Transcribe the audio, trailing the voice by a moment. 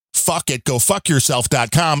fuck it,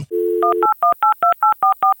 gofuckyourself.com.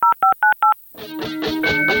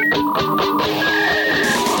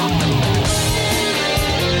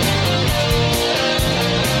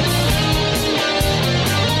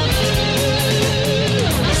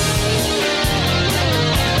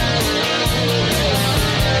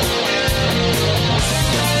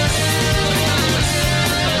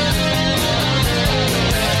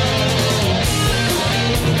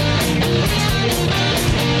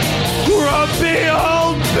 Grumpy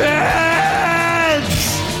old beds!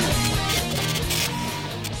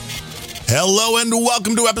 Hello and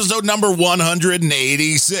welcome to episode number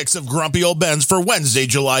 186 of Grumpy Old Bens for Wednesday,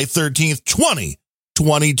 July 13th,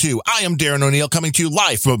 2022. I am Darren O'Neill coming to you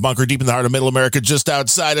live from a bunker deep in the heart of Middle America, just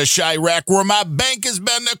outside of Chirac, where my bank has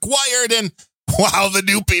been acquired, and wow, the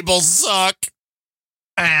new people suck.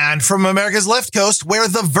 And from America's left coast, where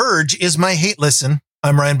The Verge is my hate listen,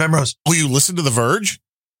 I'm Ryan Bemrose. Oh, you listen to The Verge?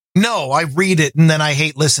 No, I read it and then I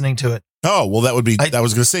hate listening to it. Oh, well, that would be, I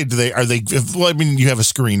was going to say, well, I mean, you have a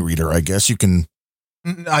screen reader, I guess you can.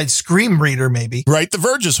 Scream reader, maybe. Right, The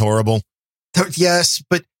Verge is horrible. Yes,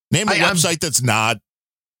 but. Name a website that's not.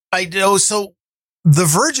 I know, so The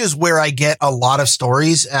Verge is where I get a lot of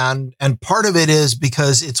stories, and part of it is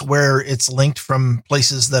because it's where it's linked from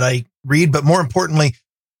places that I read, but more importantly,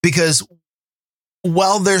 because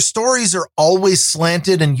while their stories are always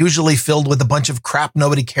slanted and usually filled with a bunch of crap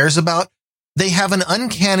nobody cares about, they have an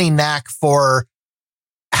uncanny knack for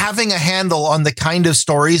having a handle on the kind of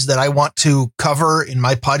stories that I want to cover in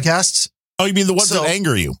my podcasts. Oh, you mean the ones that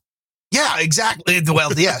anger you? Yeah, exactly.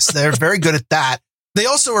 Well, yes, they're very good at that. They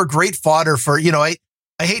also are great fodder for, I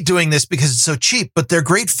hate doing this because it's so cheap, but they're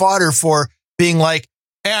great fodder for being like,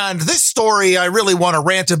 and this story I really want to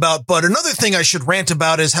rant about, but another thing I should rant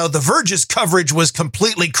about is how The Verge's coverage was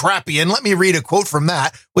completely crappy. And let me read a quote from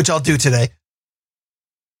that, which I'll do today.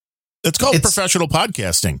 It's called professional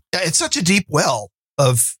podcasting. It's such a deep well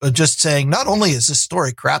of just saying, not only is this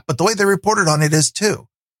story crap, but the way they reported on it is too.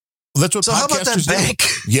 Well, that's what so how about that bank?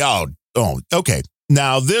 Yeah. Oh, okay.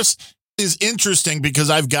 Now this is interesting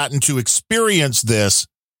because I've gotten to experience this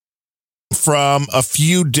from a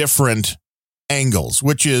few different angles,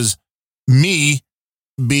 which is me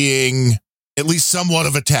being at least somewhat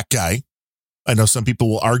of a tech guy. I know some people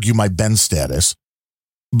will argue my Ben status,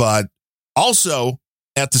 but also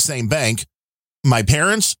at the same bank, my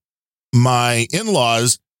parents, my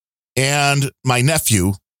in-laws, and my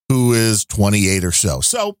nephew, who is 28 or so.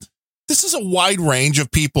 So this is a wide range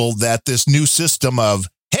of people that this new system of,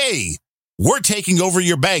 hey, we're taking over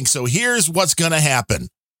your bank, so here's what's going to happen.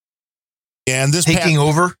 And this taking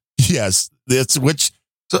over? Yes. It's which.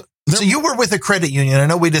 So you were with a credit union. I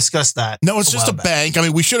know we discussed that. No, it's just a bank. I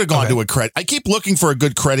mean, we should have gone to a credit. I keep looking for a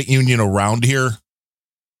good credit union around here,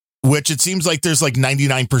 which it seems like there's like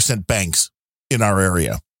 99% banks in our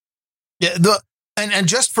area. Yeah. And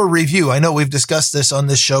just for review, I know we've discussed this on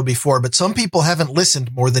this show before, but some people haven't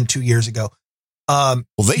listened more than 2 years ago. Well,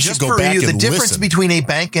 they should go back and listen. The difference between a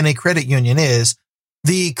bank and a credit union is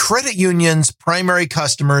the credit union's primary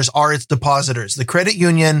customers are its depositors. The credit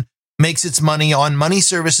union makes its money on money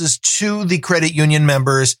services to the credit union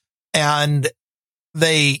members, and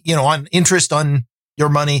they, on interest on your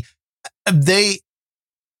money. They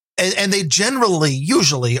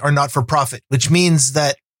usually are not for profit, which means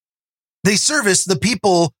that they service the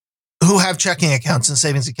people who have checking accounts and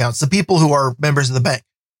savings accounts, the people who are members of the bank.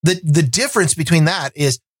 The difference between that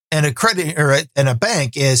is, and a credit and a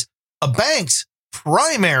bank is, a bank's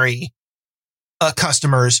primary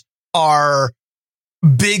customers are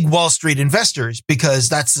big Wall Street investors, because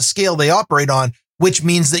that's the scale they operate on, which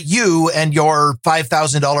means that you and your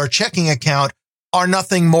 $5,000 checking account are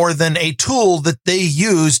nothing more than a tool that they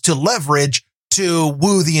use to leverage to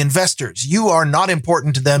woo the investors. You are not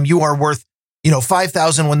important to them. You are worth,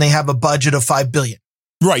 $5,000 when they have a budget of $5 billion.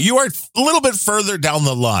 Right. You are a little bit further down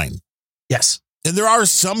the line. Yes. And there are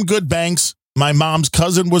some good banks. My mom's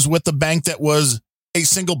cousin was with a bank that was a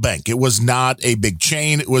single bank. It was not a big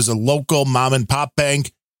chain. It was a local mom and pop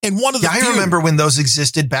bank. And one of the few, I remember when those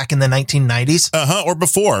existed back in the 1990s. Or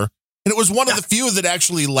before. And it was one of the few that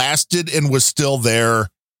actually lasted and was still there.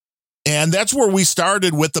 And that's where we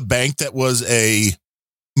started, with the bank that was a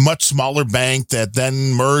much smaller bank that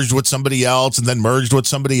then merged with somebody else and then merged with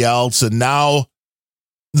somebody else. And now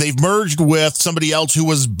they've merged with somebody else who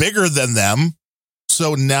was bigger than them.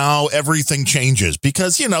 So now everything changes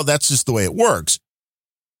because, that's just the way it works.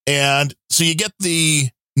 And so you get the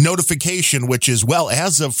notification, which is, well,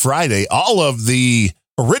 as of Friday, all of the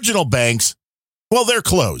original banks, well, they're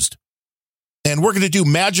closed. And we're going to do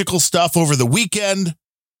magical stuff over the weekend.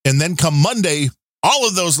 And then come Monday, all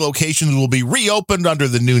of those locations will be reopened under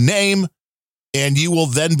the new name, and you will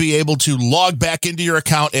then be able to log back into your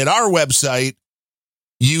account at our website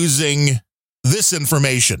using this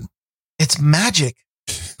information. It's magic.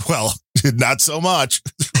 Well, not so much.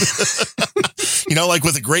 Like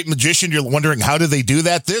with a great magician, you're wondering, how do they do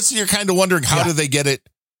that? This, you're kind of wondering, how do they get it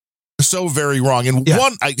so very wrong? And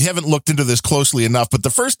one, I haven't looked into this closely enough, but the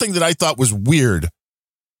first thing that I thought was weird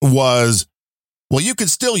was, well, you could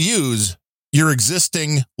still use your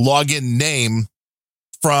existing login name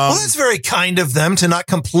from... Well, that's very kind of them to not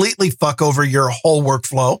completely fuck over your whole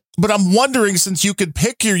workflow. But I'm wondering, since you could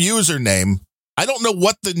pick your username, I don't know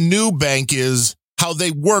what the new bank is, how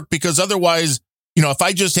they work, because otherwise, if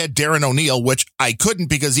I just had Darren O'Neill, which I couldn't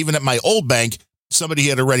because even at my old bank, somebody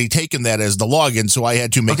had already taken that as the login, so I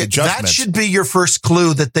had to make adjustments. That should be your first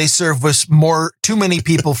clue that they service too many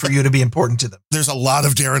people for you to be important to them. There's a lot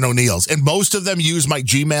of Darren O'Neills, and most of them use my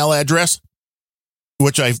Gmail address,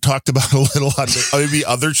 which I've talked about a little on maybe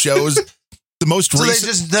other shows. The most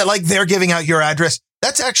recent... they're giving out your address.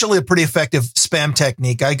 That's actually a pretty effective spam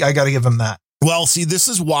technique. I got to give them that. Well, see, this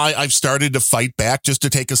is why I've started to fight back, just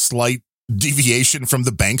to take a slight deviation from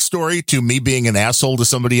the bank story to me being an asshole to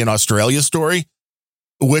somebody in Australia story,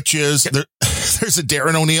 which is there's a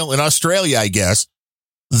Darren O'Neill in Australia, I guess,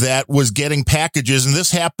 that was getting packages. And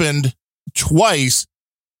this happened twice.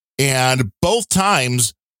 And both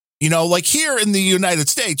times, like here in the United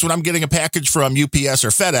States, when I'm getting a package from UPS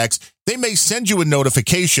or FedEx, they may send you a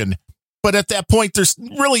notification. But at that point, there's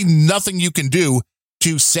really nothing you can do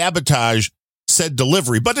to sabotage said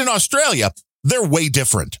delivery. But in Australia, they're way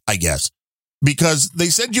different, I guess, because they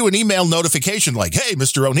send you an email notification like, hey,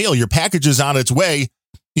 Mr. O'Neill, your package is on its way,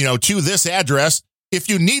 to this address. If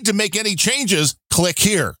you need to make any changes, click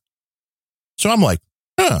here. So I'm like,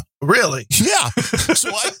 really? Yeah.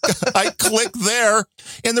 So I click there,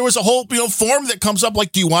 and there was a whole, form that comes up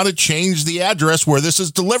like, do you want to change the address where this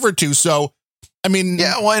is delivered to? So, I mean,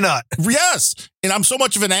 yeah, why not? Yes. And I'm so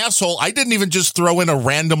much of an asshole. I didn't even just throw in a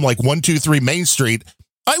random 123 Main Street.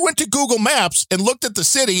 I went to Google Maps and looked at the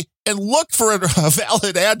city and looked for a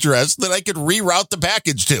valid address that I could reroute the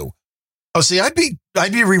package to. Oh, see, I'd be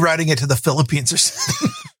rewriting it to the Philippines or something.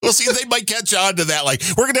 Well, see, they might catch on to that. Like,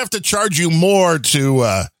 we're going to have to charge you more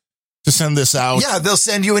to send this out. Yeah, they'll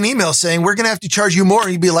send you an email saying, we're going to have to charge you more.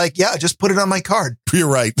 And you'd be like, yeah, just put it on my card. You're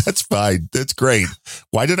right. That's fine. That's great.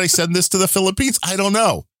 Why did I send this to the Philippines? I don't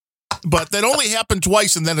know. But that only happened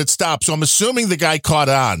twice and then it stopped. So I'm assuming the guy caught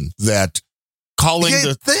on that calling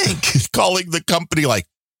the company like,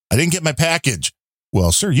 I didn't get my package.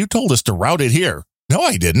 Well, sir, you told us to route it here. No,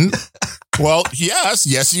 I didn't. Well,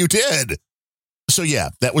 yes, you did. So yeah,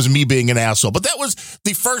 that was me being an asshole. But that was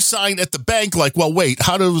the first sign at the bank. Like, well, wait,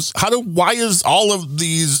 why is all of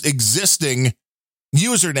these existing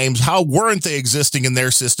usernames, how weren't they existing in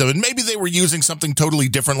their system? And maybe they were using something totally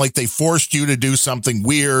different, like they forced you to do something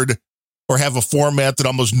weird or have a format that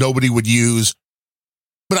almost nobody would use.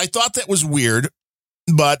 But I thought that was weird.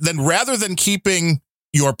 But then rather than keeping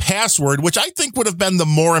your password, which I think would have been the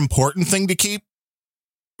more important thing to keep,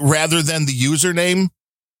 rather than the username,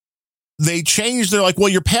 they changed. They're like, well,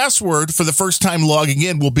 your password for the first time logging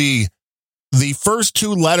in will be the first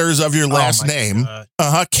two letters of your last name,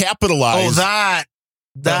 capitalized. Oh,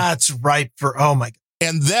 that's right for, oh my God.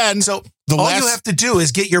 And then so you have to do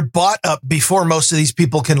is get your bot up before most of these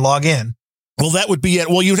people can log in. Well, that would be it.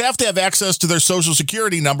 Well, you'd have to have access to their social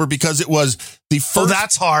security number because it was the first. Oh,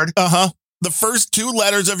 that's hard. The first two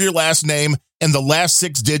letters of your last name and the last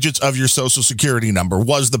 6 digits of your social security number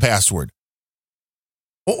was the password.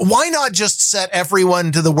 Why not just set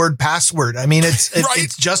everyone to the word password? I mean, it's right.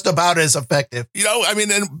 It's just about as effective.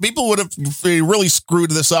 And people would have really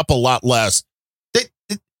screwed this up a lot less.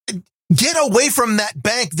 Get away from that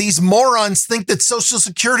bank. These morons think that social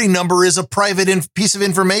security number is a private piece of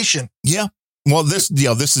information. Yeah. Well, this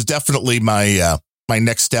is definitely my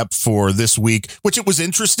next step for this week, which it was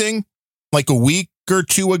interesting. Like a week or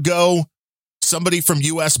two ago, somebody from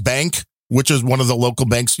US Bank, which is one of the local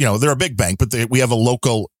banks, they're a big bank, but we have a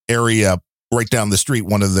local area right down the street,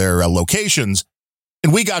 one of their locations.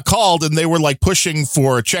 And we got called and they were like pushing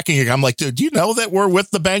for a checking account. I'm like, dude, do you know that we're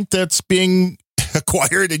with the bank that's being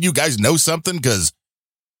acquired and you guys know something? Because,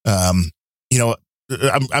 I'm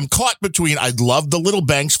caught between, I'd love the little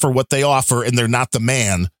banks for what they offer and they're not the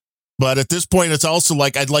man. But at this point, it's also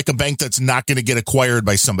like, I'd like a bank that's not going to get acquired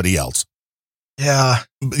by somebody else. Yeah.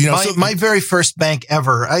 My very first bank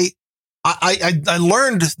ever, I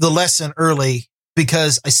learned the lesson early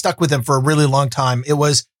because I stuck with them for a really long time. It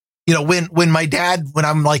was, when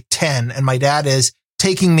I'm like 10 and my dad is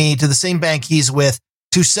taking me to the same bank he's with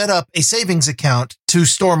to set up a savings account to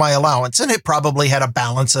store my allowance. And it probably had a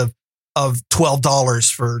balance of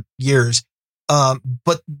 $12 for years.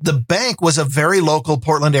 But the bank was a very local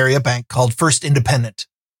Portland area bank called First Independent.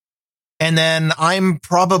 And then I'm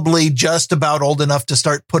probably just about old enough to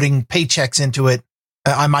start putting paychecks into it.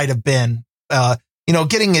 I might have been,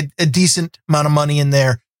 getting a decent amount of money in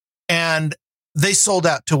there. And they sold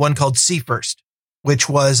out to one called Sea First, which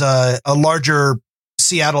was a larger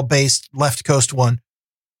Seattle-based left coast one.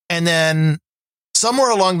 And then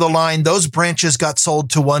somewhere along the line, those branches got sold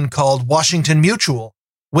to one called Washington Mutual,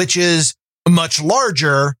 which is much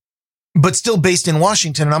larger, but still based in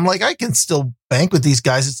Washington. And I'm like, I can still bank with these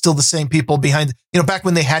guys. It's still the same people behind, back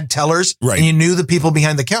when they had tellers, right, and you knew the people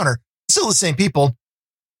behind the counter, still the same people.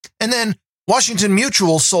 And then Washington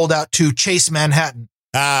Mutual sold out to Chase Manhattan.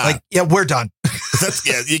 We're done.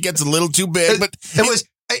 It gets a little too big, but it was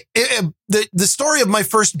the story of my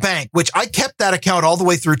first bank, which I kept that account all the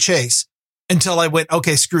way through Chase until I went,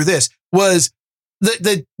 okay, screw this, was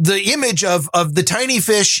the image of the tiny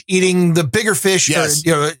fish eating the bigger fish, yes,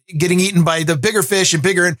 or, getting eaten by the bigger fish and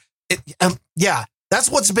bigger. That's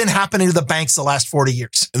what's been happening to the banks the last 40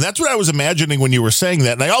 years. And that's what I was imagining when you were saying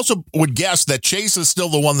that. And I also would guess that Chase is still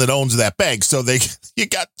the one that owns that bank. So you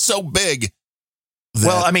got so big.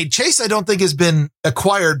 Well, I mean, Chase, I don't think has been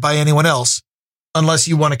acquired by anyone else unless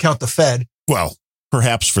you want to count the Fed. Well,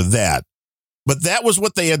 perhaps for that. But that was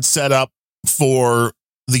what they had set up for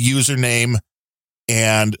the username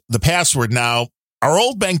and the password. Now, our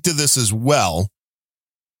old bank did this as well.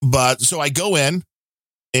 But so I go in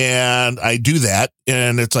and I do that.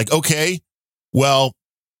 And it's like, okay, well,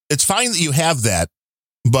 it's fine that you have that.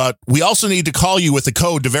 But we also need to call you with the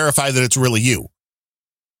code to verify that it's really you.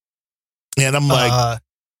 And I'm like,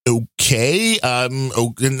 okay. And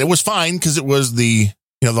it was fine because it was the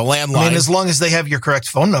landline. I mean, as long as they have your correct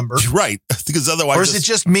phone number. Right. Because otherwise. Or is it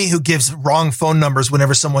just me who gives wrong phone numbers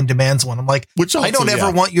whenever someone demands one? I'm like, I don't ever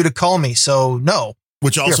want you to call me. So no.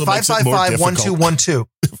 Which also makes it more difficult. 555-1212.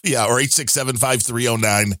 Yeah. Or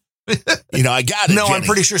 867-5309. I got it. No, Jenny. I'm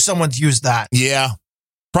pretty sure someone's used that. Yeah.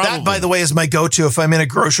 Probably. That, by the way, is my go-to if I'm in a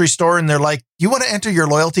grocery store and they're like, you want to enter your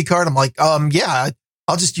loyalty card? I'm like, yeah.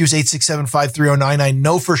 I'll just use 867-5309. I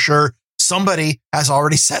know for sure somebody has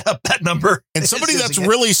already set up that number. And somebody that's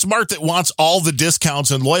really smart that wants all the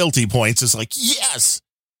discounts and loyalty points is like, yes.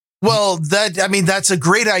 Well, that's a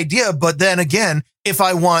great idea. But then again, if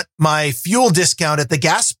I want my fuel discount at the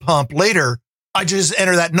gas pump later, I just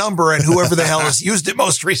enter that number and whoever the hell has used it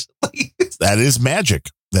most recently. That is magic.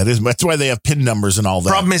 That's why they have PIN numbers and all that.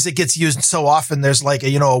 Problem is it gets used so often. There's like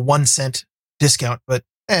a 1 cent discount, but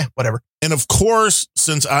whatever. And of course,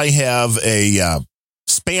 since I have a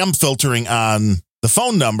spam filtering on the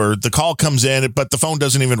phone number, the call comes in, but the phone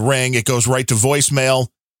doesn't even ring. It goes right to voicemail.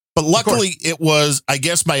 But luckily it was, I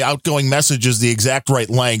guess my outgoing message is the exact right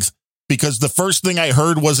length because the first thing I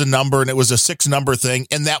heard was a number and it was a 6-number thing.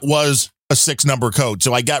 And that was a 6-number code.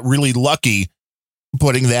 So I got really lucky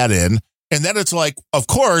putting that in. And then it's like, of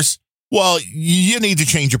course, well, you need to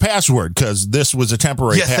change your password because this was a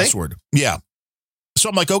temporary password. Yeah. So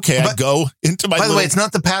I'm like, okay, I go into my. By the way, it's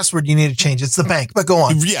not the password you need to change. It's the bank, but go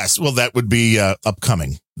on. Yes. Well, that would be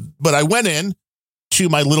upcoming. But I went in to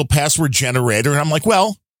my little password generator and I'm like,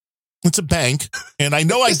 well, it's a bank. And I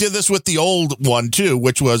know I did this with the old one, too,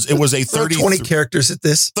 which was it was a 20 characters at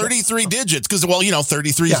this. 33 digits because,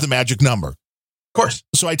 33 is the magic number. Of course.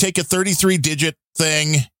 So I take a 33 digit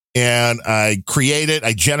thing. And I create it,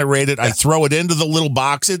 I generate it, I throw it into the little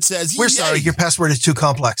box. It says, we're sorry, your password is too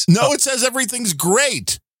complex. No, it says everything's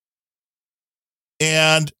great.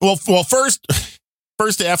 And well, first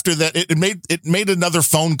after that, it made another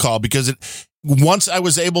phone call because once I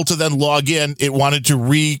was able to then log in, it wanted to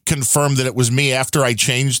reconfirm that it was me after I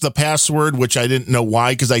changed the password, which I didn't know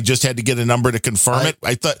why, because I just had to get a number to confirm it.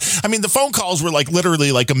 I thought, the phone calls were literally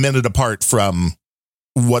a minute apart from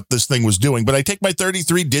what this thing was doing, but I take my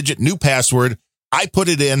 33-digit new password, I put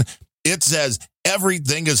it in, it says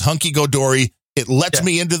everything is hunky-go-dory, it lets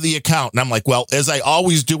me into the account, and I'm like, well, as I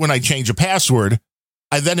always do when I change a password,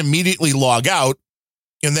 I then immediately log out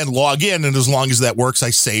and then log in, and as long as that works, I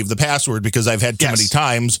save the password because I've had too many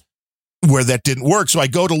times where that didn't work, so I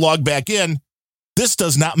go to log back in, this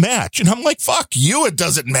does not match, and I'm like, fuck you, it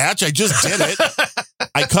doesn't match, I just did it.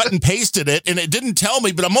 I cut and pasted it, and it didn't tell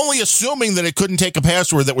me, but I'm only assuming that it couldn't take a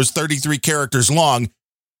password that was 33 characters long,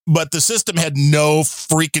 but the system had no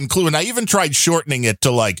freaking clue, and I even tried shortening it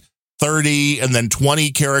to 30 and then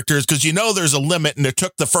 20 characters, because there's a limit, and it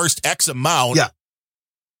took the first X amount. Yeah.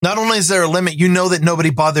 Not only is there a limit, you know that nobody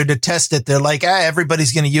bothered to test it. They're like,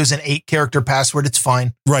 everybody's going to use an 8-character password. It's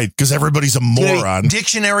fine. Right. Because everybody's a moron.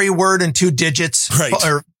 Dictionary word and 2 digits. Right.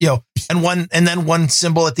 Or, and then one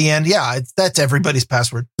symbol at the end. Yeah. That's everybody's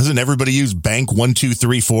password. Doesn't everybody use bank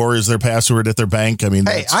 1234 as their password at their bank? I mean,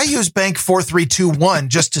 hey, I use bank 4321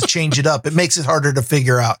 just to change it up. It makes it harder to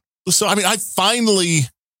figure out. So, I mean, I finally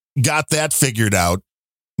got that figured out.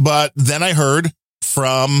 But then I heard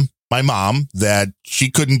from my mom that she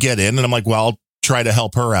couldn't get in. And I'm like, well, I'll try to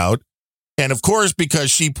help her out. And of course, because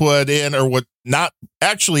she put in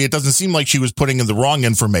it doesn't seem like she was putting in the wrong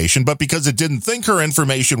information, but because it didn't think her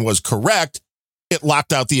information was correct, it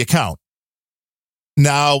locked out the account.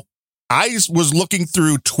 Now, I was looking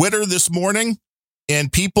through Twitter this morning and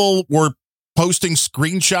people were posting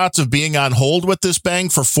screenshots of being on hold with this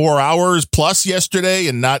bank for 4 hours plus yesterday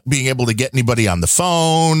and not being able to get anybody on the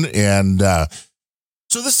phone. And,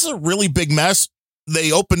 so this is a really big mess.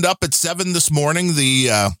 They opened up at 7 this morning,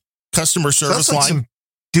 the customer service line. Some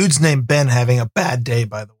dude's named Ben having a bad day,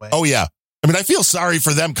 by the way. Oh, yeah. I mean, I feel sorry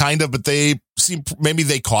for them, kind of, but maybe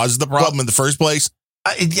they caused the problem in the first place.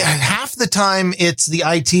 Half the time it's the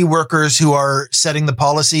IT workers who are setting the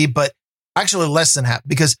policy, but actually less than half,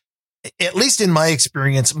 because at least in my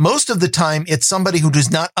experience, most of the time it's somebody who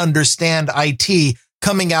does not understand IT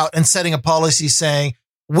coming out and setting a policy saying,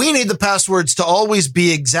 we need the passwords to always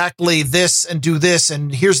be exactly this and do this.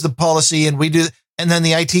 And here's the policy. And we do. And then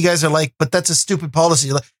the IT guys are like, but that's a stupid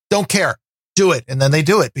policy. Don't care. Do it. And then they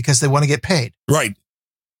do it because they want to get paid. Right.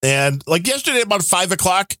 And like yesterday, about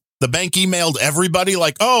 5:00, the bank emailed everybody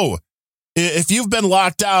like, oh, if you've been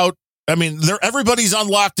locked out, I mean, everybody's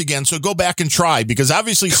unlocked again. So go back and try, because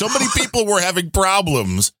obviously so many people were having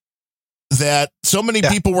problems that so many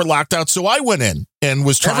people were locked out. So I went in and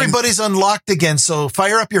was trying. Everybody's unlocked again. So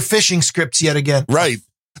fire up your phishing scripts yet again. Right.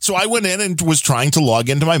 So I went in and was trying to log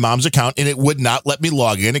into my mom's account and it would not let me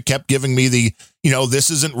log in. It kept giving me the, this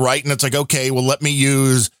isn't right. And it's like, okay, well, let me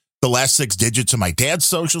use the last 6 digits of my dad's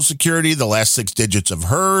social security, the last 6 digits of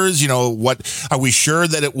hers. What are we sure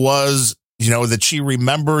that it was, that she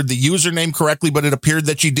remembered the username correctly, but it appeared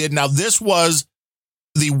that she did. Now, this was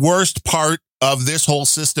the worst part of this whole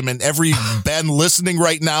system, and every Ben listening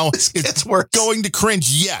right now is going to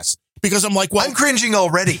cringe. Yes, because I'm like, well, I'm cringing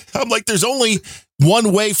already. I'm like, there's only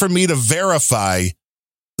one way for me to verify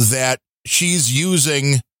that she's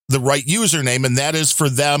using the right username, and that is for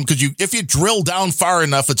them. Because if you drill down far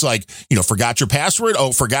enough, it's like, forgot your password.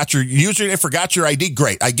 Oh, forgot your username, forgot your ID.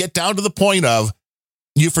 Great. I get down to the point of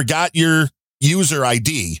you forgot your user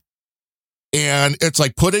ID, and it's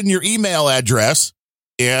like, put in your email address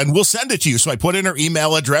and we'll send it to you. So I put in her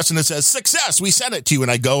email address and it says, success, we sent it to you.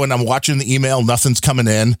 And I go and I'm watching the email. Nothing's coming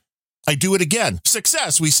in. I do it again.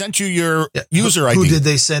 Success, we sent you your user ID. Who did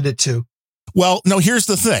they send it to? Well, no, here's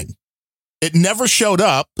the thing. It never showed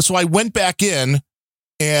up. So I went back in,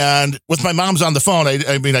 and with my mom's on the phone, I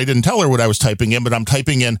didn't tell her what I was typing in, but I'm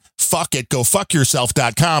typing in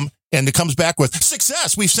fuckitgofuckyourself.com. And it comes back with,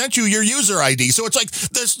 success, we've sent you your user ID. So it's like,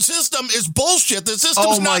 the system is bullshit. The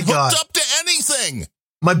system's not hooked up to anything.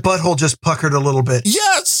 My butthole just puckered a little bit.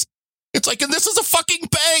 Yes. It's like, and this is a fucking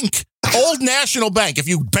bank. Old National Bank. If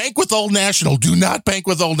you bank with Old National, do not bank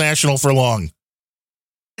with Old National for long.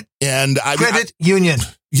 And Credit union.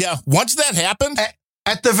 Yeah. Once that happened.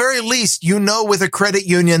 At the very least, with a credit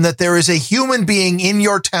union that there is a human being in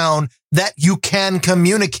your town that you can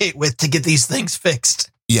communicate with to get these things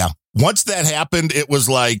fixed. Yeah. Once that happened, it was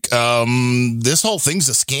like, this whole thing's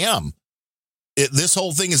a scam. This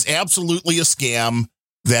whole thing is absolutely a scam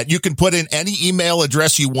that you can put in any email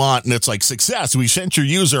address you want. And it's like, success, we sent your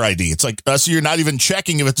user ID. It's like, so you're not even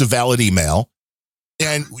checking if it's a valid email.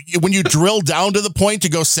 And when you drill down to the point to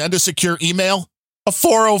go send a secure email, a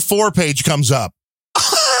 404 page comes up.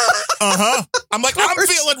 I'm like, I'm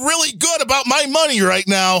feeling really good about my money right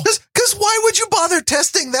now. Because why would you bother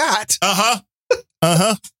testing that?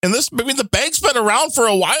 And the bank's been around for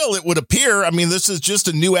a while, it would appear. I mean, this is just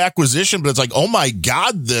a new acquisition, but it's like, oh my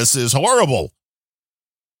God, this is horrible.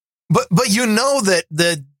 But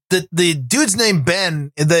that the dude's named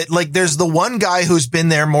Ben, that like there's the one guy who's been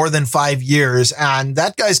there more than 5 years, and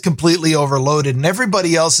that guy's completely overloaded, and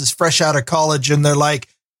everybody else is fresh out of college, and they're like,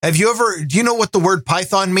 do you know what the word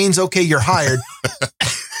Python means? Okay, you're hired.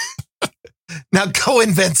 Now go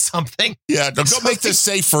invent something. Yeah, go make this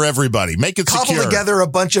safe for everybody. Make it secure. Cobble together a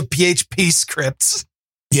bunch of PHP scripts.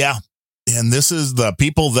 Yeah. And this is the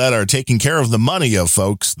people that are taking care of the money of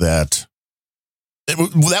folks that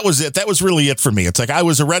was it. That was really it for me. It's like, I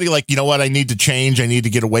was already like, you know what? I need to change. I need to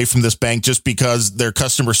get away from this bank just because their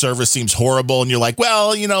customer service seems horrible. And you're like,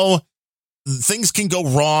 well, things can go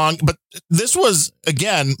wrong. But this was,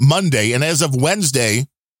 again, Monday. And as of Wednesday,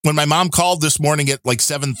 when my mom called this morning at like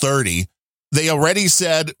 7:30, they already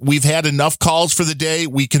said, we've had enough calls for the day.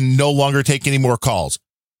 We can no longer take any more calls.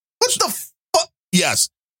 What the fuck? Yes.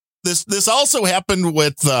 This also happened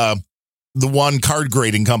with the one card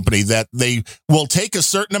grading company that they will take a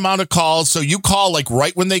certain amount of calls. So you call like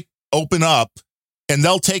right when they open up, and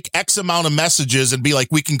they'll take X amount of messages and be like,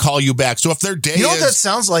 we can call you back. So if their day what that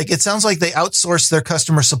sounds like? It sounds like they outsource their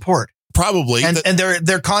customer support. Probably. And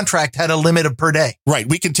their contract had a limit of per day. Right.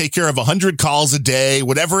 We can take care of 100 calls a day,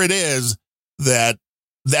 whatever it is,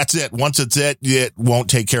 that's it. Once it's it won't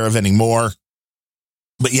take care of anymore.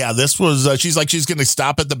 But yeah, this was, she's like, she's going to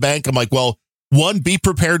stop at the bank. I'm like, well, one, be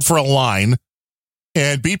prepared for a line,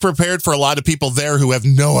 and be prepared for a lot of people there who have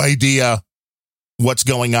no idea what's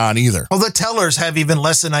going on either. Well, the tellers have even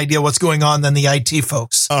less an idea what's going on than the IT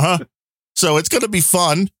folks. So it's going to be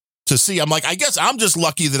fun to see. I'm like, I guess I'm just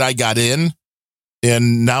lucky that I got in,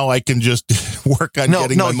 and now I can just work on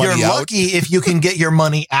getting my money out. You're lucky if you can get your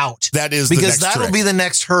money out. That is because that'll be the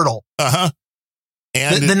next hurdle. And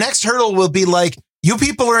the next hurdle will be like, you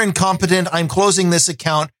people are incompetent. I'm closing this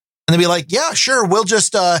account. And they'll be like, yeah, sure. We'll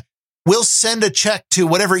just, we'll send a check to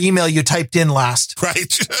whatever email you typed in last.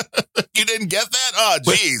 Right. You didn't get that? Oh,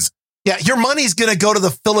 geez. Yeah. Your money's going to go to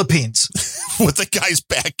the Philippines. With the guy's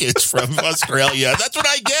package from Australia. That's what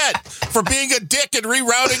I get for being a dick and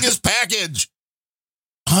rerouting his package.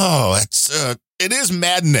 Oh, it is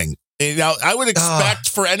maddening. Now, I would expect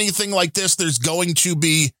for anything like this, there's going to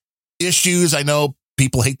be issues. I know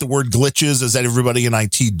people hate the word glitches, as everybody in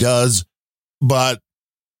IT does. But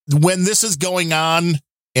when this is going on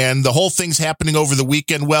and the whole thing's happening over the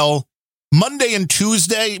weekend, well, Monday and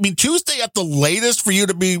Tuesday, Tuesday at the latest for you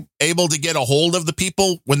to be able to get a hold of the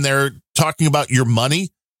people when they're talking about your money.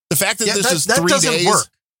 The fact that this is 3 days. Work.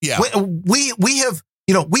 Yeah.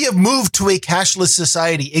 We have moved to a cashless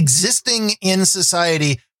society. Existing in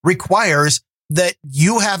society requires that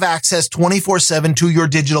you have access 24/7 to your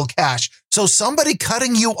digital cash. So somebody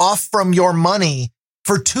cutting you off from your money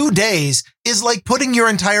for 2 days is like putting your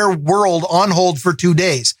entire world on hold for 2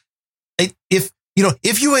 days. If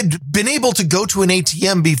you had been able to go to an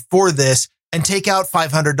ATM before this and take out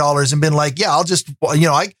 $500 and been like, yeah, I'll just,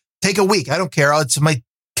 I take a week. I don't care. It's my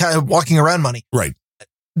kind of walking around money. Right.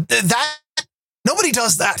 That nobody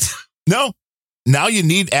does that. No. Now you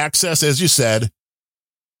need access, as you said.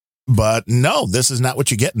 But no, this is not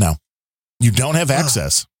what you get now. You don't have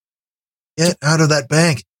access. Get out of that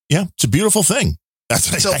bank. Yeah, it's a beautiful thing.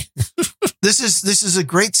 So this is a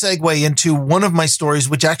great segue into one of my stories,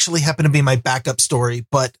 which actually happened to be my backup story.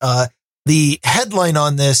 But the headline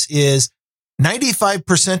on this is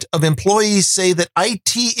 95% of employees say that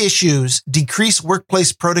IT issues decrease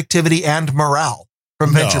workplace productivity and morale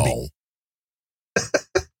from VentureBeat.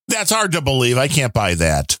 That's hard to believe. I can't buy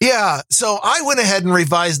that. Yeah. So I went ahead and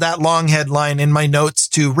revised that long headline in my notes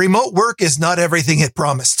to remote work is not everything it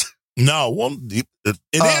promised. No, well, it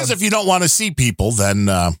is if you don't want to see people, then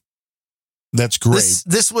that's great.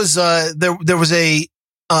 This was there was a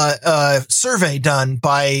survey done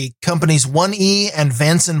by companies 1E and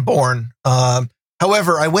Vanson Bourne.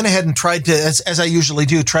 However, I went ahead and tried to, as I usually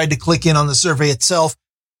do, tried to click in on the survey itself,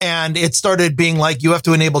 and it started being like, you have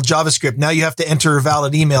to enable JavaScript. Now you have to enter a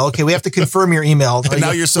valid email. Okay, we have to confirm your email. And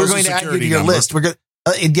now your social we're going to add you to your number. list. We're going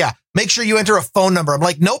make sure you enter a phone number. I'm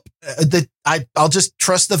like, nope, I'll just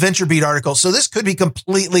trust the VentureBeat article. So this could be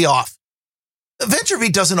completely off.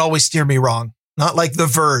 VentureBeat doesn't always steer me wrong, not like The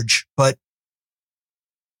Verge, but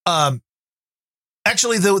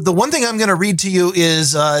actually the one thing I'm going to read to you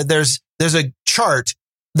is there's a chart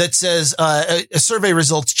that says a survey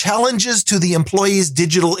results challenges to the employee's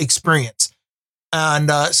digital experience. And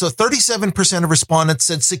so 37% of respondents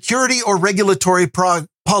said security or regulatory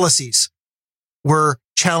policies were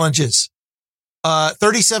challenges.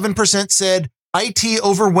 37% said IT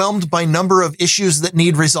overwhelmed by number of issues that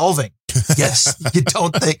need resolving. Yes, you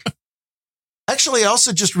don't think. Actually, I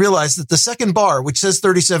also just realized that the second bar, which says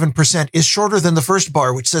 37%, is shorter than the first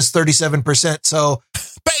bar, which says 37%. So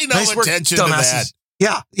pay no attention to that.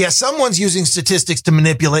 Yeah. Someone's using statistics to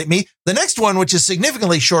manipulate me. The next one, which is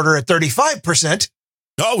significantly shorter at 35%.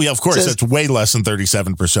 Oh, yeah, of course. That's way less than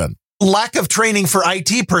 37%. Lack of training for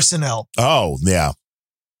IT personnel. Oh, yeah.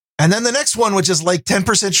 And then the next one, which is like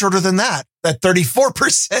 10% shorter than that, at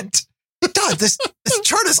 34%. God, this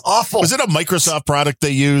chart is awful. Was it a Microsoft product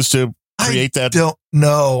they used to create that? I don't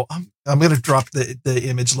know. I'm going to drop the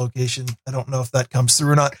image location. I don't know if that comes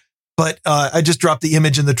through or not, but I just dropped the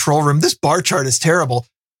image in the troll room. This bar chart is terrible.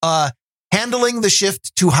 Handling the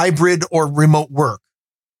shift to hybrid or remote work.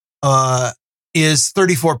 is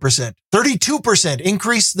 34%. 32%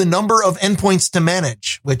 increase the number of endpoints to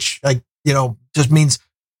manage, which just means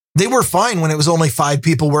they were fine when it was only 5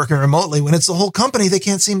 people working remotely. When it's the whole company, they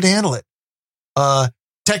can't seem to handle it.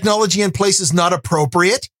 Technology in place is not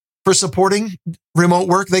appropriate for supporting remote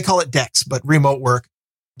work. They call it DEX, but remote work.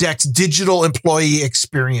 DEX, digital employee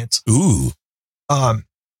experience. Ooh.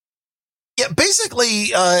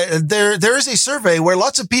 Basically, there is a survey where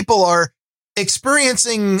lots of people are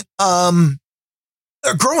experiencing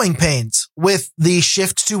growing pains with the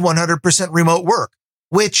shift to 100% remote work,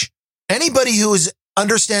 which anybody who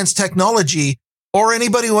understands technology or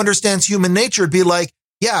anybody who understands human nature would be like,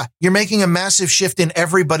 yeah, you're making a massive shift in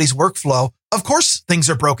everybody's workflow. Of course, things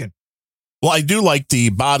are broken. Well, I do like the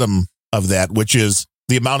bottom of that, which is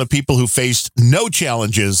the amount of people who faced no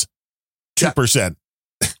challenges, 2%.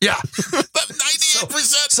 Yeah.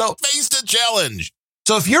 98% faced a challenge.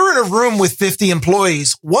 So if you're in a room with 50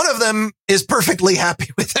 employees, one of them is perfectly happy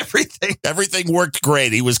with everything. Everything worked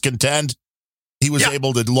great. He was content. He was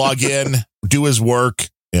able to log in, do his work.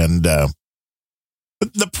 And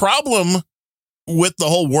the problem with the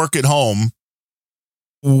whole work at home,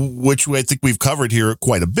 which I think we've covered here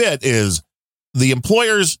quite a bit, is the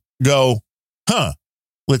employers go,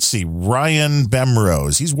 let's see, Ryan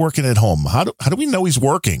Bemrose, he's working at home. How do we know he's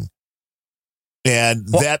working? And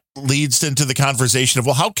that leads into the conversation of,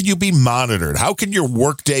 well, how can you be monitored? How can your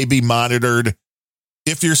workday be monitored?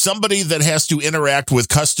 If you're somebody that has to interact with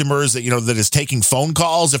customers that is taking phone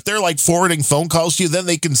calls, if they're like forwarding phone calls to you, then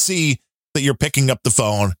they can see that you're picking up the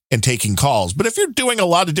phone and taking calls. But if you're doing a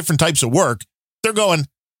lot of different types of work, they're going,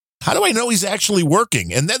 how do I know he's actually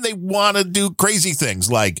working? And then they want to do crazy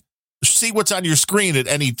things like see what's on your screen at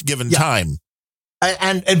any given time.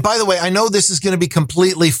 And by the way, I know this is going to be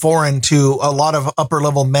completely foreign to a lot of upper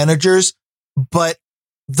level managers, but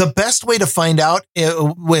the best way to find out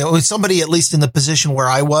with somebody, at least in the position where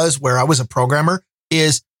I was a programmer,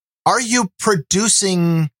 is, are you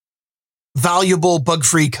producing valuable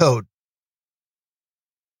bug-free code?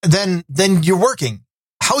 Then you're working.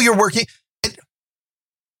 How you're working.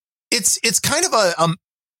 It's kind of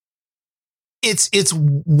it's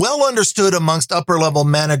well understood amongst upper level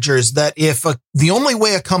managers that if the only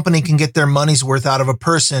way a company can get their money's worth out of a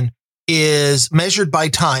person is measured by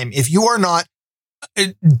time, if you are not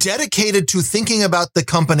dedicated to thinking about the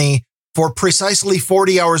company for precisely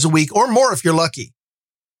 40 hours a week or more, if you're lucky,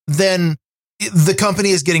 then the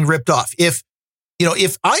company is getting ripped off. If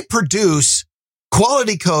I produce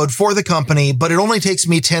quality code for the company, but it only takes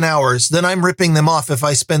me 10 hours, then I'm ripping them off if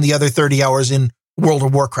I spend the other 30 hours in World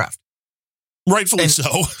of Warcraft. Rightfully so.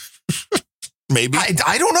 Maybe.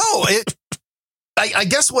 I don't know. I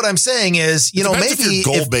guess what I'm saying is, maybe if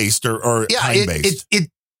you're goal-based or time-based.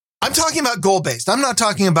 I'm talking about goal-based. I'm not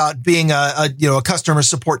talking about being a customer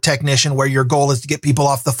support technician where your goal is to get people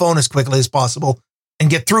off the phone as quickly as possible and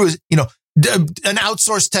get through, an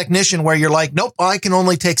outsourced technician where you're like, nope, I can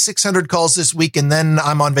only take 600 calls this week and then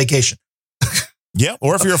I'm on vacation. Yeah.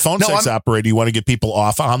 Or if you're a phone sex operator, you want to get people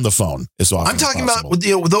off on the phone as often I'm talking as about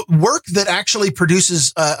the work that actually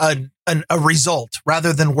produces a result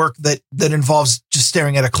rather than work that involves just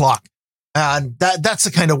staring at a clock. And that's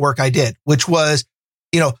the kind of work I did, which was,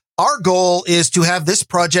 our goal is to have this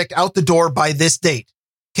project out the door by this date.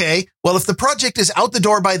 Okay. Well, if the project is out the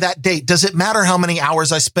door by that date, does it matter how many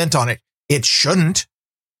hours I spent on it? It shouldn't.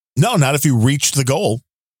 No, not if you reached the goal.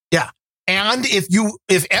 Yeah. And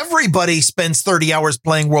if everybody spends 30 hours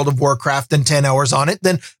playing World of Warcraft and 10 hours on it,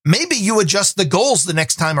 then maybe you adjust the goals the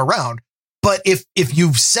next time around. But if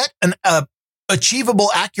you've set an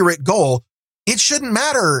achievable, accurate goal, it shouldn't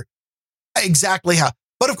matter exactly how.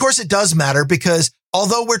 But of course it does matter, because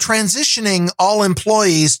although we're transitioning all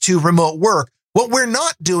employees to remote work, what we're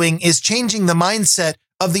not doing is changing the mindset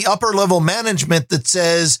of the upper level management that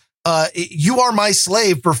says, you are my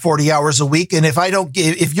slave for 40 hours a week. And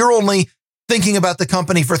if you're only thinking about the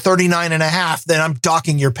company for 39 and a half, then I'm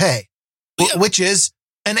docking your pay, which is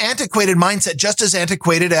an antiquated mindset, just as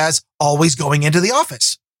antiquated as always going into the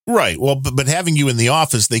office. Right. Well, but having you in the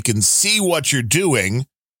office, they can see what you're doing.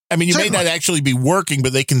 I mean, you may not actually be working,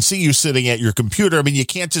 but they can see you sitting at your computer. I mean, you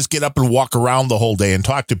can't just get up and walk around the whole day and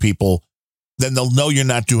talk to people. Then they'll know you're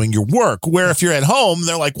not doing your work. Where if you're at home,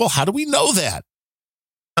 they're like, well, how do we know that?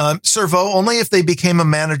 Servo, only if they became a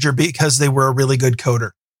manager because they were a really good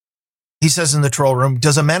coder. He says in the troll room,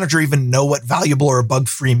 does a manager even know what valuable or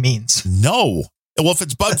bug-free means? No. Well, if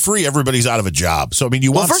it's bug-free, everybody's out of a job. So, I mean,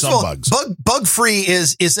 you want some bugs. Bug-free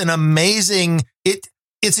is an amazing,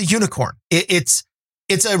 it's a unicorn. It's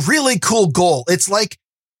a really cool goal. It's like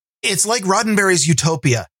Roddenberry's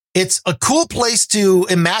Utopia. It's a cool place to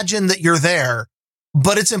imagine that you're there,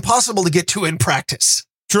 but it's impossible to get to in practice.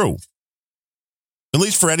 True. At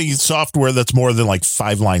least for any software that's more than like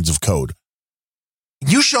 5 lines of code.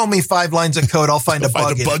 You show me 5 lines of code, I'll find a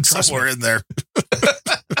bug somewhere in there.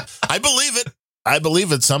 I believe it. I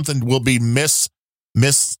believe it. Something will be mistyped.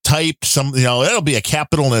 It'll be a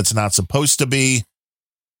capital and it's not supposed to be.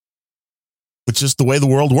 It's just the way the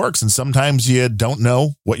world works. And sometimes you don't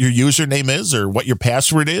know what your username is or what your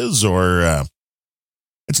password is, or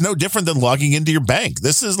it's no different than logging into your bank.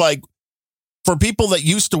 This is like for people that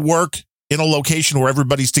used to work in a location where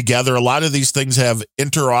everybody's together. A lot of these things have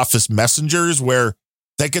inter-office messengers where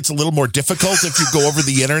that gets a little more difficult if you go over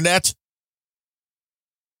the internet.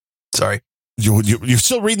 Sorry. You're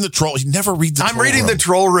still reading the troll. You never read the troll room. I'm reading the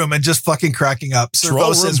troll room and just fucking cracking up.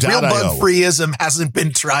 Servo says real bug freeism hasn't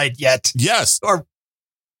been tried yet. Yes. Or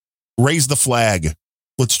raise the flag.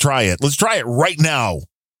 Let's try it. Let's try it right now.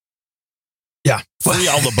 Yeah. Free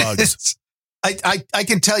all the bugs. I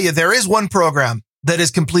can tell you there is one program that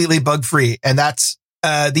is completely bug free, and that's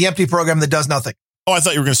the empty program that does nothing. Oh, I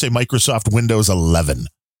thought you were going to say Microsoft Windows 11.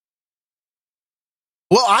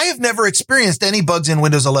 Well, I have never experienced any bugs in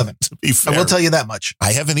Windows 11. To be fair, I will tell you that much.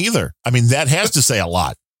 I haven't either. I mean, that has to say a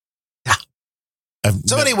lot. Yeah.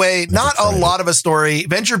 So anyway, not a lot of a story.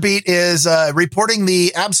 VentureBeat is reporting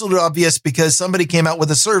the absolute obvious because somebody came out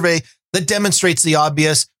with a survey that demonstrates the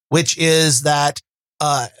obvious, which is that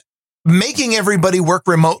making everybody work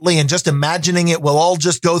remotely and just imagining it will all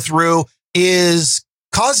just go through is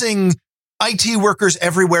causing IT workers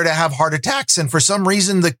everywhere to have heart attacks. And for some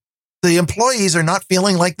reason, the employees are not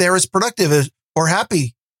feeling like they're as productive or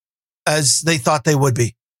happy as they thought they would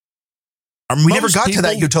be. We never got to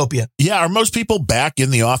that utopia. Yeah. Are most people back in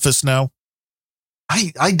the office now?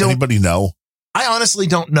 I don't. Anybody know? I honestly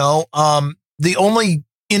don't know. The only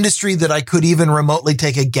industry that I could even remotely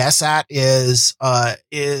take a guess at is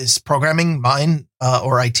programming, mine,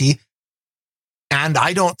 or IT. And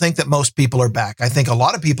I don't think that most people are back. I think a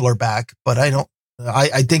lot of people are back, but I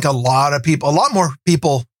think a lot more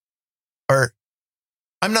people are.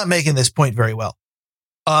 I'm not making this point very well.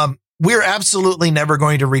 We're absolutely never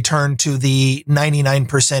going to return to the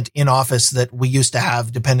 99% in office that we used to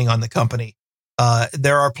have, depending on the company.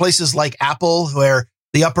 There are places like Apple where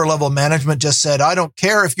the upper level management just said, I don't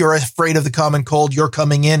care if you're afraid of the common cold, you're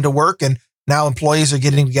coming in to work. And now employees are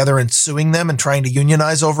getting together and suing them and trying to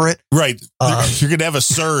unionize over it. Right. You're going to have a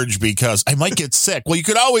surge because I might get sick. Well, you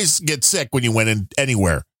could always get sick when you went in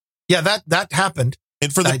anywhere. Yeah, that happened.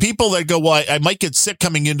 And for the people that go, well, I might get sick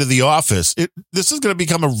coming into the office, this is going to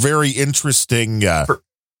become a very interesting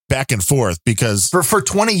back and forth because for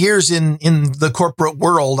 20 years in the corporate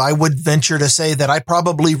world, I would venture to say that I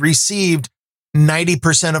probably received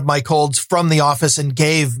 90% of my colds from the office and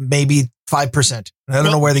gave maybe 5%. I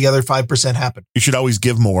don't know where the other 5% happened. You should always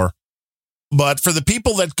give more. But for the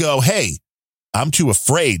people that go, hey, I'm too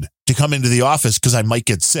afraid to come into the office because I might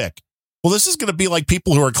get sick. Well, this is going to be like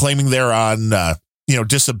people who are claiming they're on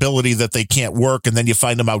disability that they can't work, and then you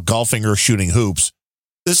find them out golfing or shooting hoops.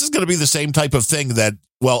 This is going to be the same type of thing that,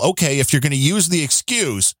 well, okay, if you're going to use the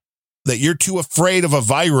excuse that you're too afraid of a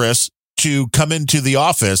virus to come into the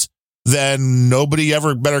office, then nobody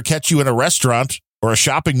ever better catch you in a restaurant or a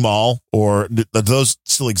shopping mall, or those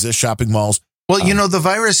still exist, shopping malls. Well, the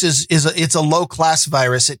virus it's a low class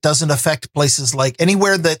virus. It doesn't affect places like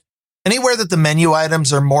anywhere that the menu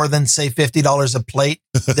items are more than, say, $50 a plate,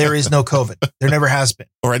 there is no COVID. There never has been.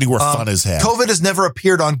 Or anywhere fun is had. COVID has never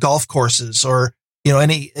appeared on golf courses or,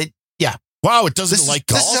 yeah. Wow, it doesn't golf?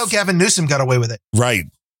 This is how Gavin Newsom got away with it. Right.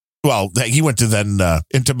 Well, he went to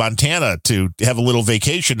into Montana to have a little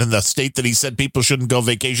vacation in the state that he said people shouldn't go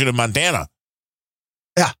vacation in Montana.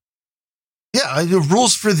 Yeah. Yeah, the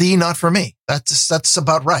rules for thee, not for me. That's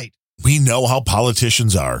about right. We know how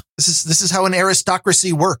politicians are. This is how an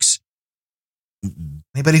aristocracy works.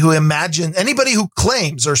 Anybody who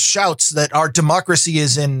claims or shouts that our democracy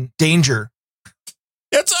is in danger.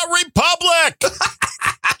 It's a republic.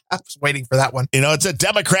 I was waiting for that one. It's a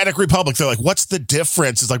democratic republic. They're like, what's the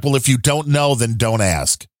difference? It's like, well, if you don't know, then don't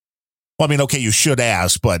ask. Well, I mean, okay, you should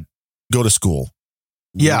ask, but go to school.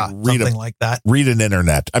 Yeah, something like that. Read an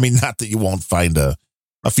internet. I mean, not that you won't find a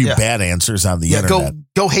few bad answers on the internet.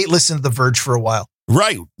 Go listen to The Verge for a while.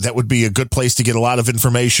 Right. That would be a good place to get a lot of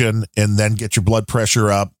information and then get your blood pressure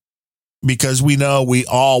up, because we know we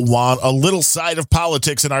all want a little side of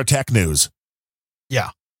politics in our tech news. Yeah.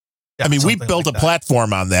 I mean, we built a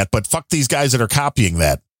platform on that, but fuck these guys that are copying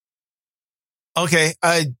that. Okay.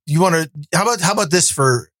 How about this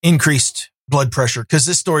for increased blood pressure? Because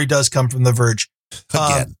this story does come from The Verge.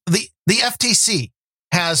 Again. The FTC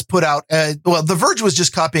has put out, The Verge was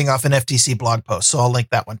just copying off an FTC blog post, so I'll link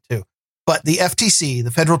that one too. but the FTC,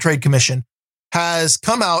 the Federal Trade Commission, has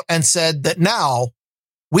come out and said that now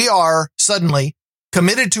we are suddenly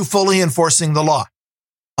committed to fully enforcing the law.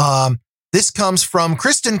 This comes from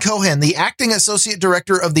Kristen Cohen, the acting associate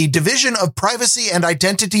director of the Division of Privacy and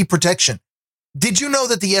Identity Protection. Did you know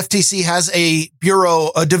that the FTC has a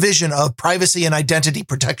division of privacy and identity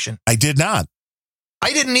protection? I did not.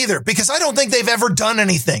 I didn't either, because I don't think they've ever done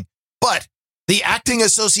anything. But the acting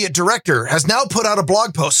associate director has now put out a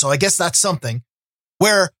blog post, so I guess that's something,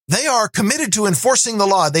 where they are committed to enforcing the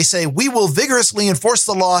law. They say, we will vigorously enforce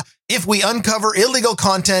the law if we uncover illegal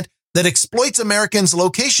content that exploits Americans'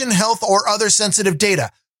 location, health, or other sensitive data.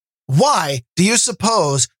 Why do you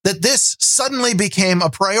suppose that this suddenly became a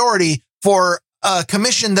priority for a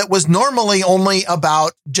commission that was normally only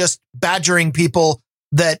about just badgering people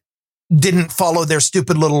that didn't follow their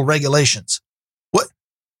stupid little regulations?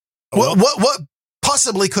 What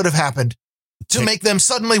possibly could have happened to make them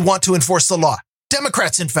suddenly want to enforce the law?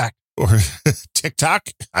 Democrats, in fact. Or TikTok?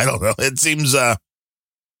 I don't know. It seems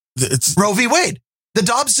it's Roe v. Wade, the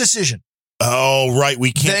Dobbs decision. Oh, right.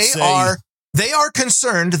 We can't They are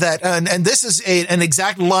concerned that, and this is an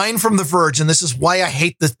exact line from The Verge, and this is why I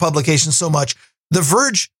hate this publication so much. The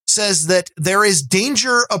Verge says that there is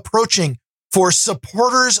danger approaching for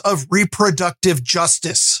supporters of reproductive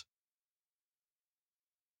justice.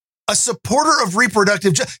 A supporter of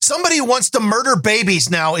reproductive justice. Somebody who wants to murder babies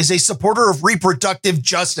now is a supporter of reproductive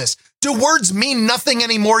justice. Do words mean nothing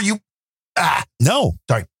anymore? No,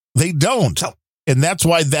 sorry, they don't. No. And that's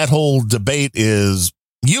why that whole debate is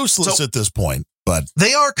useless at this point. But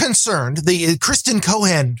they are concerned. The Kristen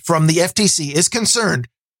Cohen from the FTC is concerned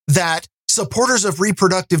that supporters of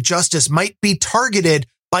reproductive justice might be targeted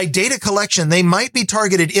by data collection. They might be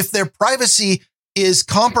targeted if their privacy is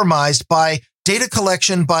compromised by data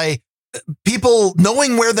collection, by people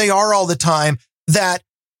knowing where they are all the time, that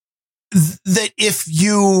if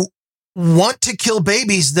you want to kill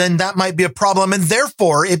babies, then that might be a problem. And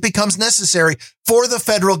therefore, it becomes necessary for the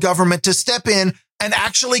federal government to step in and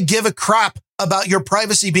actually give a crap about your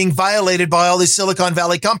privacy being violated by all these Silicon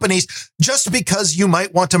Valley companies just because you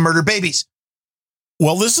might want to murder babies.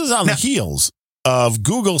 Well, this is on the heels of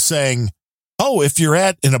Google saying, oh, if you're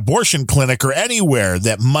at an abortion clinic or anywhere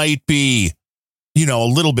that might be, a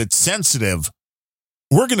little bit sensitive,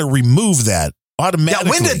 we're going to remove that automatically.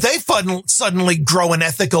 Yeah, when did they suddenly grow an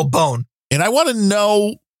ethical bone? And I want to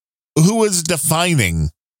know who is defining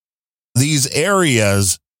these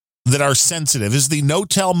areas that are sensitive. Is the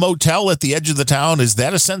no-tell motel at the edge of the town, is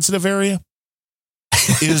that a sensitive area?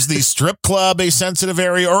 Is the strip club a sensitive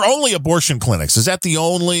area, or only abortion clinics? Is that the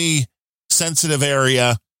only sensitive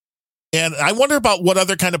area? And I wonder about what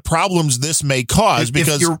other kind of problems this may cause,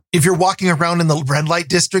 because if you're walking around in the red light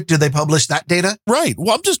district, do they publish that data? Right.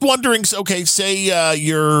 Well, I'm just wondering, okay, say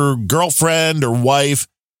your girlfriend or wife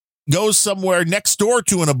goes somewhere next door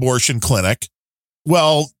to an abortion clinic.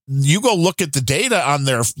 Well, you go look at the data on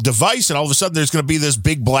their device, and all of a sudden there's going to be this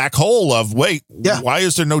big black hole of, why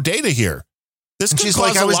is there no data here? And she's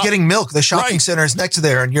like, I was getting milk. The shopping center is next to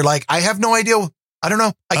there. And you're like, I have no idea. I don't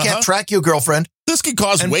know. I can't track you, girlfriend. This could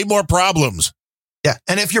cause way more problems. Yeah.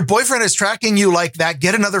 And if your boyfriend is tracking you like that,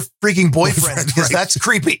 get another freaking boyfriend, because that's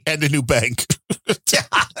creepy. And a new bank. Yeah.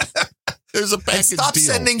 There's a bank. And stop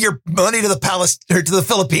sending your money to the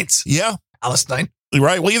Philippines. Yeah. Palestine.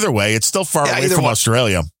 Right. Well, either way, it's still far away from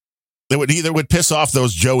Australia. It would piss off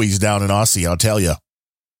those Joeys down in Aussie, I'll tell you.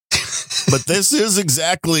 But this is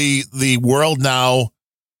exactly the world now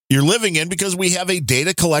you're living in, because we have a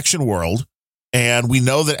data collection world, and we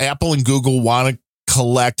know that Apple and Google want to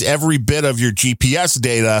collect every bit of your GPS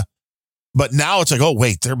data. But now it's like, oh,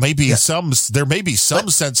 wait, there may be some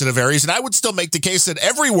sensitive areas. And I would still make the case that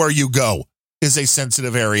everywhere you go is a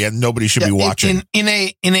sensitive area and nobody should be watching. In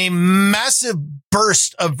a massive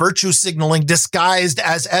burst of virtue signaling disguised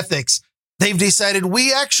as ethics, they've decided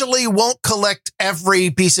we actually won't collect every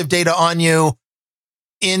piece of data on you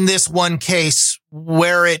in this one case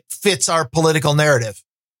where it fits our political narrative.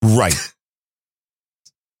 Right.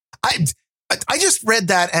 I just read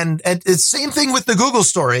that, and it's the same thing with the Google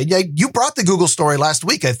story. You brought the Google story last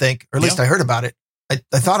week, I think, or at least I heard about it. I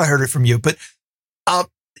thought I heard it from you, but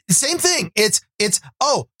same thing. It's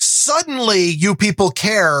suddenly you people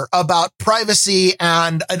care about privacy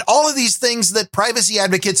and all of these things that privacy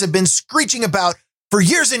advocates have been screeching about for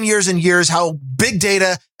years and years and years, how big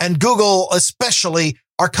data and Google especially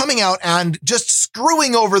are coming out and just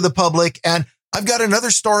screwing over the public. And I've got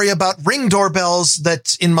another story about Ring doorbells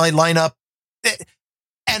that's in my lineup.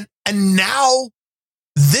 And now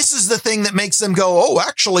this is the thing that makes them go, oh,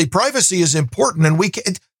 actually, privacy is important. And we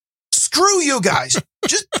can screw you guys.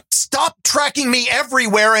 Just stop tracking me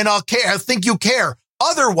everywhere and I'll care. I think you care.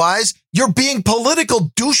 Otherwise, you're being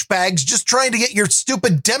political douchebags just trying to get your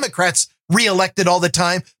stupid Democrats reelected all the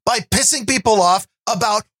time by pissing people off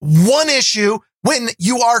about one issue when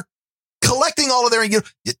you are collecting all of their,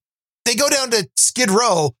 they go down to Skid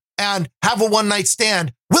Row and have a one night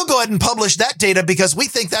stand. We'll go ahead and publish that data because we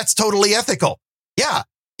think that's totally ethical. Yeah.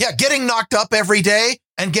 Getting knocked up every day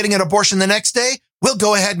and getting an abortion the next day. We'll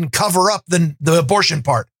go ahead and cover up the abortion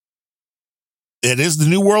part. It is the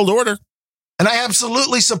new world order. And I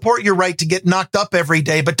absolutely support your right to get knocked up every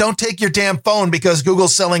day, but don't take your damn phone because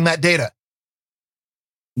Google's selling that data.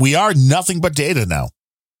 We are nothing but data now.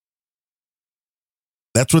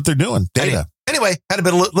 That's what they're doing. Data. Anyway, had a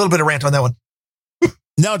little bit of rant on that one.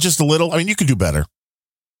 No, just a little. I mean, you could do better.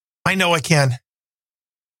 I know I can.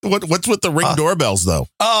 What's with the Ring doorbells, though?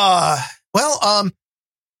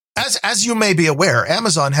 As you may be aware,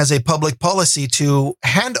 Amazon has a public policy to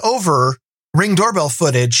hand over Ring doorbell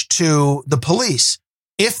footage to the police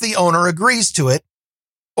if the owner agrees to it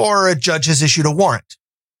or a judge has issued a warrant.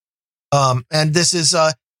 And this is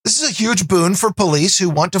a huge boon for police who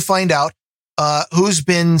want to find out who's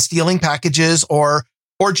been stealing packages or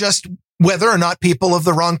just whether or not people of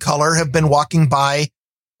the wrong color have been walking by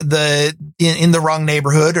in the wrong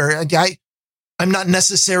neighborhood. Or I'm not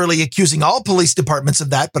necessarily accusing all police departments of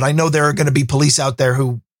that, but I know there are going to be police out there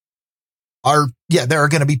who there are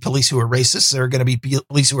going to be police who are racist. There are going to be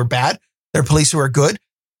police who are bad. There are police who are good.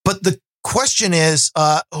 But the question is,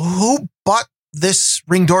 who bought this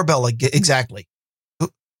Ring doorbell exactly?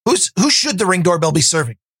 Who should the Ring doorbell be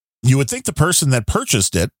serving? You would think the person that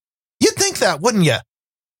purchased it. You'd think that, wouldn't you?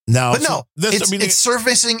 No. But no, it's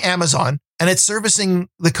servicing Amazon and it's servicing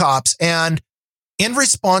the cops. And in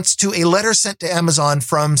response to a letter sent to Amazon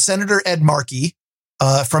from Senator Ed Markey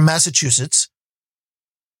from Massachusetts,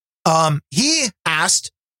 he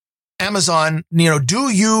asked Amazon, do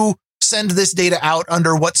you send this data out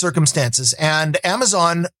under what circumstances? And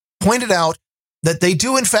Amazon pointed out that they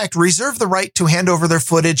do, in fact, reserve the right to hand over their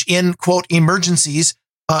footage in, quote, emergencies,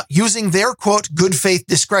 using their, quote, good faith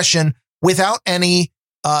discretion without any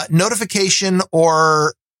notification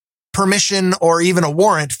or permission or even a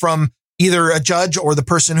warrant from either a judge or the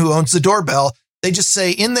person who owns the doorbell. They just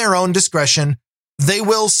say in their own discretion, they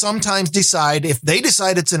will sometimes decide, if they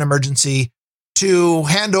decide it's an emergency, to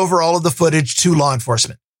hand over all of the footage to law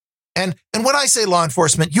enforcement. And when I say law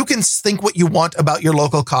enforcement, you can think what you want about your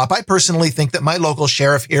local cop. I personally think that my local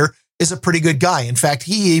sheriff here is a pretty good guy. In fact,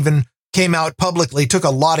 he even came out publicly, took a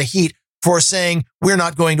lot of heat for saying we're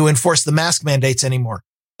not going to enforce the mask mandates anymore.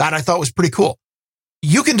 That I thought was pretty cool.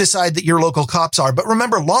 You can decide that your local cops are, but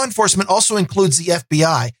remember, law enforcement also includes the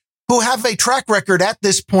FBI, who have a track record at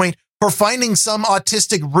this point for finding some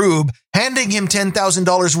autistic rube, handing him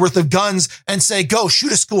 $10,000 worth of guns and say, go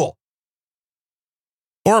shoot a school.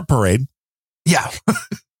 Or a parade. Yeah.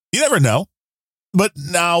 You never know. But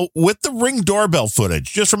now with the Ring doorbell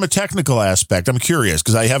footage, just from a technical aspect, I'm curious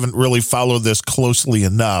because I haven't really followed this closely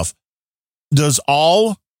enough. Does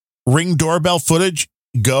all Ring doorbell footage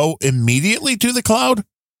go immediately to the cloud?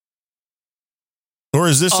 Or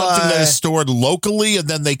is this something that is stored locally and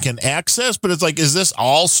then they can access? But it's like, is this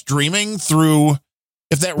all streaming through?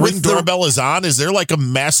 If that Ring doorbell is on, is there like a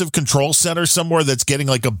massive control center somewhere that's getting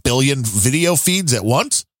like 1 billion video feeds at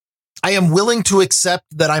once? I am willing to accept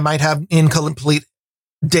that I might have incomplete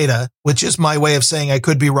data, which is my way of saying I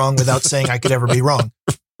could be wrong without saying I could ever be wrong.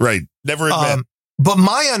 Right. Never admit. But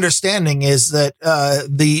my understanding is that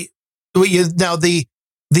the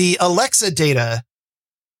Alexa data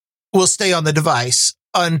will stay on the device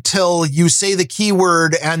until you say the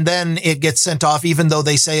keyword and then it gets sent off, even though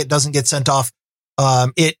they say it doesn't get sent off.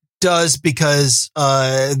 It does because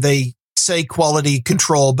they say quality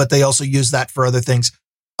control, but they also use that for other things.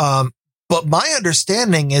 But my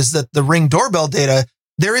understanding is that the Ring doorbell data,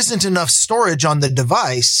 there isn't enough storage on the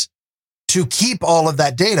device to keep all of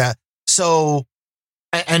that data. So,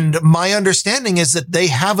 and my understanding is that they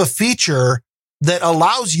have a feature that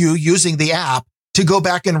allows you, using the app, to go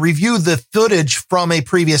back and review the footage from a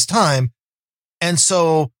previous time. And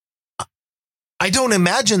so I don't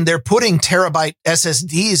imagine they're putting terabyte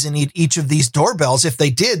SSDs in each of these doorbells. If they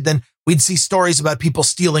did, then we'd see stories about people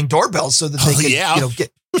stealing doorbells so that they could,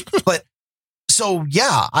 get. But so,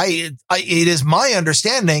 yeah, it is my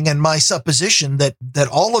understanding and my supposition that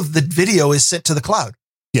all of the video is sent to the cloud.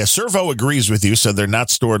 Yeah, Servo agrees with you. So they're not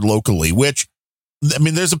stored locally, which, I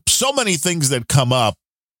mean, there's so many things that come up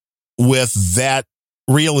with that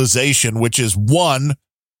realization, which is one,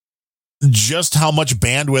 just how much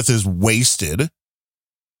bandwidth is wasted.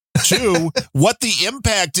 Two, what the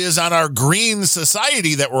impact is on our green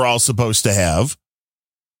society that we're all supposed to have.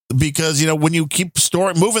 because, when you keep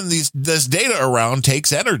moving this data around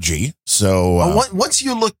takes energy. So once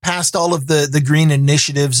you look past all of the green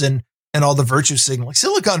initiatives and all the virtue signaling,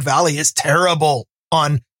 Silicon Valley is terrible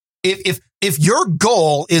on if your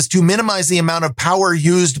goal is to minimize the amount of power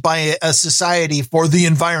used by a society for the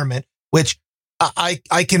environment, which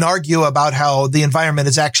I can argue about how the environment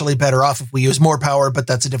is actually better off if we use more power, but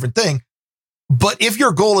that's a different thing. But if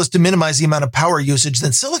your goal is to minimize the amount of power usage,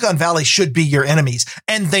 then Silicon Valley should be your enemies.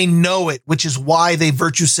 And they know it, which is why they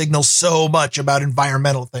virtue signal so much about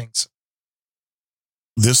environmental things.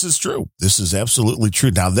 This is true. This is absolutely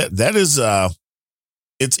true. Now that is,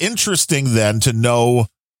 it's interesting then to know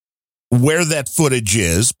where that footage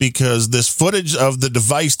is, because this footage of the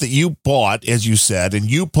device that you bought, as you said,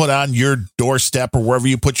 and you put on your doorstep or wherever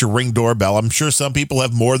you put your Ring doorbell. I'm sure some people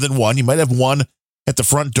have more than one. You might have one at the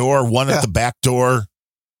front door, one at the back door,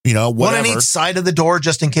 whatever. One on each side of the door,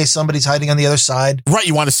 just in case somebody's hiding on the other side. Right.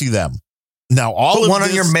 You want to see them. Now, all of one this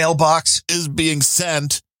on your mailbox is being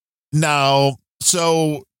sent. Now,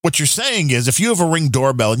 so what you're saying is if you have a Ring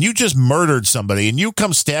doorbell and you just murdered somebody and you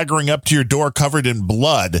come staggering up to your door covered in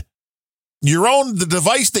blood, the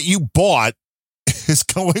device that you bought is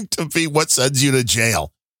going to be what sends you to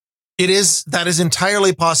jail. That is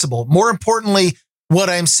entirely possible. More importantly, what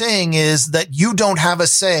I'm saying is that you don't have a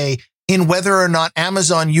say in whether or not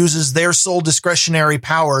Amazon uses their sole discretionary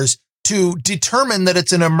powers to determine that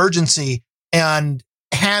it's an emergency and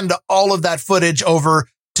hand all of that footage over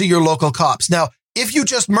to your local cops. Now, if you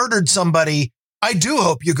just murdered somebody, I do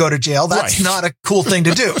hope you go to jail. That's not a cool thing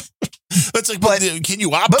to do. That's like, but can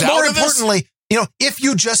you opt out? But more importantly, if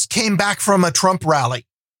you just came back from a Trump rally.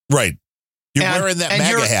 Right. You're wearing that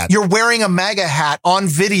MAGA hat. You're wearing a MAGA hat on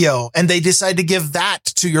video, and they decide to give that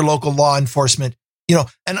to your local law enforcement.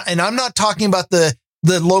 And I'm not talking about the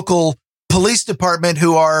local police department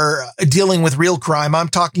who are dealing with real crime. I'm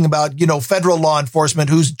talking about, federal law enforcement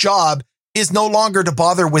whose job is no longer to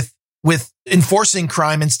bother with enforcing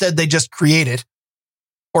crime. Instead, they just create it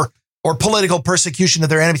or political persecution of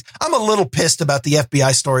their enemies. I'm a little pissed about the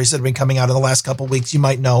FBI stories that have been coming out in the last couple of weeks. You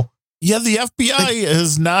might know. Yeah, the FBI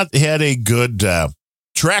has not had a good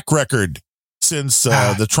track record since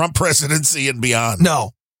the Trump presidency and beyond.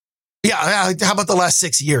 No. Yeah. How about the last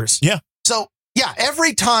 6 years? Yeah. So,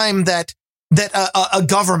 every time that a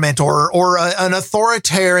government or an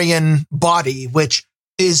authoritarian body, which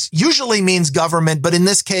usually means government, but in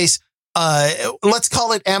this case, let's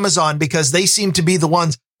call it Amazon because they seem to be the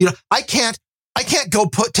ones, I can't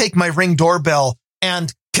take my Ring doorbell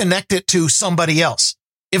and connect it to somebody else.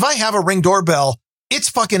 If I have a Ring doorbell, it's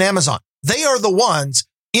fucking Amazon. They are the ones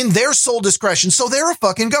in their sole discretion. So they're a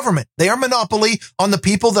fucking government. They are monopoly on the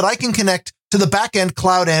people that I can connect to the back end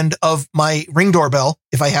cloud end of my Ring doorbell.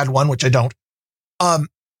 If I had one, which I don't.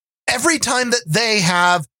 Every time that they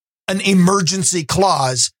have an emergency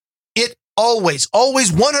clause, it always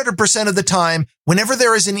 100% of the time, whenever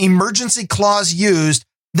there is an emergency clause used,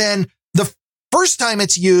 then the first time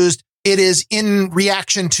it's used, it is in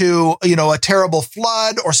reaction to, a terrible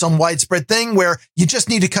flood or some widespread thing where you just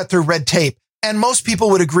need to cut through red tape. And most people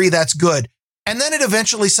would agree that's good. And then it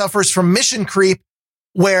eventually suffers from mission creep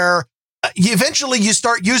where eventually you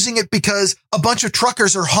start using it because a bunch of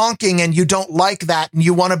truckers are honking and you don't like that. And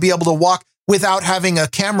you want to be able to walk without having a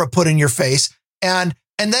camera put in your face. And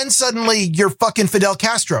then suddenly you're fucking Fidel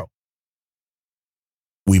Castro.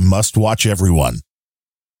 We must watch everyone.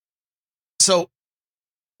 So,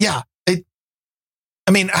 yeah.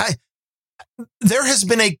 There has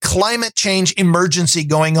been a climate change emergency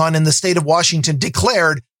going on in the state of Washington,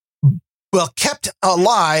 kept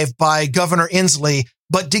alive by Governor Inslee,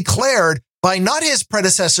 but declared by not his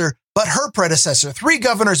predecessor, but her predecessor. 3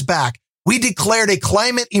 governors back, we declared a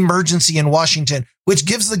climate emergency in Washington, which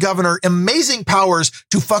gives the governor amazing powers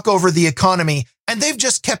to fuck over the economy. And they've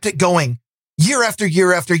just kept it going year after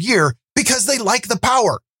year after year because they like the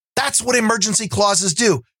power. That's what emergency clauses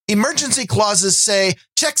do. Emergency clauses say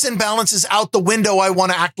checks and balances out the window. I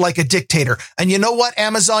want to act like a dictator. And you know what,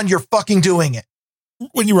 Amazon, you're fucking doing it.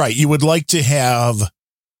 When you're right, you would like to have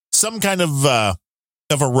some kind of a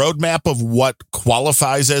roadmap of what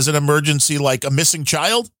qualifies as an emergency, like a missing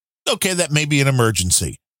child. Okay, that may be an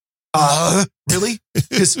emergency. Really?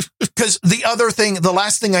 Because the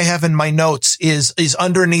last thing I have in my notes is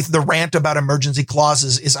underneath the rant about emergency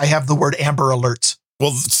clauses is I have the word Amber Alerts.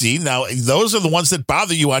 Well, see, now those are the ones that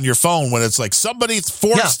bother you on your phone when it's like somebody's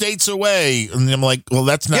 4 states away. And I'm like, well,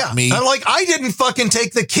 that's not me. I'm like, I didn't fucking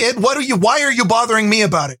take the kid. Why are you bothering me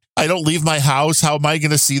about it? I don't leave my house. How am I going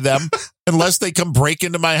to see them? Unless they come break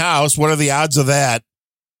into my house. What are the odds of that?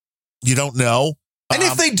 You don't know. And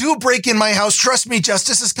if they do break in my house, trust me,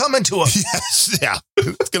 justice is coming to them. Yes, yeah.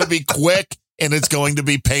 It's going to be quick and it's going to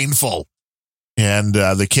be painful. And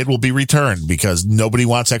the kid will be returned because nobody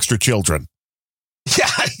wants extra children. Yeah,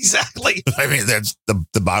 exactly. I mean, that's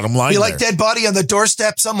the bottom line. Be like dead body on the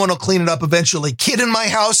doorstep. Someone will clean it up eventually. Kid in my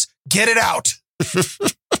house, get it out.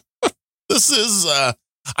 This is,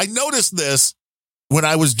 I noticed this when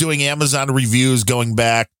I was doing Amazon reviews going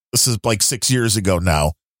back. This is like 6 years ago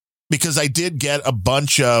now, because I did get a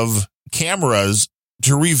bunch of cameras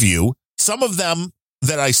to review. Some of them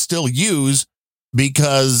that I still use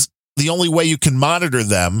because the only way you can monitor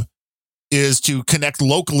them is to connect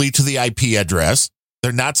locally to the IP address.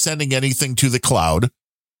 They're not sending anything to the cloud.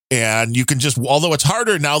 And you can just, although it's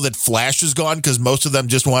harder now that Flash is gone, because most of them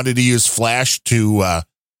just wanted to use Flash to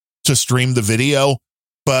stream the video.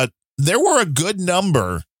 But there were a good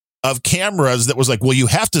number of cameras that was like, well, you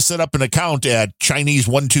have to set up an account at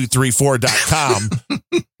Chinese1234.com.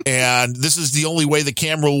 And this is the only way the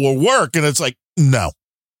camera will work. And it's like, no,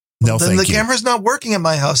 then thank the you. camera's not working at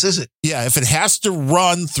my house, is it? Yeah, if it has to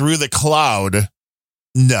run through the cloud,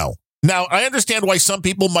 no. Now, I understand why some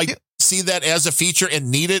people might see that as a feature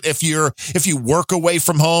and need it. If you work away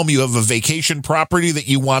from home, you have a vacation property that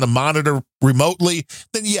you want to monitor remotely,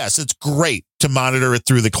 then yes, it's great to monitor it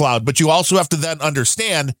through the cloud. But you also have to then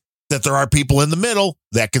understand that there are people in the middle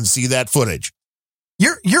that can see that footage.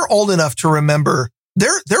 You're old enough to remember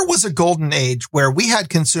there was a golden age where we had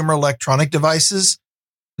consumer electronic devices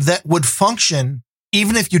that would function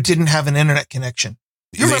even if you didn't have an internet connection.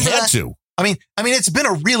 You remember They had that? to. I mean, it's been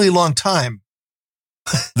a really long time.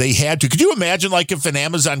 They had to. Could you imagine like if an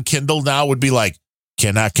Amazon Kindle now would be like,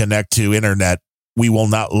 cannot connect to internet. We will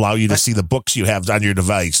not allow you to see the books you have on your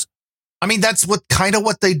device. I mean, that's what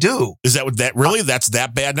they do. Is that what that really? That's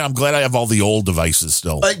that bad? Now I'm glad I have all the old devices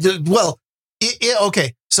still.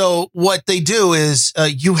 Okay. So what they do is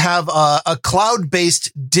you have a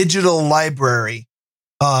cloud-based digital library.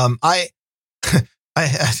 I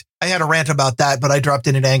had a rant about that, but I dropped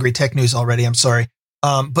in at Angry Tech News already. I'm sorry.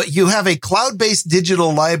 But you have a cloud-based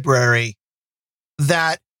digital library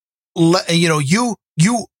that, you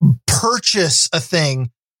purchase a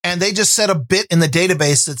thing and they just set a bit in the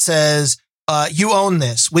database that says, you own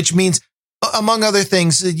this, which means, among other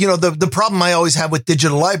things, the problem I always have with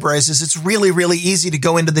digital libraries is it's really, really easy to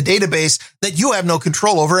go into the database that you have no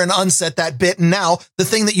control over and unset that bit. And now the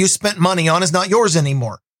thing that you spent money on is not yours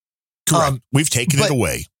anymore. Correct. We've taken it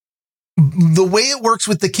away. The way it works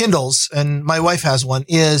with the Kindles, and my wife has one,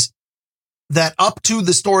 is that up to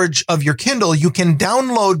the storage of your Kindle, you can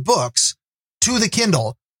download books to the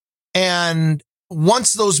Kindle. And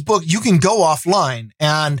once those books, you can go offline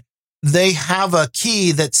and they have a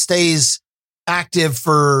key that stays active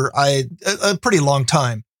for a pretty long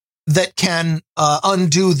time that can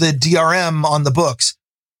undo the DRM on the books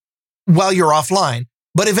while you're offline.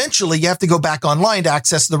 But eventually you have to go back online to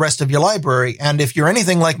access the rest of your library. And if you're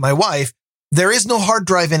anything like my wife, there is no hard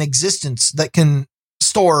drive in existence that can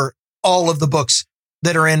store all of the books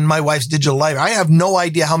that are in my wife's digital library. I have no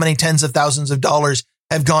idea how many tens of thousands of dollars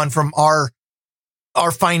have gone from our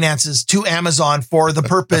finances to Amazon for the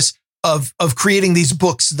purpose of creating these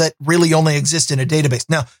books that really only exist in a database.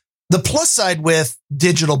 Now, the plus side with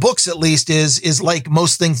digital books, at least, is like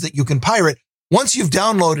most things that you can pirate. Once you've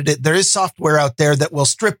downloaded it, there is software out there that will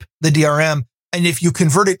strip the DRM. And if you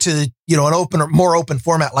convert it to, an open or more open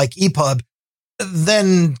format like EPUB,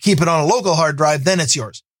 then keep it on a local hard drive, then it's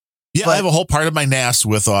yours. Yeah, I have a whole part of my NAS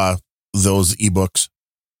with those ebooks.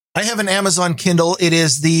 I have an Amazon Kindle. It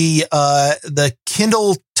is the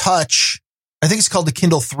Kindle Touch. I think it's called the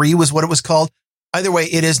Kindle 3 was what it was called. Either way,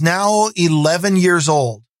 it is now 11 years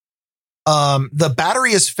old. The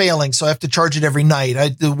battery is failing, so I have to charge it every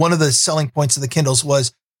night. One of the selling points of the Kindles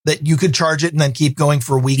was that you could charge it and then keep going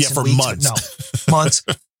for weeks and weeks. Months. No, months.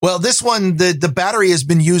 Well, this one, the battery has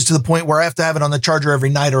been used to the point where I have to have it on the charger every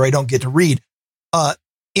night or I don't get to read.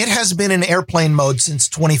 It has been in airplane mode since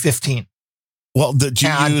 2015. Well, did you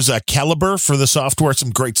use Calibre for the software?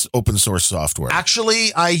 Some great open source software.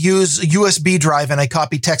 Actually, I use a USB drive and I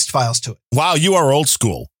copy text files to it. Wow, you are old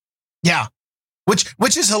school. Yeah.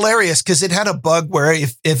 Which is hilarious because it had a bug where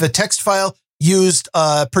if a text file used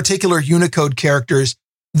particular Unicode characters,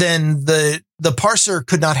 then the parser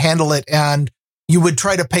could not handle it and you would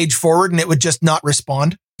try to page forward and it would just not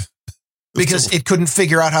respond because it couldn't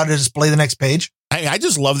figure out how to display the next page. I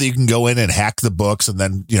just love that you can go in and hack the books and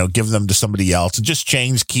then, give them to somebody else and just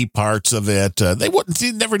change key parts of it.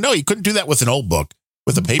 You'd never know. You couldn't do that with an old book,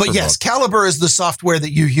 with a paper book. But yes, Calibre is the software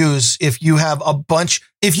that you use if you have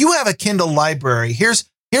if you have a Kindle library. Here's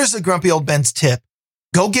the Grumpy Old Ben's tip.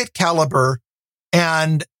 Go get Calibre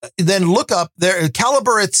and then look up there.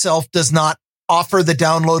 Caliber itself does not offer the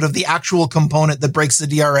download of the actual component that breaks the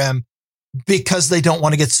DRM because they don't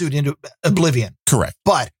want to get sued into oblivion. Correct.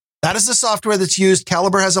 But that is the software that's used.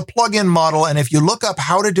 Caliber has a plug-in model. And if you look up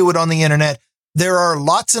how to do it on the internet, there are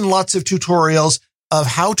lots and lots of tutorials of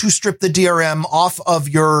how to strip the DRM off of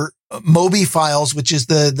your Mobi files, which is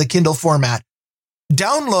the Kindle format.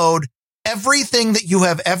 Download everything that you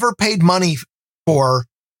have ever paid money for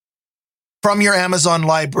from your Amazon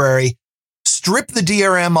library, strip the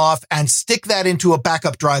DRM off and stick that into a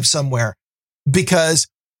backup drive somewhere, because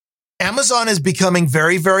Amazon is becoming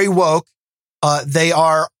very, very woke. They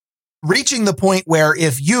are reaching the point where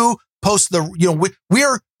if you post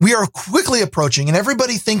we are quickly approaching, and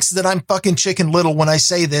everybody thinks that I'm fucking Chicken Little when I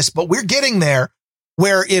say this, but we're getting there,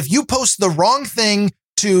 where if you post the wrong thing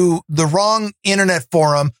to the wrong internet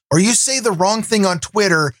forum, or you say the wrong thing on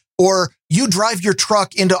Twitter, or you drive your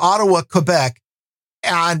truck into Ottawa, Quebec,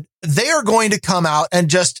 and they are going to come out and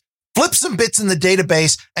just flip some bits in the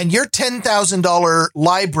database, and your $10,000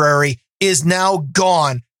 library is now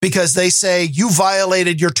gone because they say you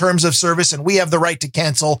violated your terms of service and we have the right to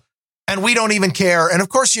cancel, and we don't even care. And of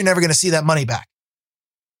course, you're never going to see that money back.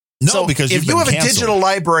 No, so because if you have canceled. a digital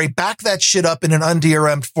library, back that shit up in an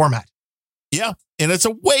un-DRM'd format. Yeah, and it's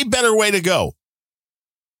a way better way to go.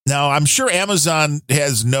 Now, I'm sure Amazon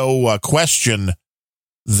has no question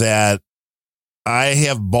that I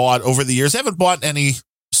have bought over the years. I haven't bought any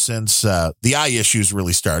since the eye issues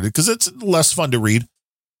really started because it's less fun to read.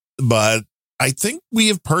 But I think we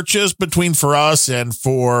have purchased for us and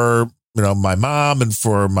for my mom and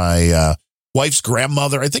for my wife's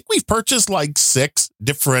grandmother, I think we've purchased like 6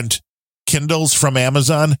 different Kindles from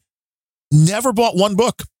Amazon. Never bought one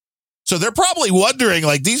book. So they're probably wondering,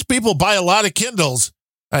 like, these people buy a lot of Kindles.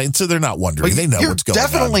 And so they're not wondering. They know what's going on.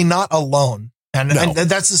 You're definitely not alone. And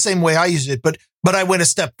that's the same way I use it. But I went a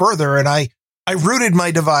step further and I rooted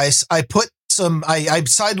my device. I put I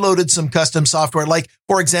sideloaded some custom software, like,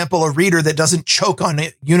 for example, a reader that doesn't choke on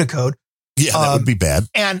Unicode. Yeah, that would be bad.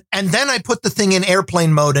 And then I put the thing in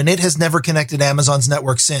airplane mode, and it has never connected to Amazon's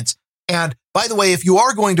network since. And by the way, if you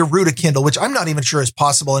are going to root a Kindle, which I'm not even sure is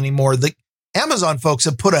possible anymore, the Amazon folks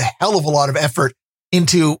have put a hell of a lot of effort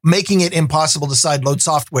into making it impossible to sideload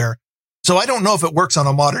software. So I don't know if it works on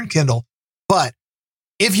a modern Kindle, but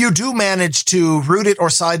if you do manage to root it or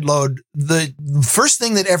sideload, the first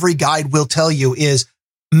thing that every guide will tell you is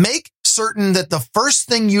make certain that the first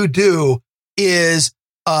thing you do is,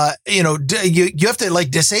 you have to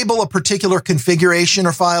like disable a particular configuration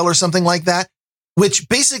or file or something like that, which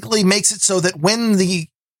basically makes it so that when the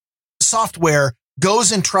software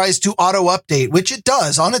goes and tries to auto update, which it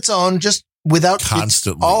does on its own, just without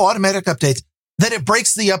constantly all automatic updates, that it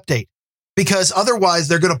breaks the update. Because otherwise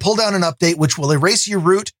they're going to pull down an update, which will erase your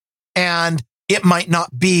root, and it might not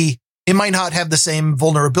have the same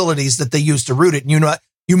vulnerabilities that they use to root it. And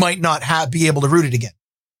you might not be able to root it again.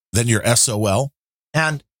 Then your SOL.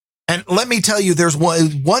 And let me tell you, there's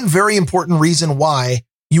one very important reason why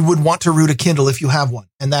you would want to root a Kindle if you have one.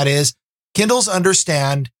 And that is Kindles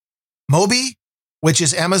understand Mobi, which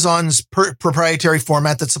is Amazon's proprietary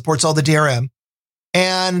format that supports all the DRM.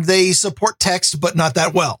 And they support text, but not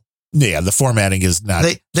that well. Yeah, the formatting is not.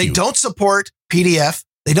 They don't support PDF.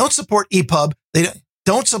 They don't support EPUB. They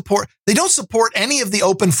don't support any of the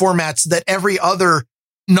open formats that every other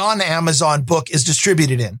non-Amazon book is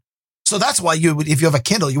distributed in. So that's why if you have a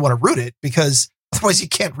Kindle, you want to root it, because otherwise you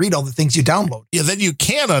can't read all the things you download. Yeah, then you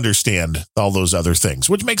can understand all those other things,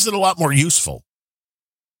 which makes it a lot more useful.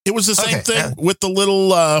 It was the same thing with the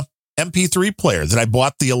little MP3 player that I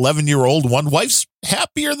bought, the 11-year-old one. Wife's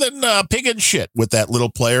happier than pig and shit with that little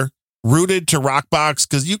player. Rooted to Rockbox,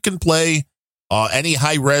 because you can play any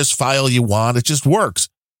high-res file you want. It just works.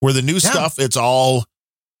 Where the new stuff, it's all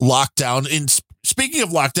locked down. And speaking of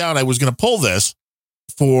lockdown, I was going to pull this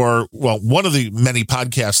for, one of the many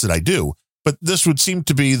podcasts that I do, but this would seem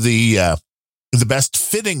to be the best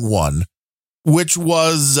fitting one, which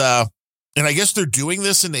was, and I guess they're doing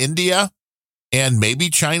this in India and maybe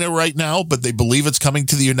China right now, but they believe it's coming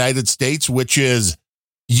to the United States, which is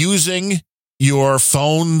using your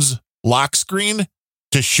phone's lock screen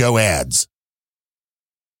to show ads.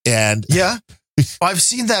 And yeah, I've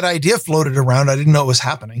seen that idea floated around. I didn't know it was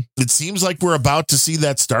happening. It seems like we're about to see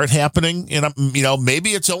that start happening. And, maybe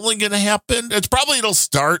it's only going to happen. It'll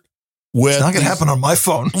start with. It's not going to happen on my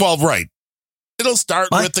phone. Well, right. It'll start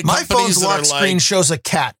with the companies my phone's that lock are screen like, shows a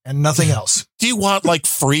cat and nothing else. Do you want like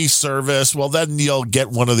free service? Well, then you'll get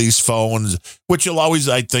one of these phones, which you'll always,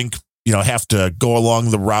 I think, have to go along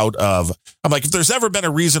the route of, I'm like, if there's ever been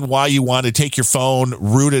a reason why you want to take your phone,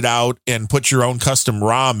 root it out, and put your own custom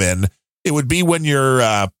ROM in, It would be when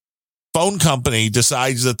your phone company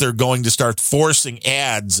decides that they're going to start forcing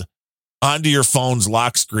ads onto your phone's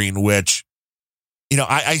lock screen, which,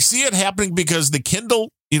 I see it happening because the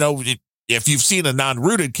Kindle, if you've seen a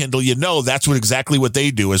non-rooted Kindle, that's exactly what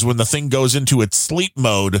they do is when the thing goes into its sleep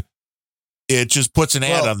mode, it just puts an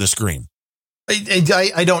ad on the screen.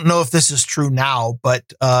 I don't know if this is true now, but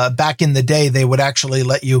back in the day, they would actually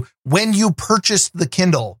let you, when you purchased the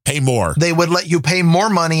Kindle, pay more. They would let you pay more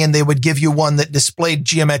money and they would give you one that displayed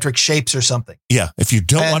geometric shapes or something. Yeah, if you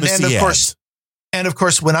don't want to see ads. And of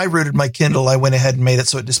course, when I rooted my Kindle, I went ahead and made it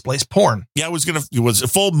so it displays porn. Yeah, was it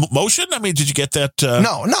full motion? I mean, did you get that?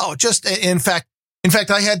 No, just in fact,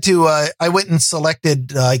 I had to, I went and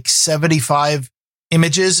selected like 75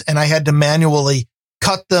 images and I had to manually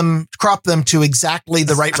crop them to exactly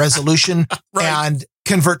the right resolution right. And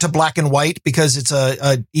convert to black and white because it's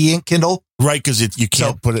a e-ink Kindle. Right, because you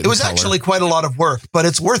can't put it. It was actually quite a lot of work, but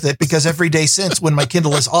it's worth it because every day since when my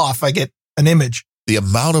Kindle is off, I get an image. The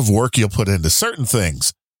amount of work you'll put into certain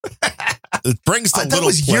things. It brings the little that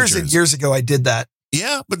was pleasures. Years and years ago I did that.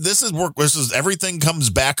 Yeah, but this is work. This is everything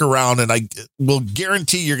comes back around, and I will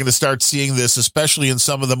guarantee you're going to start seeing this, especially in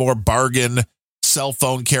some of the more bargain cell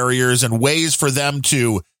phone carriers and ways for them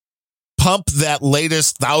to pump that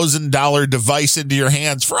latest $1,000 device into your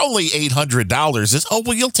hands for only $800. Is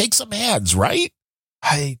you'll take some ads, right?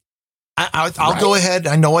 I'll go ahead.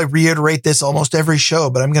 I know I reiterate this almost every show,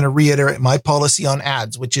 but I'm going to reiterate my policy on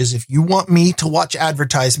ads, which is if you want me to watch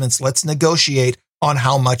advertisements, let's negotiate on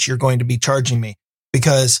how much you're going to be charging me,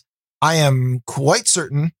 because I am quite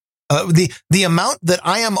certain the amount that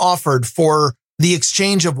I am offered for the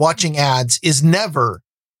exchange of watching ads is never,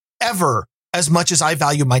 ever as much as I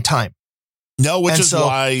value my time. No, which is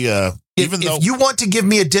why if you want to give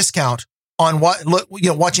me a discount on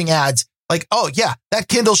watching ads, like, oh yeah, that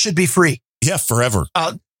Kindle should be free. Yeah, forever.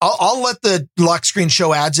 I'll let the lock screen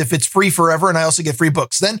show ads if it's free forever, and I also get free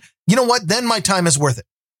books. Then you know what? Then my time is worth it.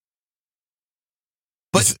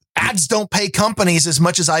 But ads don't pay companies as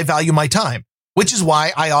much as I value my time, which is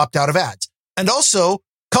why I opt out of ads. And also,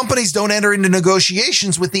 companies don't enter into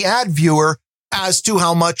negotiations with the ad viewer as to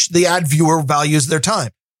how much the ad viewer values their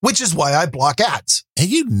time, which is why I block ads. And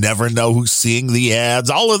you never know who's seeing the ads.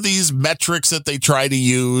 All of these metrics that they try to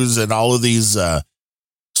use and all of these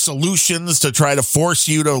solutions to try to force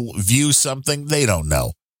you to view something, they don't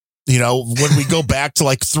know. When we go back to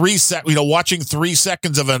like watching 3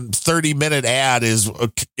 seconds of a 30-minute ad is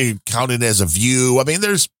counted as a view. I mean,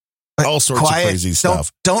 there's all sorts of crazy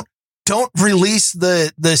stuff. Don't release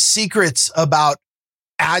the secrets about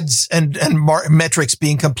ads and metrics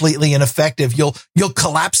being completely ineffective. You'll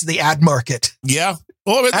collapse the ad market. Yeah.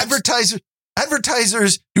 Well,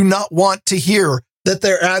 advertisers do not want to hear that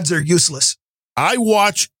their ads are useless. I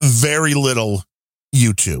watch very little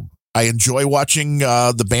YouTube. I enjoy watching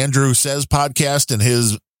the Bandrew Says podcast and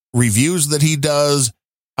his reviews that he does.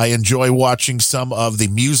 I enjoy watching some of the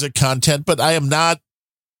music content, but I am not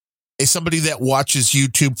somebody that watches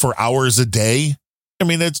YouTube for hours a day. I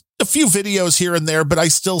mean, it's a few videos here and there, but I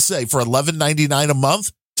still say for $11.99 a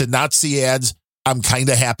month to not see ads, I'm kind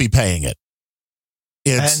of happy paying it.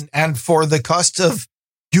 And for the cost of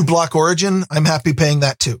uBlock Origin, I'm happy paying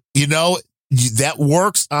that too. That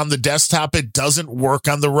works on the desktop. It doesn't work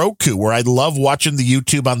on the Roku, where I love watching the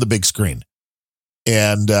YouTube on the big screen.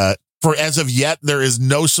 And for as of yet, there is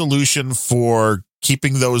no solution for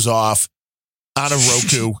keeping those off on a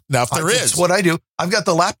Roku. Now, if there is, that's what I do. I've got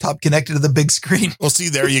the laptop connected to the big screen. Well, see,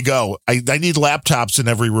 there you go. I need laptops in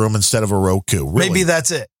every room instead of a Roku. Really. Maybe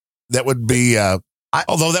that's it. That would be,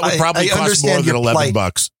 although that would probably cost more than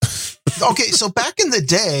 $11. Okay, so back in the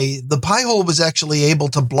day, the Pi-hole was actually able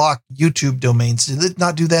to block YouTube domains. Did it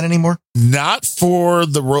not do that anymore? Not for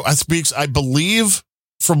the I believe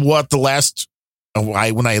from what the last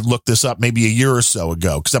when I looked this up maybe a year or so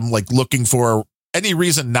ago, because I'm like looking for any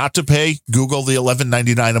reason not to pay Google the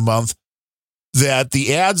 $11.99 a month, that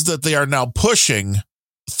the ads that they are now pushing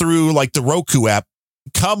through like the Roku app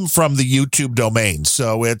come from the YouTube domain.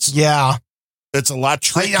 So it's a lot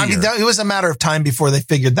trickier. I mean, it was a matter of time before they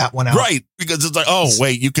figured that one out. Right. Because it's like, oh,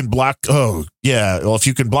 wait, you can block. Oh, yeah. Well, if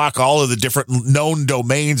you can block all of the different known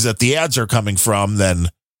domains that the ads are coming from, then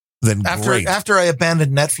great. After I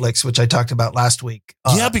abandoned Netflix, which I talked about last week.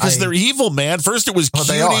 Because they're evil, man. First it was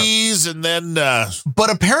cuties and then. But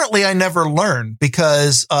apparently I never learned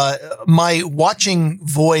because my watching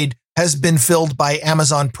void has been filled by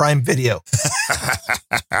Amazon Prime Video.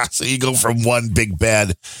 So you go from one big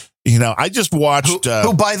bad. I just watched...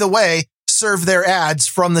 who, by the way, serve their ads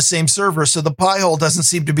from the same server, so the Pi-hole doesn't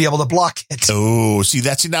seem to be able to block it. Oh, see,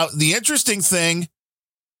 now the interesting thing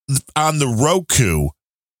on the Roku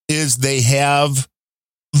is they have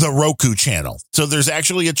the Roku channel. So there's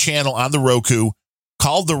actually a channel on the Roku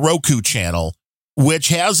called the Roku channel, which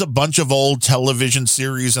has a bunch of old television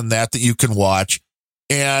series and that you can watch.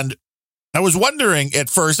 And I was wondering at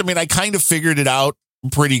first, I mean, I kind of figured it out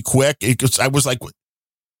pretty quick. I was like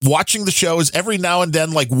watching the shows every now and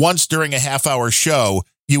then, like once during a half-hour show,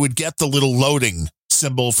 you would get the little loading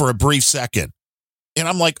symbol for a brief second. And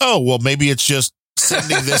I'm like, oh, well, maybe it's just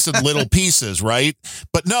sending this in little pieces, right?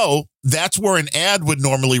 But no, that's where an ad would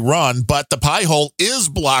normally run. But the Pi-hole is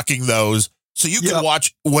blocking those. So you can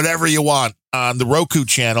watch whatever you want on the Roku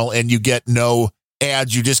channel and you get no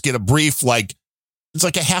ads. You just get a brief, like, it's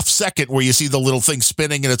like a half second where you see the little thing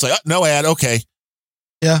spinning and it's like, oh, no ad. Okay.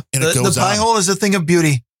 Yeah. And it goes the Pi-hole is a thing of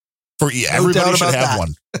beauty. Everybody should have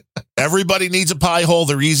one. Everybody needs a Pi-hole.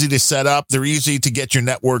 They're easy to set up. They're easy to get your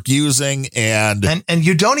network using. And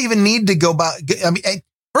you don't even need to go by. I mean,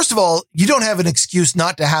 first of all, you don't have an excuse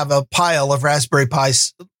not to have a pile of Raspberry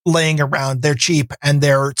Pis laying around. They're cheap and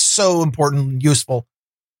they're so important and useful.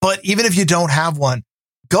 But even if you don't have one,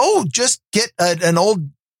 go just get an old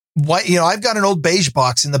white, I've got an old beige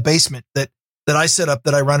box in the basement that I set up,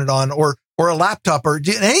 that I run it on, or a laptop, or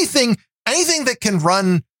anything that can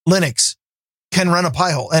run Linux can run a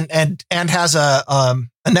Pi-hole and has a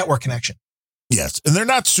network connection. Yes. And they're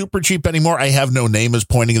not super cheap anymore. I have no name as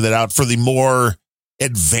pointing that out for the more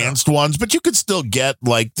advanced ones, but you could still get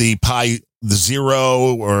like the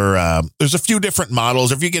Zero, or there's a few different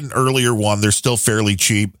models. If you get an earlier one, they're still fairly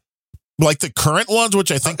cheap. Like the current ones,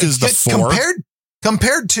 which I think is the 4.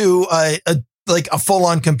 Compared to a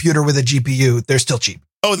full-on computer with a GPU, they're still cheap.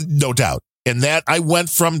 Oh, no doubt. And that I went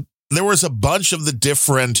from, there was a bunch of the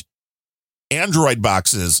different Android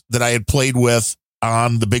boxes that I had played with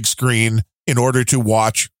on the big screen in order to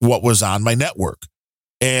watch what was on my network.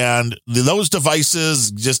 And those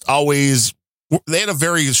devices just always, they had a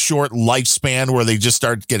very short lifespan where they just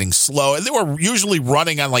started getting slow. And they were usually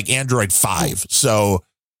running on like Android 5. So.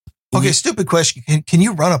 Okay, stupid question. Can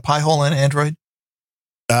you run a Pi-hole on Android?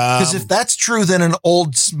 Because if that's true, then an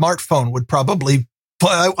old smartphone would probably.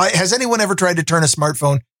 Has anyone ever tried to turn a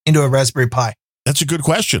smartphone into a Raspberry Pi? That's a good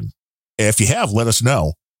question. If you have, let us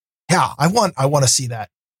know. Yeah, I want to see that.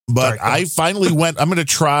 But I finally went, I'm going to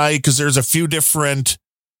try, because there's a few different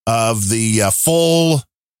of the full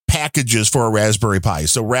packages for a Raspberry Pi.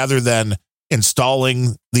 So rather than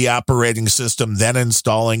installing the operating system, then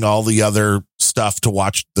installing all the other stuff to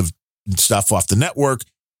watch the stuff off the network,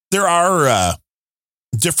 there are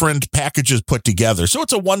different packages put together. So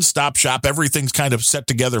it's a one-stop shop. Everything's kind of set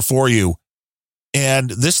together for you. And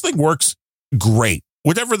this thing works great.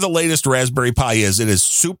 Whatever the latest Raspberry Pi is, it is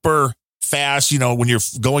super fast. When you're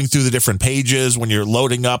going through the different pages, when you're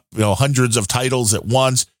loading up, hundreds of titles at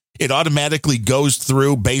once, it automatically goes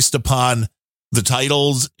through based upon the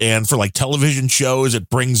titles. And for like television shows, it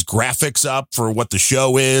brings graphics up for what the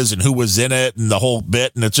show is and who was in it and the whole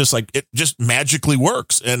bit. And it's just like, it just magically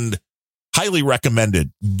works, and highly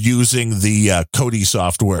recommended using the Kodi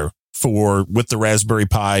software with the Raspberry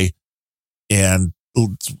Pi and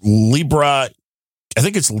Libra. I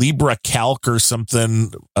think it's Libra Calc or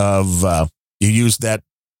something you use that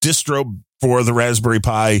distro for the Raspberry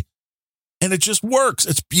Pi, and it just works.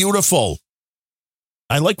 It's beautiful.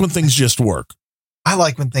 I like when things just work. I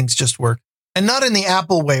like when things just work, and not in the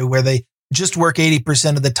Apple way where they just work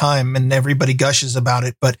 80% of the time and everybody gushes about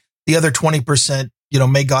it. But the other 20%,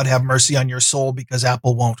 may God have mercy on your soul, because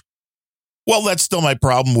Apple won't. Well, that's still my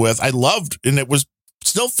problem with. I loved, and it was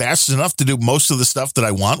still fast enough to do most of the stuff that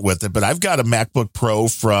I want with it. But I've got a MacBook Pro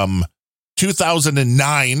from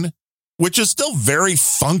 2009, which is still very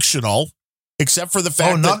functional, except for the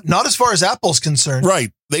fact that not as far as Apple's concerned.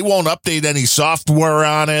 Right. They won't update any software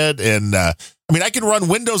on it. And I can run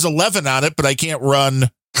Windows 11 on it, but I can't run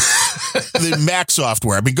the Mac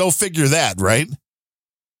software. Go figure that, right?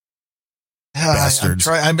 Bastards.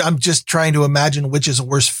 I'm just trying to imagine which is a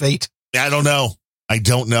worse fate. I don't know.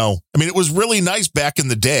 It was really nice back in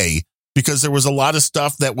the day because there was a lot of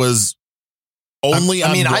stuff that was only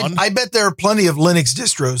on one. I bet there are plenty of Linux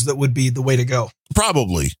distros that would be the way to go.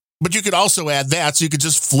 Probably. But you could also add that, so you could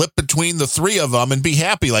just flip between the three of them and be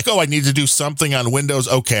happy. Like, I need to do something on Windows.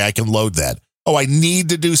 Okay, I can load that. I need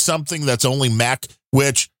to do something that's only Mac,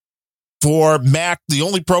 which for Mac, the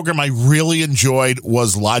only program I really enjoyed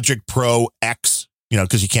was Logic Pro X,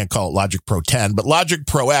 because you can't call it Logic Pro 10, but Logic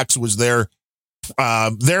Pro X was their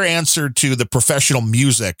answer to the professional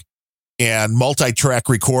music and multi-track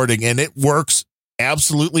recording, and it works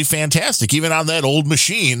absolutely fantastic, even on that old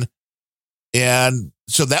machine. And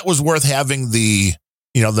so that was worth having the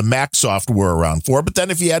Mac software around for. But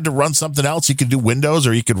then if you had to run something else, you could do Windows,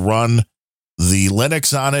 or you could run the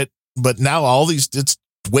Linux on it, but now it's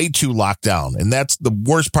way too locked down. And that's the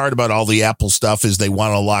worst part about all the Apple stuff is they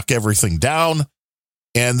want to lock everything down,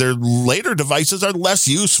 and their later devices are less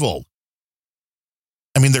useful.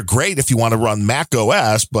 I mean, they're great if you want to run Mac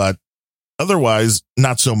OS, but otherwise,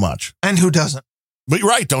 not so much. And who doesn't? But you're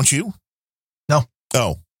right, don't you? No.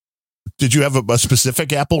 Oh. Did you have a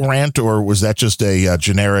specific Apple rant, or was that just a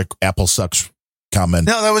generic Apple sucks comment?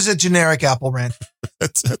 No, that was a generic Apple rant.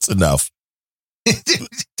 That's enough.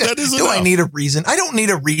 That is Do enough. I need a reason? I don't need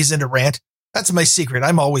a reason to rant. That's my secret.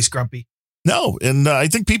 I'm always grumpy. No, and I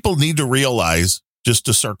think people need to realize, just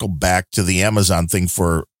to circle back to the Amazon thing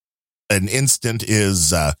for an instant,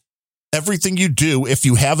 is everything you do, if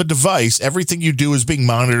you have a device, everything you do is being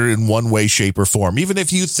monitored in one way, shape, or form. Even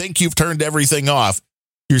if you think you've turned everything off,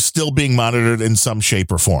 you're still being monitored in some shape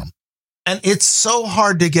or form. And it's so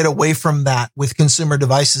hard to get away from that with consumer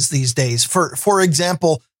devices these days. For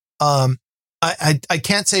example, I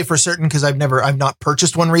can't say for certain because I've not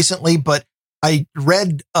purchased one recently, but I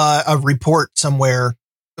read a report somewhere,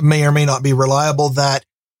 may or may not be reliable, that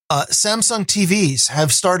Samsung TVs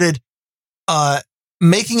have started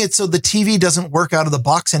making it so the TV doesn't work out of the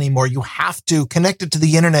box anymore. You have to connect it to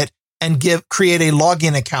the internet and create a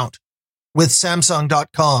login account with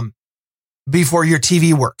Samsung.com before your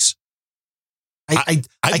TV works. I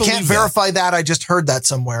can't verify that. I just heard that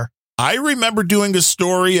somewhere. I remember doing a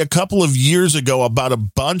story a couple of years ago about a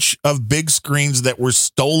bunch of big screens that were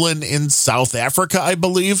stolen in South Africa, I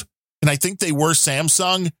believe. And I think they were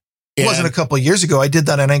Samsung. It wasn't a couple of years ago. I did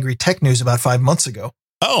that on Angry Tech News about 5 months ago.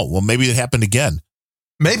 Oh, well, maybe it happened again.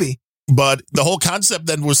 Maybe. But the whole concept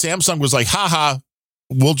then was Samsung was like, haha,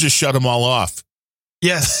 we'll just shut them all off.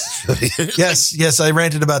 Yes. Yes. I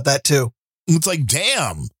ranted about that too. It's like,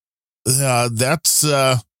 damn, that's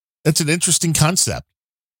an interesting concept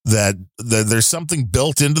that there's something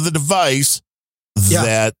built into the device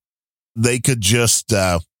that they could just.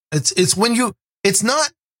 It's when it's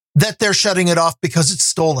not that they're shutting it off because it's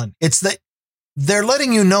stolen. It's that they're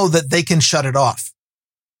letting you know that they can shut it off.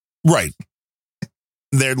 Right.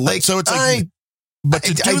 They're like, so it's like, but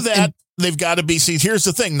to do that, they've got to be, see, here's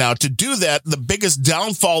the thing now, to do that, the biggest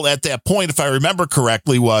downfall at that point, if I remember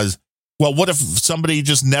correctly, was, well, what if somebody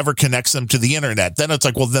just never connects them to the internet? Then it's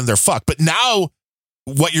like, well, then they're fucked. But now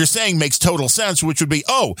what you're saying makes total sense, which would be,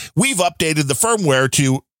 oh, we've updated the firmware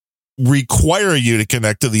to require you to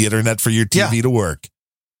connect to the internet for your TV to work.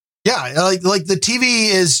 Yeah. Like the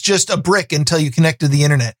TV is just a brick until you connect to the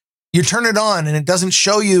internet. You turn it on and it doesn't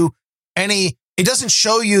show you it doesn't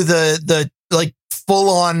show you the like full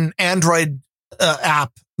on Android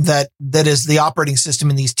app that is the operating system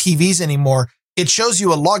in these TVs anymore. It shows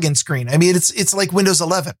you a login screen. I mean, it's like Windows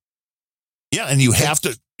 11. Yeah. And you have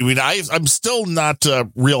to, I mean, I'm still not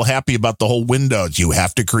real happy about the whole Windows. You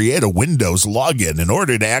have to create a Windows login in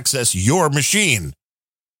order to access your machine.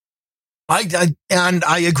 I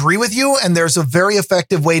agree with you. And there's a very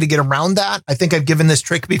effective way to get around that. I think I've given this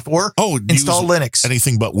trick before. Oh, install Linux.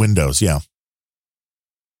 Anything but Windows. Yeah.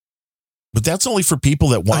 But that's only for people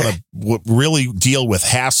that want to really deal with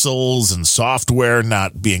hassles and software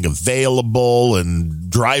not being available and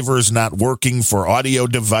drivers not working for audio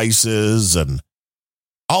devices and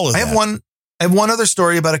all of that. I have one other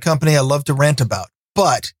story about a company I love to rant about,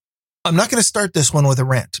 but I'm not going to start this one with a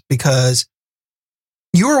rant because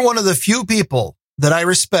you are one of the few people that I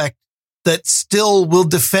respect that still will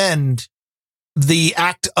defend the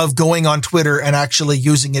act of going on Twitter and actually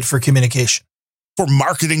using it for communication. For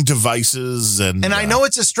marketing devices. And I know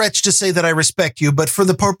it's a stretch to say that I respect you, but for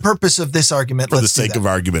the purpose of this argument, for the sake of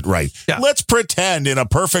argument, right. Yeah. Let's pretend in a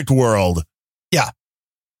perfect world. Yeah.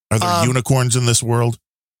 Are there unicorns in this world?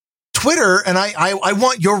 Twitter, and I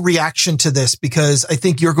want your reaction to this because I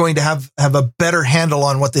think you're going to have a better handle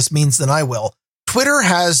on what this means than I will. Twitter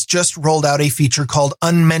has just rolled out a feature called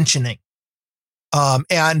unmentioning.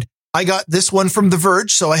 And I got this one from The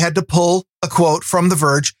Verge, so I had to pull a quote from The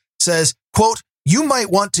Verge. It says, quote, "You might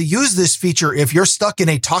want to use this feature if you're stuck in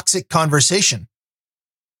a toxic conversation."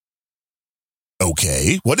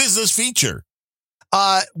 Okay. What is this feature?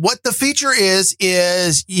 What the feature is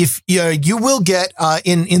if you will get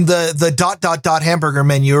in the ... hamburger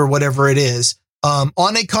menu or whatever it is,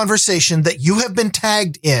 on a conversation that you have been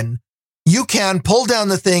tagged in, you can pull down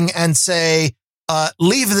the thing and say,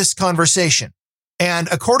 leave this conversation. And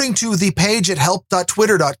according to the page at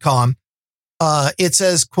help.twitter.com, it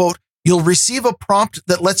says, quote, "You'll receive a prompt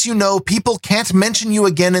that lets you know people can't mention you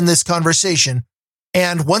again in this conversation.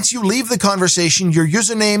 And once you leave the conversation, your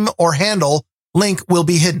username or handle link will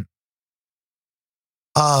be hidden."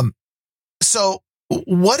 So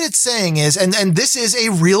what it's saying is, and this is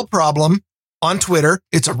a real problem on Twitter.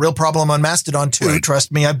 It's a real problem on Mastodon too. Right.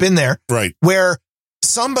 Trust me, I've been there. Right. Where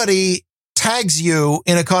somebody tags you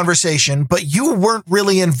in a conversation, but you weren't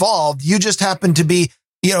really involved. You just happen to be,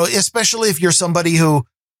 especially if you're somebody who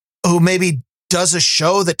maybe does a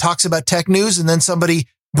show that talks about tech news, and then somebody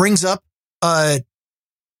brings up a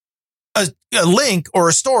link or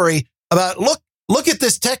a story about, look at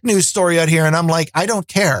this tech news story out here. And I'm like, I don't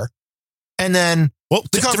care. And then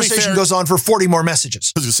the conversation goes on for 40 more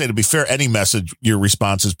messages. I was going to say, to be fair, any message, your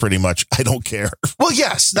response is pretty much, I don't care. Well,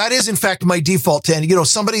 yes, that is in fact my default to,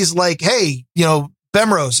 somebody's like, hey,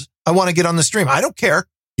 Bemrose, I want to get on the stream. I don't care.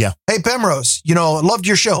 Yeah. Hey, Bemrose, I loved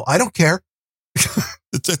your show. I don't care.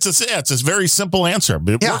 It's a very simple answer,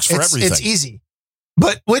 but it works for everything. It's easy.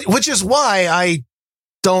 But which is why I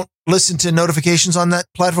don't listen to notifications on that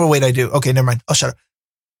platform. Wait, I do. Okay, never mind. I'll shut up.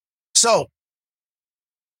 So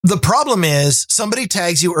the problem is somebody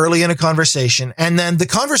tags you early in a conversation, and then the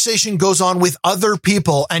conversation goes on with other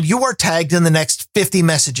people, and you are tagged in the next 50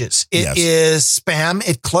 messages. It is spam.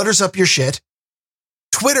 It clutters up your shit.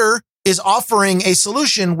 Twitter is offering a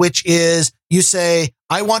solution, which is you say,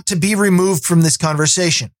 I want to be removed from this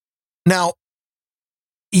conversation. Now,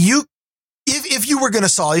 if I were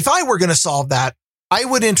going to solve that, I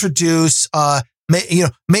would introduce,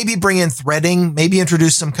 maybe bring in threading, maybe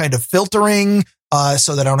introduce some kind of filtering,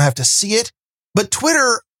 so that I don't have to see it. But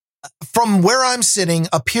Twitter, from where I'm sitting,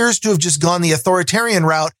 appears to have just gone the authoritarian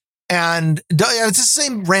route. And it's the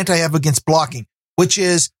same rant I have against blocking, which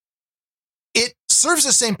is it serves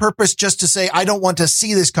the same purpose just to say, I don't want to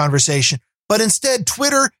see this conversation. But instead,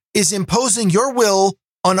 Twitter is imposing your will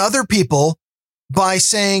on other people by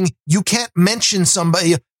saying you can't mention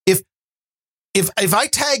somebody. If I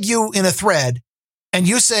tag you in a thread and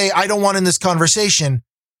you say, I don't want in this conversation,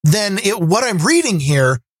 then what I'm reading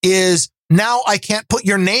here is now I can't put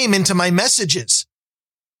your name into my messages.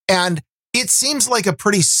 And it seems like a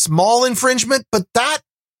pretty small infringement, but that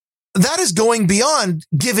is going beyond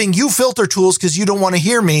giving you filter tools because you don't want to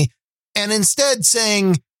hear me, and instead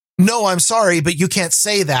saying, no, I'm sorry, but you can't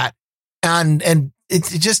say that. And it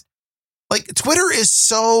just, like, Twitter is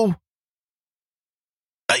so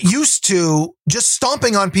used to just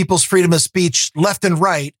stomping on people's freedom of speech left and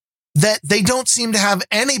right that they don't seem to have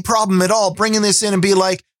any problem at all bringing this in and be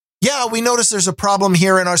like, yeah, we notice there's a problem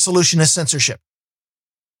here and our solution is censorship.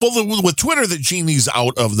 Well, with Twitter, the genie's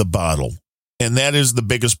out of the bottle, and that is the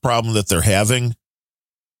biggest problem that they're having.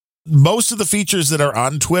 Most of the features that are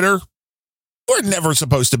on Twitter were never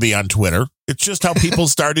supposed to be on Twitter. It's just how people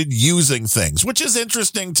started using things, which is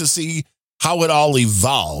interesting to see how it all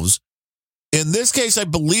evolves. In this case, I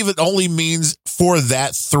believe it only means for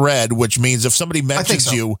that thread, which means if somebody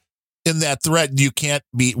mentions you in that thread, you can't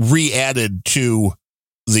be re-added to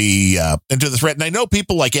into the thread. And I know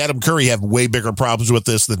people like Adam Curry have way bigger problems with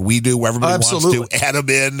this than we do, where everybody wants to add them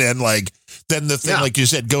in, and then the thing, like you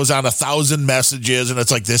said, goes on 1,000 messages, and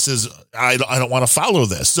it's like, I don't want to follow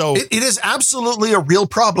this. So it is absolutely a real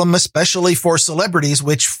problem, especially for celebrities,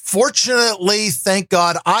 which fortunately, thank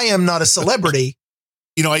God, I am not a celebrity.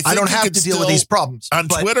 I don't have to deal with these problems. On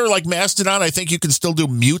Twitter, like Mastodon, I think you can still do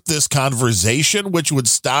mute this conversation, which would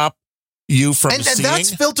stop you from seeing. And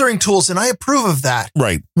that's filtering tools, and I approve of that.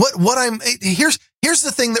 Right. Here's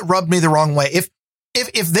the thing that rubbed me the wrong way.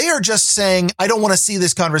 If they are just saying, I don't want to see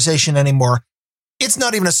this conversation anymore, it's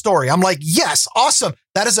not even a story. I'm like, yes, awesome.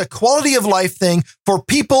 That is a quality of life thing for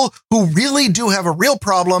people who really do have a real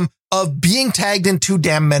problem of being tagged in too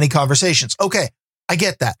damn many conversations. Okay, I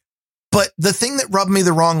get that. But the thing that rubbed me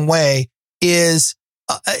the wrong way is,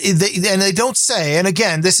 they don't say, and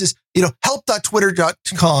again, this is,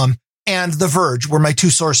 help.twitter.com and The Verge were my two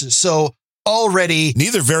sources. So already.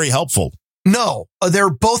 Neither very helpful. No, they're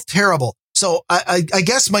both terrible. So I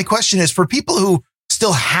guess my question is, for people who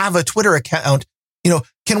still have a Twitter account,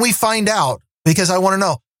 can we find out? Because I want to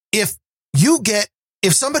know if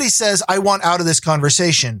somebody says, I want out of this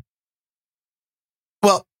conversation.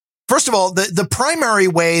 Well, first of all, the primary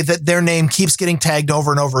way that their name keeps getting tagged over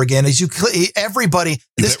and over again is everybody.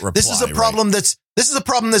 This is a problem, right? This is a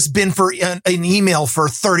problem that's been for an email for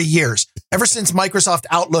 30 years, ever since Microsoft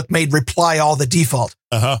Outlook made reply all the default.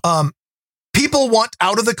 People want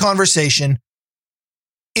out of the conversation.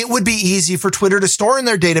 It would be easy for Twitter to store in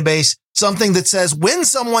their database something that says when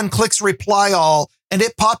someone clicks reply all and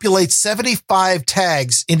it populates 75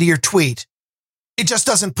 tags into your tweet, it just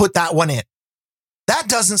doesn't put that one in. That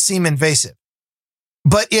doesn't seem invasive.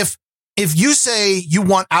 But if you say you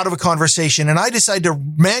want out of a conversation and I decide to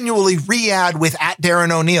manually re-add with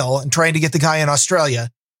 @Darren O'Neill and trying to get the guy in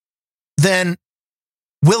Australia, then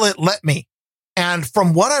will it let me? And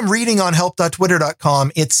from what I'm reading on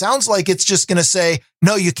help.twitter.com, it sounds like it's just going to say,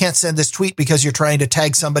 no, you can't send this tweet because you're trying to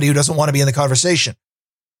tag somebody who doesn't want to be in the conversation.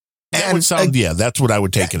 That would sound, that's what I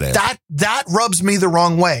would take it as. That rubs me the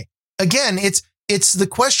wrong way. Again, it's the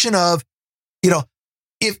question of,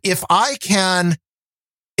 if I can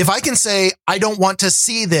say, I don't want to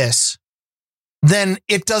see this, then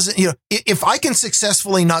it doesn't, if I can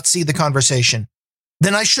successfully not see the conversation,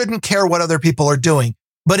 then I shouldn't care what other people are doing.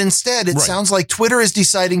 But instead, it sounds like Twitter is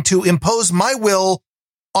deciding to impose my will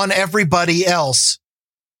on everybody else,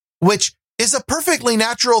 which is a perfectly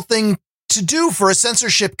natural thing to do for a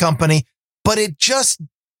censorship company, but it just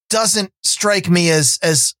doesn't strike me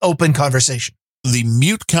as open conversation. The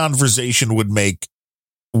mute conversation would make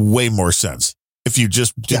way more sense if you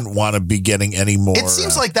just didn't want to be getting any more. It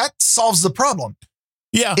seems like that solves the problem.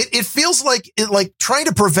 Yeah. It feels like trying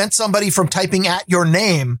to prevent somebody from typing at your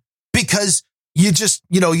name because you just,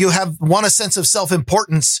 you want a sense of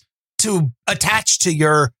self-importance to attach to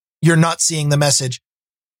your not seeing the message.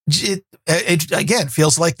 It again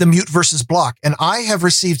feels like the mute versus block. And I have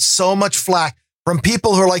received so much flack from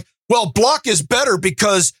people who are like, well, block is better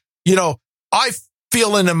because, I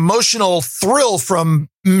feel an emotional thrill from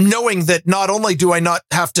knowing that not only do I not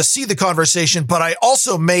have to see the conversation, but I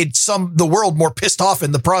also made the world more pissed off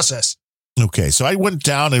in the process. Okay. So I went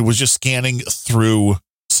down and was just scanning through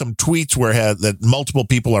some tweets that multiple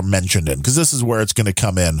people are mentioned in, because this is where it's going to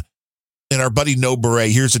come in. And our buddy No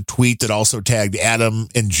Beret, here's a tweet that also tagged Adam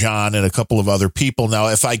and John and a couple of other people. Now,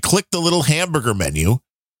 if I click the little hamburger menu,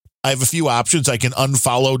 I have a few options. I can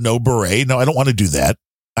unfollow No Beret. No, I don't want to do that.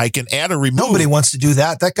 I can add or remove. Nobody wants to do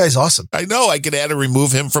that. That guy's awesome. I know. I can add or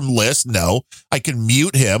remove him from list. No. I can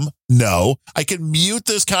mute him. No. I can mute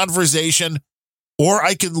this conversation, or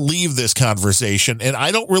I can leave this conversation. And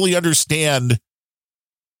I don't really understand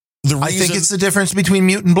the reason. I think it's the difference between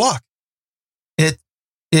mute and block. I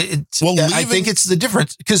think it's the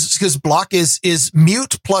difference because block is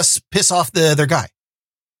mute plus piss off the other guy.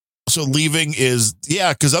 So leaving is,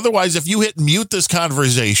 because otherwise, if you hit mute this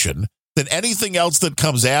conversation, then anything else that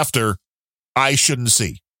comes after, I shouldn't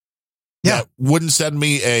see. Yeah. That wouldn't send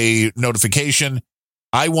me a notification.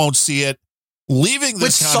 I won't see it. Leaving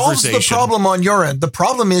this conversation solves the problem on your end. The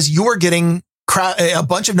problem is you are getting a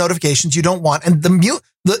bunch of notifications you don't want, and the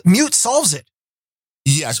mute solves it.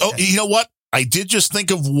 Yes. Oh, you know what? I did just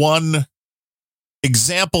think of one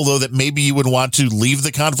example, though, that maybe you would want to leave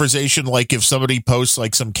the conversation. Like if somebody posts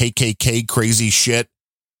like some KKK crazy shit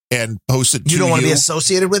and posts it to you. You don't want to be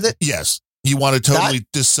associated with it? Yes. You want to totally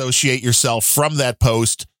dissociate yourself from that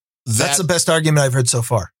post. That's the best argument I've heard so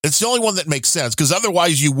far. It's the only one that makes sense, because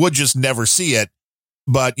otherwise you would just never see it.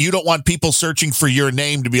 But you don't want people searching for your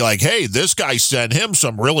name to be like, hey, this guy sent him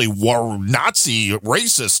some really Nazi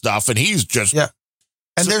racist stuff, and he's just... Yeah.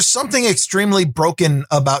 And there's something extremely broken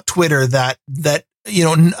about Twitter that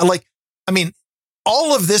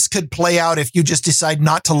all of this could play out if you just decide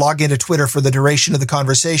not to log into Twitter for the duration of the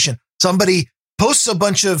conversation. Somebody posts a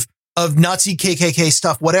bunch of Nazi KKK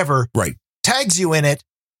stuff, whatever, right, tags you in it,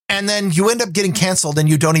 and then you end up getting canceled and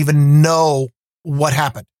you don't even know what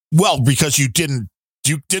happened. Well, because you didn't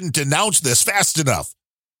denounce this fast enough.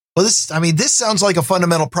 Well, this sounds like a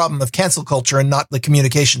fundamental problem of cancel culture and not the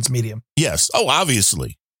communications medium. Yes. Oh,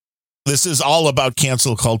 obviously. This is all about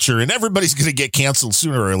cancel culture, and everybody's going to get canceled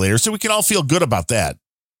sooner or later. So we can all feel good about that,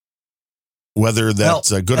 whether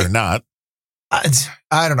that's good or not.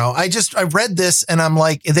 I don't know. I read this and I'm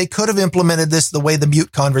like, they could have implemented this the way the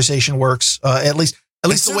mute conversation works, at least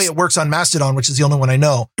the way it works on Mastodon, which is the only one I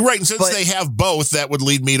know. Right. And since they have both, that would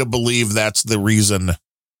lead me to believe that's the reason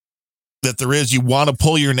that there is. You want to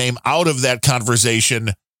pull your name out of that conversation,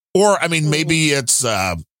 or, maybe it's...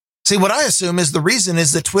 See, what I assume is the reason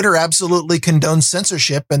is that Twitter absolutely condones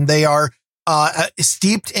censorship, and they are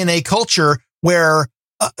steeped in a culture where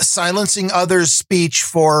silencing others' speech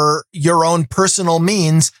for your own personal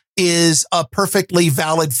means is a perfectly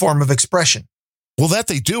valid form of expression. Well, that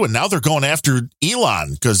they do, and now they're going after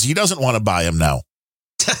Elon because he doesn't want to buy him now.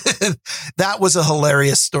 That was a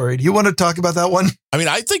hilarious story. Do you want to talk about that one?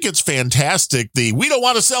 I think it's fantastic. We don't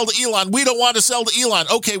want to sell to Elon. We don't want to sell to Elon.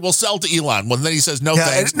 Okay, we'll sell to Elon. Well, then he says, no,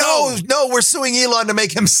 thanks. No, we're suing Elon to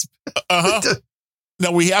make him.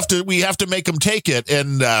 No, we have to make him take it.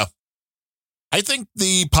 And I think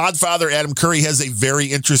the Podfather Adam Curry has a very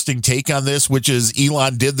interesting take on this, which is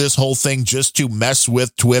Elon did this whole thing just to mess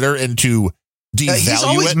with Twitter and to devalue he's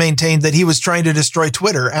always maintained that he was trying to destroy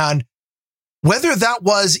Twitter, and whether that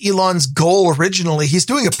was Elon's goal originally, he's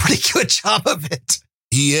doing a pretty good job of it.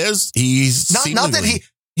 He is. He's not that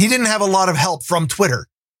he didn't have a lot of help from Twitter.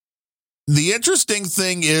 The interesting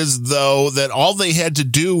thing is, though, that all they had to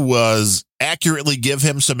do was accurately give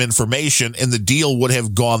him some information and the deal would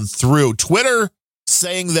have gone through. Twitter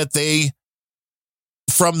saying that they,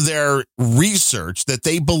 from their research, that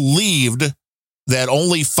they believed that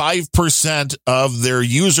only 5% of their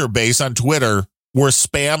user base on Twitter were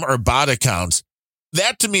spam or bot accounts.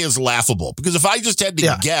 That to me is laughable, because if I just had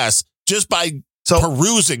to guess just by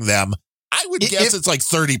perusing them, I would guess it's like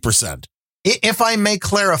 30%. If I may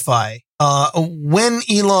clarify, when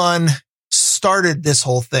Elon started this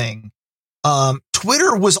whole thing,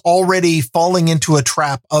 Twitter was already falling into a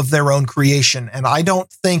trap of their own creation. And I don't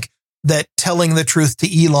think that telling the truth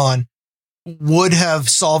to Elon would have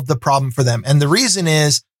solved the problem for them. And the reason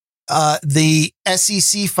is the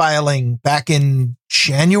SEC filing back in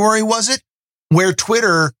January, was it? Where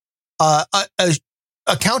Twitter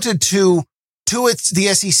accounted to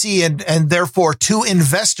the SEC and therefore to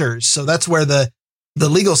investors. So that's where the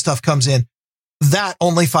legal stuff comes in. That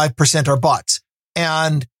only 5% are bots.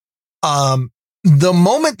 And the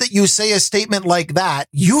moment that you say a statement like that,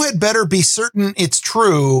 you had better be certain it's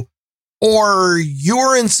true, or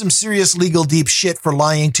you're in some serious legal deep shit for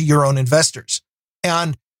lying to your own investors.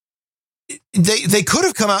 And they could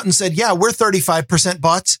have come out and said, yeah, we're 35%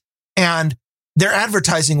 bots, and their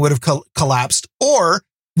advertising would have collapsed. Or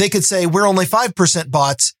they could say we're only 5%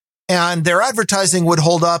 bots and their advertising would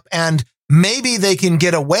hold up, and maybe they can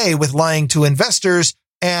get away with lying to investors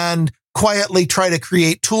and quietly try to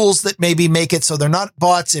create tools that maybe make it so they're not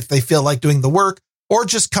bots if they feel like doing the work, or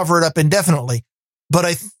just cover it up indefinitely. But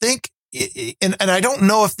I think, and I don't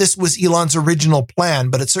know if this was Elon's original plan,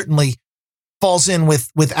 but it certainly falls in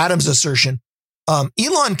with Adam's assertion.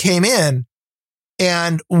 Elon came in,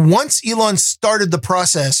 and once Elon started the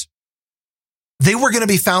process, they were going to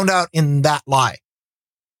be found out in that lie.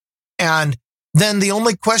 And then the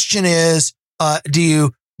only question is,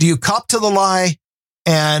 do you cop to the lie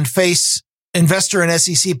and face investor and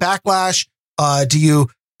SEC backlash? Do you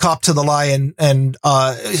cop to the lie and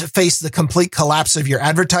face the complete collapse of your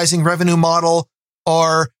advertising revenue model?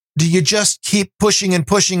 Or do you just keep pushing and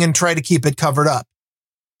pushing and try to keep it covered up?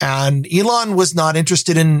 And Elon was not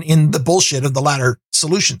interested in the bullshit of the latter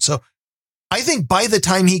solution. So I think by the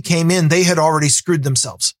time he came in, they had already screwed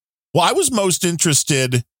themselves. Well, I was most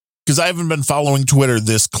interested, because I haven't been following Twitter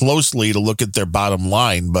this closely to look at their bottom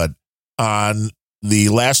line, but on the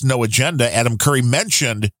last No Agenda, Adam Curry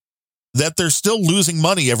mentioned that they're still losing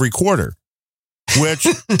money every quarter, which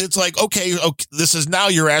it's like, okay, this is now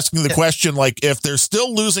you're asking the question, like, if they're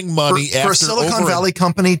still losing money for a Silicon Valley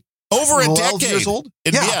company over a decade years old.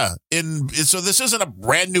 So this isn't a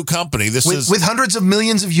brand new company. This is with hundreds of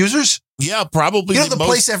millions of users. Yeah, probably. You know, the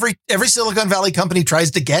place every Silicon Valley company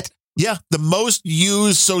tries to get. Yeah, the most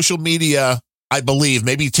used social media, I believe.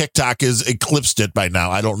 Maybe TikTok has eclipsed it by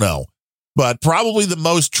now. I don't know. But probably the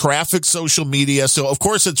most trafficked social media. So, of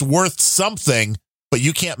course, it's worth something, but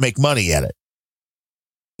you can't make money at it.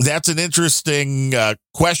 That's an interesting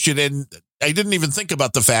question. And I didn't even think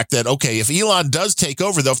about the fact that, okay, if Elon does take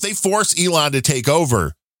over, though, if they force Elon to take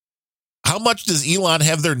over, how much does Elon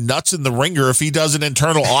have their nuts in the ringer if he does an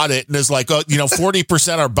internal audit and is like,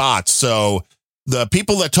 40% are bots. So the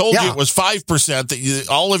people that told you it was 5%, that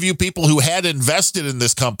all of you people who had invested in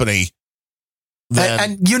this company.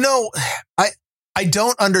 Then, I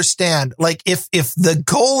don't understand. Like, if the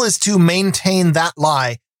goal is to maintain that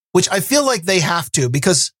lie, which I feel like they have to,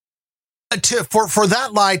 because for that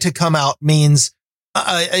lie to come out means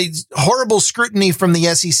a horrible scrutiny from the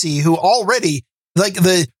SEC, who already, like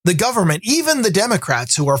the government, even the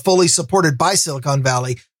Democrats who are fully supported by Silicon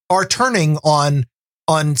Valley, are turning on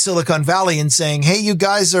Silicon Valley and saying, hey, you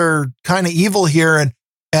guys are kind of evil here.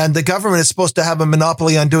 And the government is supposed to have a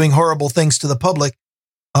monopoly on doing horrible things to the public.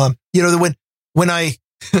 When I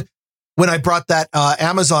brought that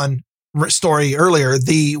Amazon story earlier,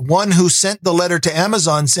 the one who sent the letter to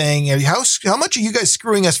Amazon saying, how much are you guys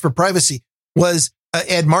screwing us for privacy, was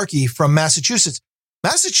Ed Markey from Massachusetts.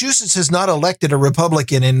 Massachusetts has not elected a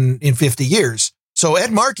Republican in 50 years. So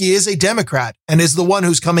Ed Markey is a Democrat and is the one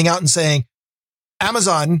who's coming out and saying,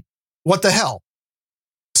 Amazon, what the hell?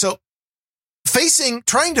 So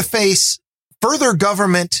trying to face further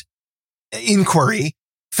government inquiry,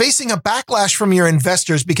 facing a backlash from your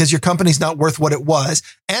investors because your company's not worth what it was,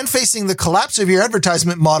 and facing the collapse of your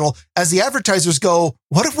advertisement model as the advertisers go,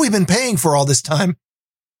 what have we been paying for all this time?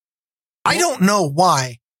 I don't know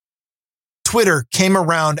why Twitter came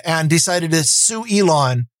around and decided to sue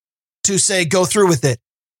Elon to say, go through with it.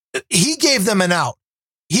 He gave them an out.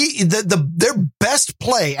 Their best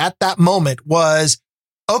play at that moment was,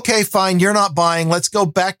 okay, fine, you're not buying. Let's go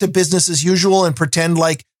back to business as usual and pretend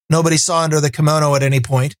like nobody saw under the kimono at any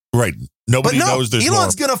point. Right. Nobody But no, knows there's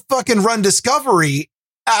Elon's more. going to fucking run Discovery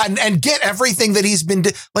and get everything that he's been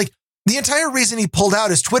like. The entire reason he pulled out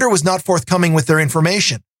is Twitter was not forthcoming with their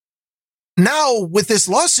information. Now with this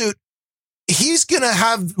lawsuit, he's going to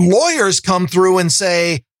have lawyers come through and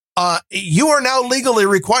say, you are now legally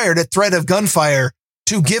required at threat of gunfire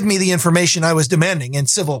to give me the information I was demanding in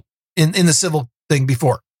the civil thing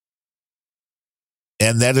before.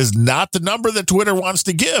 And that is not the number that Twitter wants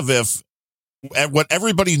to give. If what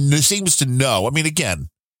everybody seems to know, I mean, again,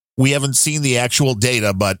 we haven't seen the actual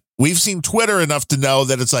data, but we've seen Twitter enough to know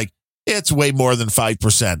that it's like, it's way more than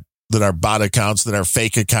 5% that are bot accounts, that are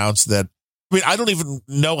fake accounts. That, I mean, I don't even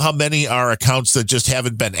know how many are accounts that just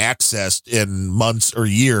haven't been accessed in months or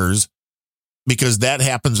years, because that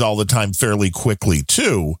happens all the time fairly quickly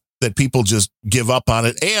too, that people just give up on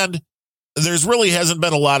it. And there's really hasn't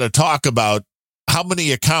been a lot of talk about how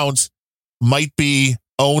many accounts might be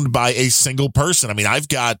owned by a single person. I mean, I've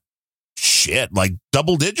got like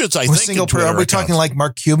double digits, I think. Single person. Are we talking like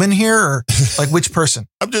Mark Cuban here, or like which person?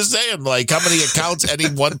 I'm just saying, like, how many accounts any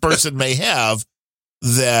one person may have.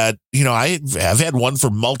 That, you know, I have had one for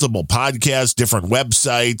multiple podcasts, different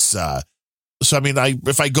websites. So, I mean,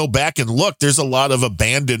 if I go back and look, there's a lot of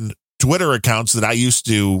abandoned Twitter accounts that I used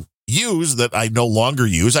to use that I no longer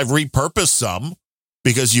use. I've repurposed some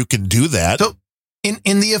because you can do that. So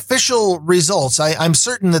in the official results, I'm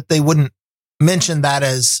certain that they wouldn't mention that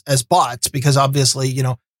as bots, because obviously, you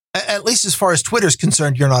know, at least as far as Twitter's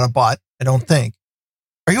concerned, you're not a bot, I don't think.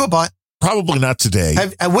 Are you a bot? Probably not today.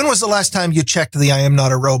 When was the last time you checked the I am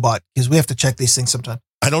not a robot? Because we have to check these things sometime.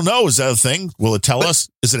 I don't know. Is that a thing? Will it tell us?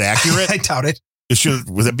 Is it accurate? I doubt it.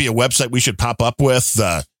 Would it be a website we should pop up with?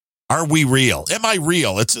 Are we real? Am I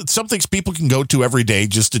real? It's something people can go to every day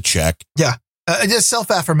just to check. Yeah. Just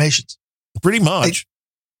self-affirmations. Pretty much.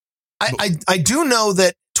 I do know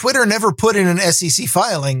that Twitter never put in an SEC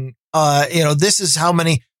filing. You know, they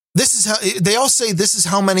all say this is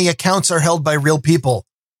how many accounts are held by real people.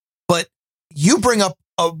 But you bring up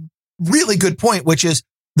a really good point, which is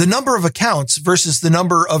the number of accounts versus the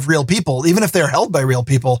number of real people, even if they're held by real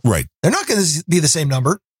people. Right. They're not going to be the same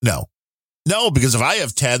number. No, because if I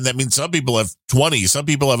have 10, that means some people have 20, some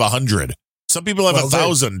people have 100, some people have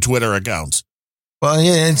 1,000 Twitter accounts. Well,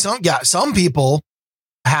 yeah, and some people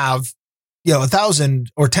have, you know,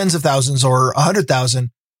 1,000 or tens of thousands or 100,000,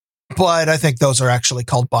 but I think those are actually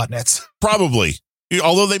called botnets. Probably.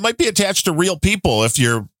 Although they might be attached to real people if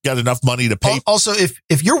you've got enough money to pay. Also,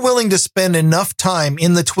 if you're willing to spend enough time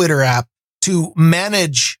in the Twitter app to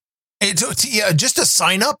manage, just to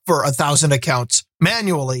sign up for 1,000 accounts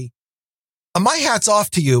manually, my hat's off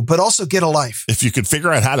to you, but also get a life. If you could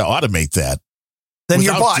figure out how to automate that, then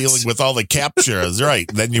you're without bots. dealing with all the captures, right?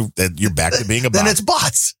 Then you're back to being a bot. Then it's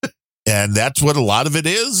bots. And that's what a lot of it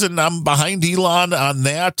is. And I'm behind Elon on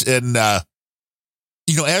that. And,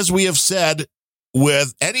 you know, as we have said,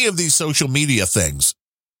 with any of these social media things,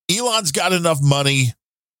 Elon's got enough money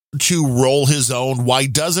to roll his own. Why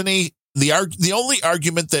doesn't he? The only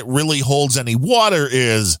argument that really holds any water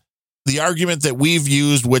is the argument that we've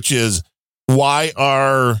used, which is, why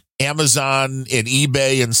are Amazon and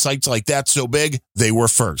eBay and sites like that so big? They were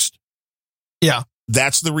first. Yeah.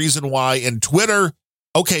 That's the reason why. And Twitter,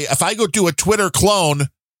 okay, if I go do a Twitter clone,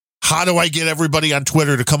 how do I get everybody on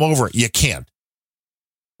Twitter to come over? You can't.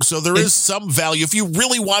 So there is some value. If you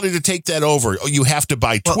really wanted to take that over, you have to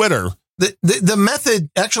buy Twitter. The method,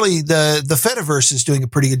 actually, the Fediverse is doing a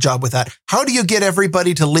pretty good job with that. How do you get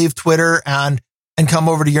everybody to leave Twitter and come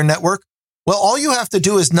over to your network? Well, all you have to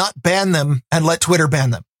do is not ban them and let Twitter ban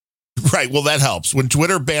them. Right. Well, that helps. When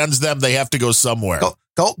Twitter bans them, they have to go somewhere.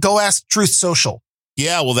 Go ask Truth Social.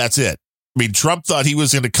 Yeah, well, that's it. I mean, Trump thought he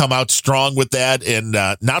was going to come out strong with that, and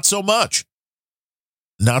not so much.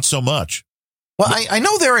 Not so much. Well, I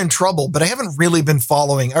know they're in trouble, but I haven't really been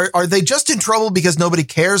following. Are they just in trouble because nobody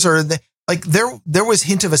cares, or are they, like there was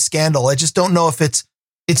hint of a scandal? I just don't know if it's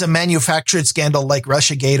a manufactured scandal like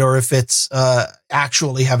Russiagate, or if it's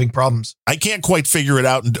actually having problems. I can't quite figure it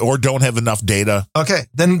out, or don't have enough data. Okay,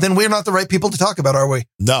 then we're not the right people to talk about, are we?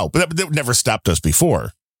 No, but that never stopped us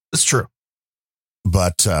before. That's true.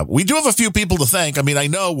 But we do have a few people to thank. I mean, I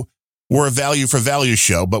know we're a value for value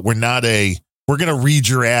show, but we're not we're going to read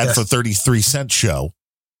your ad for 33-cent show.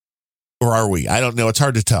 Or are we? I don't know. It's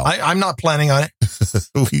hard to tell. I'm not planning on it.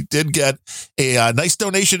 We did get a nice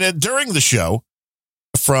donation in during the show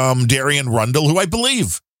from Darian Rundle, who I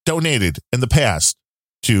believe donated in the past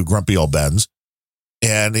to Grumpy Old Ben's.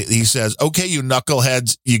 And he says, okay, you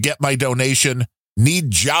knuckleheads, you get my donation.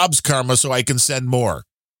 Need jobs karma so I can send more.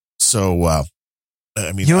 So,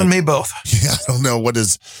 I mean, you and me both. Yeah, I don't know what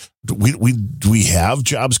his Do we have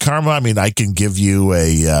Jobs Karma? I mean, I can give you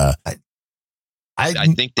a. I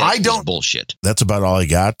think that's bullshit. That's about all I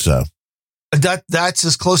got. That's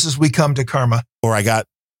as close as we come to karma. Or I got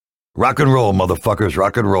rock and roll, motherfuckers,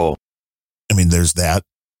 rock and roll. I mean, there's that.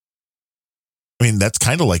 I mean, that's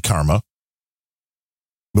kind of like karma.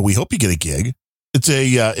 But we hope you get a gig. It's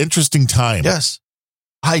a interesting time. Yes.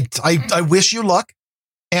 I wish you luck.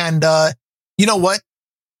 And you know what?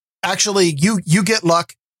 Actually, you get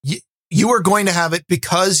luck. You are going to have it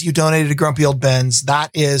because you donated to Grumpy Old Ben's.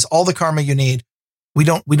 That is all the karma you need. We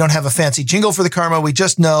don't have a fancy jingle for the karma. We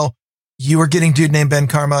just know you are getting Dude Named Ben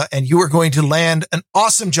karma, and you are going to land an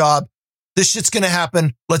awesome job. This shit's going to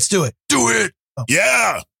happen. Let's do it. Do it. Oh.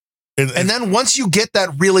 Yeah. And then once you get that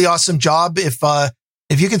really awesome job, if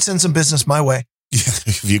you can send some business my way.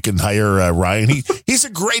 If you can hire Ryan, he's a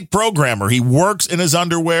great programmer. He works in his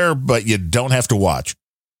underwear, but you don't have to watch.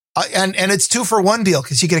 And it's 2-for-1 deal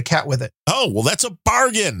because you get a cat with it. Oh, well, that's a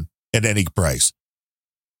bargain at any price.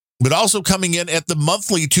 But also coming in at the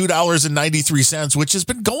monthly $2.93, which has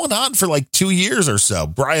been going on for like 2 years or so.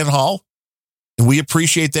 Brian Hall. And we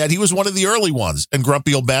appreciate that. He was one of the early ones in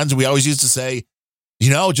Grumpy Old Ben's. We always used to say,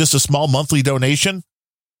 just a small monthly donation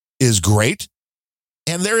is great.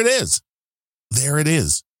 And there it is. There it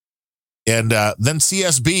is. And then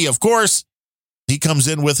CSB, of course, he comes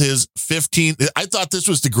in with his 15. I thought this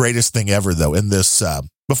was the greatest thing ever, though, in this.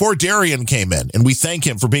 Before Darian came in, and we thank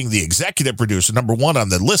him for being the executive producer, number one on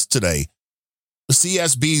the list today.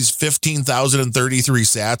 CSB's 15,033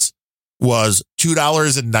 sats was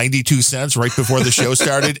 $2.92 right before the show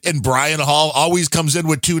started. And Brian Hall always comes in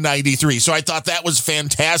with $2.93. So I thought that was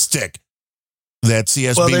fantastic that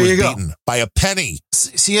CSB was beaten by a penny.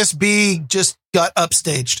 CSB just got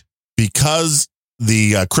upstaged because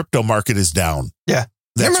the crypto market is down. Yeah.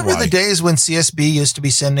 That's remember the days when CSB used to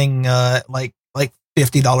be sending like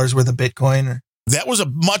 $50 worth of Bitcoin? That was a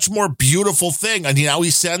much more beautiful thing. And now he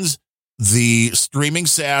sends the streaming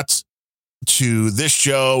sats to this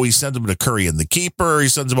show. He sends them to Curry and the Keeper. He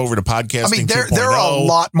sends them over to Podcasting. I mean, there are a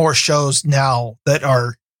lot more shows now that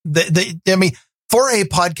are, for a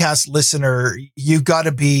podcast listener, you got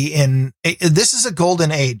to be this is a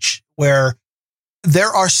golden age where there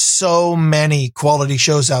are so many quality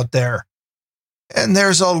shows out there. And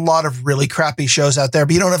there's a lot of really crappy shows out there,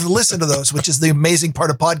 but you don't have to listen to those, which is the amazing part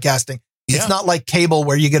of podcasting. Yeah. It's not like cable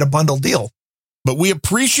where you get a bundle deal. But we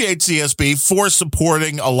appreciate CSB for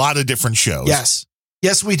supporting a lot of different shows. Yes.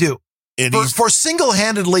 Yes, we do. For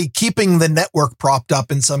single-handedly keeping the network propped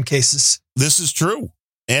up in some cases. This is true.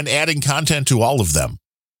 And adding content to all of them.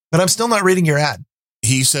 But I'm still not reading your ad.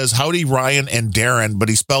 He says, howdy, Ryan and Darren, but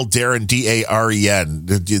he spelled Darren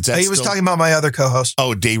Daren. He was talking about my other co-host.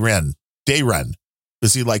 Oh, Daren.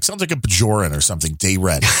 Is he like, sounds like a Bajoran or something?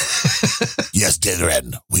 Daren. Yes,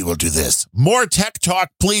 Daren, we will do this. More tech talk,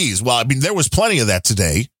 please. Well, I mean, there was plenty of that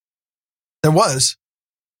today. There was.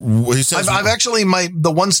 He says, I've actually,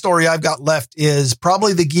 the one story I've got left is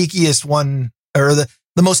probably the geekiest one, or the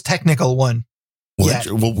most technical one.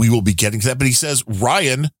 Well, we will be getting to that. But he says,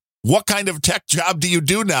 Ryan, what kind of tech job do you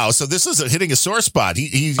do now? So this is hitting a sore spot.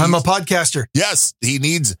 I'm a podcaster. Yes, he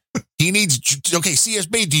needs, okay,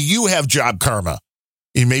 CSB, do you have job karma?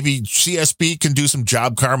 And maybe CSB can do some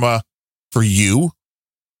job karma for you.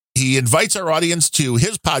 He invites our audience to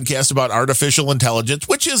his podcast about artificial intelligence,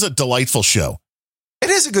 which is a delightful show. It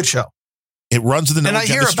is a good show. It runs the and I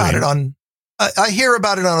hear about it on. I hear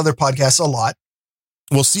about it on other podcasts a lot.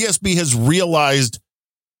 Well, CSB has realized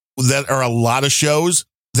that there are a lot of shows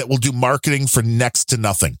that will do marketing for next to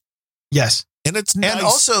nothing. Yes, and it's nice. And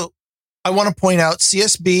also, I want to point out,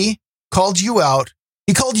 CSB called you out.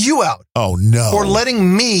 He called you out. Oh, no. For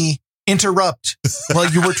letting me interrupt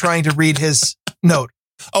while you were trying to read his note.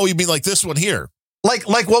 Oh, you mean like this one here? Like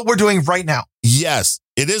what we're doing right now. Yes.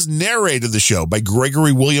 It is narrated, the show, by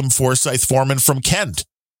Gregory William Forsyth Foreman from Kent,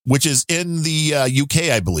 which is in the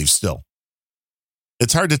UK, I believe, still.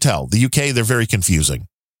 It's hard to tell. The UK, they're very confusing.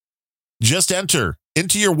 Just enter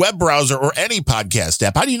into your web browser or any podcast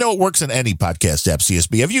app. How do you know it works in any podcast app,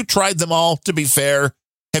 CSB? Have you tried them all, to be fair?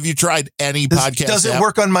 Have you tried any podcast app? Does it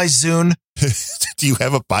work on my Zune? Do you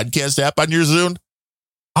have a podcast app on your Zune?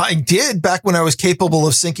 I did back when I was capable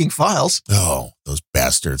of syncing files. Oh, those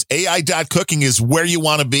bastards. AI.cooking is where you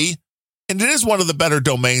want to be. And it is one of the better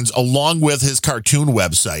domains along with his cartoon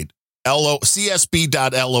website,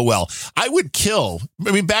 csb.lol. I would kill.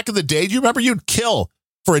 I mean, back in the day, do you remember you'd kill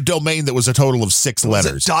for a domain that was a total of 6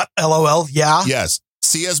 letters? .lol, yeah. Yes,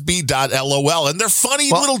 csb.lol. And they're funny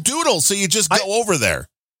little doodles, so you just go over there.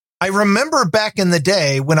 I remember back in the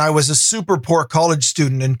day when I was a super poor college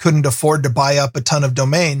student and couldn't afford to buy up a ton of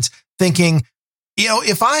domains, thinking,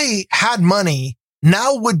 if I had money,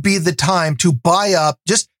 now would be the time to buy up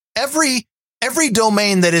just every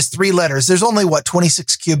domain that is 3 letters. There's only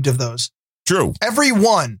 26 cubed of those. True. Every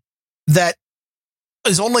one that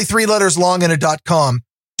is only 3 letters long and a .com,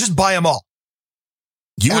 just buy them all.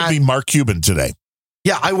 You would be Mark Cuban today.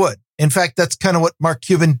 Yeah, I would. In fact, that's kind of what Mark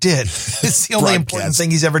Cuban did. It's the only important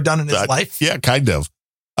thing he's ever done in his life. Yeah, kind of.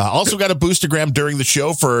 Also got a boostergram during the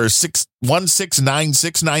show for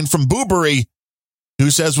 16969 from Boobery, who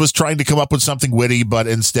says was trying to come up with something witty, but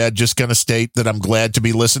instead just going to state that I'm glad to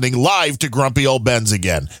be listening live to Grumpy Old Ben's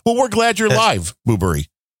again. Well, we're glad you're live, Boobery.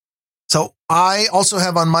 So I also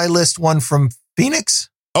have on my list one from Phoenix.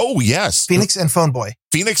 Oh, yes. Phoenix and Phone Boy.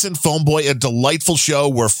 Phoenix and Phone Boy, a delightful show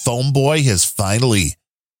where Phone Boy has finally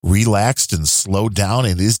relaxed and slowed down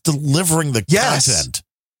and is delivering the content.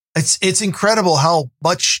 It's incredible how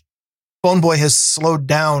much Phone Boy has slowed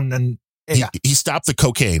down, and he stopped the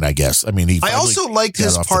cocaine, I guess. I mean, I also liked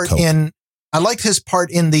his part in. I liked his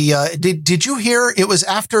part in the. Did you hear? It was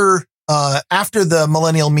after the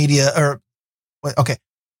Millennial Media. Okay,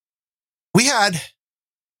 we had.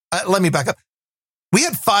 Let me back up. We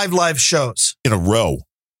had 5 live shows in a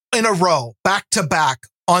row, back to back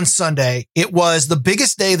on Sunday. It was the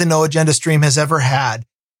biggest day the No Agenda stream has ever had.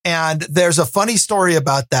 And there's a funny story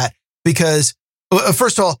about that because,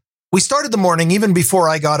 first of all, we started the morning even before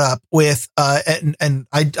I got up with, and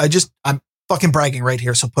I'm fucking bragging right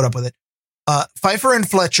here. So put up with it. Pfeiffer and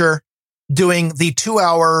Fletcher doing the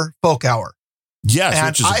 2-hour folk hour.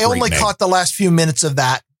 Yes. And I only caught the last few minutes of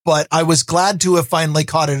that, but I was glad to have finally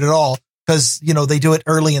caught it at all because, they do it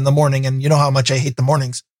early in the morning and you know how much I hate the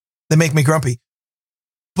mornings. They make me grumpy.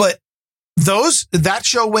 But that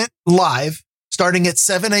show went live starting at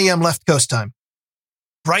 7 a.m. left coast time.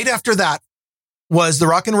 Right after that was the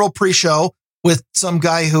rock and roll pre-show with some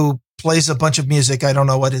guy who plays a bunch of music. I don't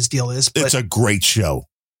know what his deal is. But it's a great show.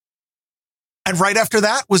 And right after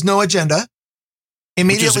that was No Agenda.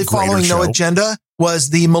 Immediately following No Agenda was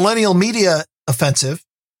the Millennial Media Offensive,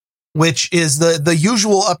 which is the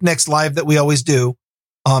usual Up Next Live that we always do.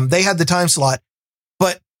 They had the time slot,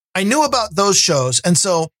 but I knew about those shows. And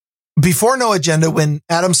so before No Agenda, when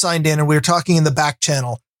Adam signed in and we were talking in the back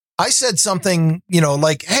channel, I said something,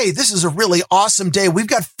 like, hey, this is a really awesome day. We've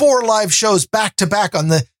got 4 live shows back to back on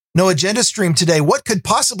the No Agenda stream today. What could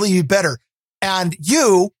possibly be better? And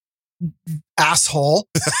you, asshole,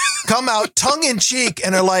 come out tongue in cheek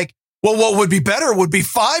and are like, well, what would be better would be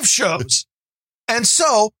 5 shows. And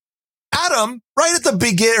so Adam, right at the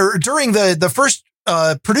beginning, or during the first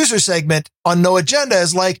producer segment on No Agenda,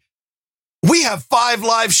 is like, we have 5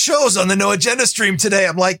 live shows on the No Agenda stream today.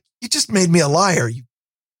 I'm like, you just made me a liar.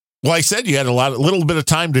 Well, I said you had a little bit of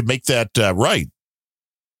time to make that right.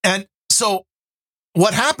 And so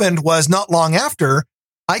what happened was not long after,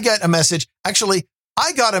 I got a message. Actually,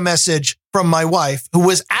 I got a message from my wife who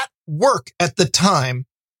was at work at the time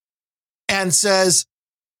and says,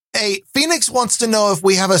 hey, Phoenix wants to know if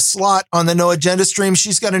we have a slot on the No Agenda stream.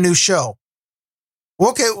 She's got a new show.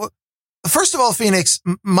 Okay. Well, first of all, Phoenix,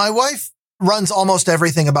 my wife runs almost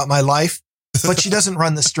everything about my life, but she doesn't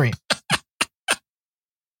run the stream.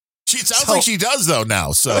 It sounds like she does though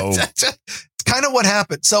now. So it's kind of what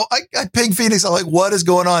happened. So I pinged Phoenix. I'm like, what is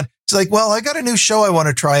going on? She's like, well, I got a new show I want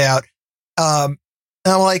to try out. And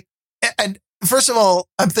I'm like, and first of all,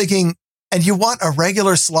 I'm thinking, and you want a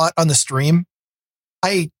regular slot on the stream?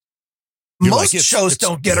 Most shows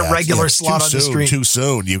don't get a regular slot on the stream. Too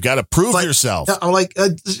soon. You've got to prove yourself. I'm like,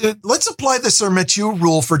 let's apply the Sir Mathieu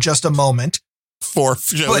rule for just a moment. 4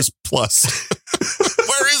 shows plus.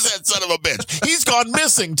 Where is that son of a bitch? He's gone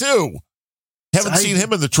missing too. Haven't seen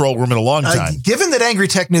him in the troll room in a long time. Given that Angry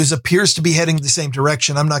Tech News appears to be heading the same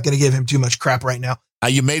direction, I'm not going to give him too much crap right now.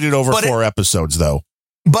 You made it over 4 episodes though.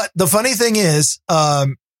 But the funny thing is, I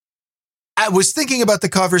was thinking about the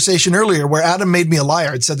conversation earlier where Adam made me a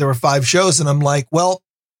liar and said there were 5 shows. And I'm like, well,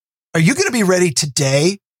 are you going to be ready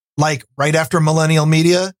today? Like right after Millennial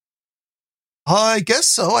Media? I guess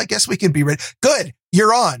so. I guess we can be ready. Good.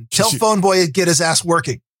 You're on. Tell Phone Boy to get his ass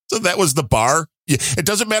working. So that was the bar. It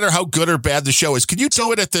doesn't matter how good or bad the show is. Can you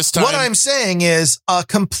do it at this time? What I'm saying is a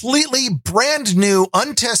completely brand new,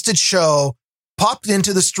 untested show popped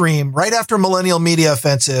into the stream right after Millennial Media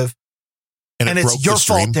Offensive. And it's your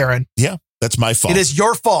fault, Darren. Yeah, that's my fault. It is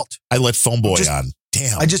your fault. I let Phone Boy on.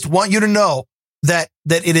 Damn. I just want you to know that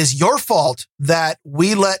it is your fault that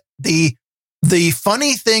we let the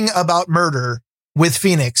funny thing about murder with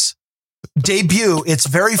Phoenix debut its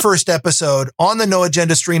very first episode on the No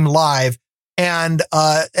Agenda stream live. And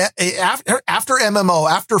after MMO,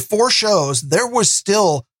 after 4 shows, there was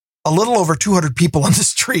still a little over 200 people on the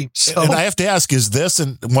stream. So, and I have to ask, is this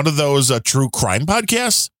one of those true crime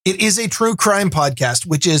podcasts? It is a true crime podcast,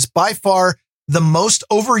 which is by far the most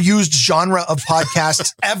overused genre of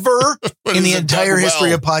podcasts ever in the entire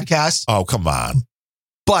history of podcasts. Oh, come on.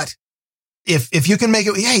 But if you can make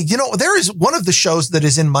it, hey, there is one of the shows that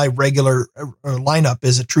is in my regular lineup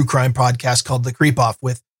is a true crime podcast called The Creep Off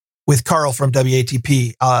with Carl from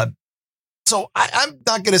WATP. So I'm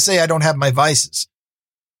not going to say I don't have my vices.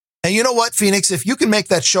 And you know what, Phoenix, if you can make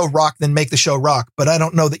that show rock, then make the show rock. But I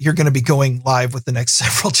don't know that you're going to be going live with the next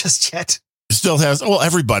several just yet. Still has,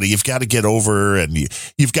 everybody, you've got to get over and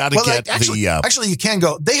you've got to get actually, you can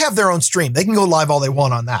go. They have their own stream. They can go live all they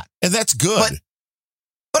want on that. And that's good.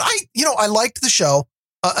 But I liked the show,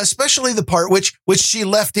 especially the part which she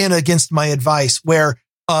left in against my advice, where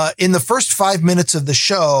in the first 5 minutes of the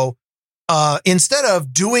show, instead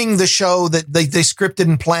of doing the show that they scripted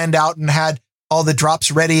and planned out and had all the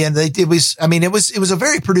drops ready, and it was a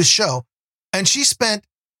very produced show, and she spent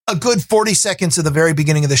a good 40 seconds at the very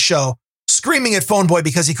beginning of the show screaming at Phone Boy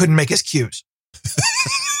because he couldn't make his cues.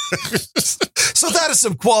 So that is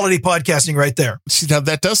some quality podcasting right there. See, now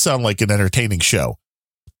that does sound like an entertaining show.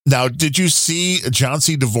 Now, did you see John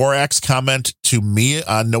C. Dvorak's comment to me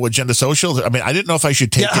on No Agenda Social? I mean, I didn't know if I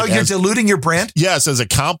should take how you're diluting your brand? Yes, as a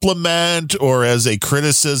compliment or as a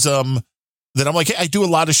criticism. That I'm like, hey, I do a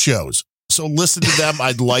lot of shows, so listen to them.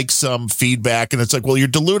 I'd like some feedback. And it's like, well, you're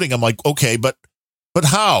diluting. I'm like, okay, but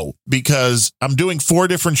how? Because I'm doing 4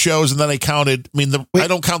 different shows, and then I counted. I mean, I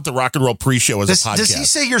don't count the Rock and Roll Pre-Show as a podcast. Does he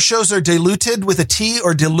say your shows are diluted with a T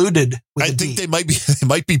or diluted with a D? I think they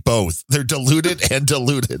might be both. They're diluted and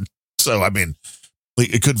diluted. So, I mean,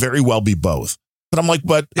 it could very well be both. But I'm like,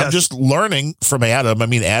 I'm just learning from Adam. I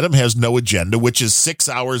mean, Adam has No Agenda, which is 6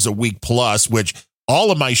 hours a week plus, which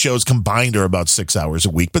all of my shows combined are about 6 hours a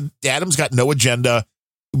week. But Adam's got No Agenda.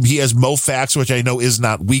 He has MoFax, which I know is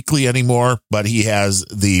not weekly anymore, but he has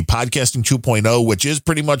the Podcasting 2.0, which is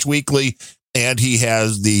pretty much weekly. And he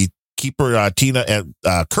has the Keeper, Tina and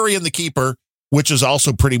Curry and the Keeper, which is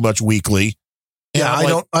also pretty much weekly. And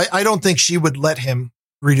yeah, I don't think she would let him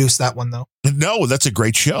reduce that one, though. No, that's a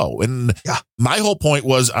great show. And my whole point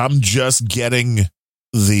was I'm just getting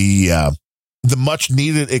the much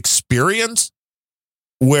needed experience.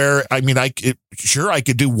 Where, I mean, I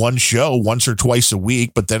could do one show once or twice a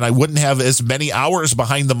week, but then I wouldn't have as many hours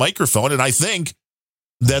behind the microphone. And I think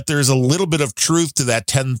that there's a little bit of truth to that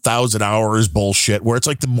 10,000 hours bullshit, where it's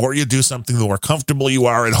like the more you do something, the more comfortable you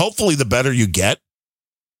are. And hopefully the better you get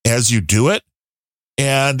as you do it.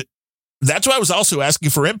 And that's why I was also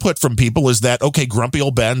asking for input from people is that, okay, Grumpy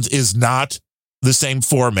Old Ben's is not the same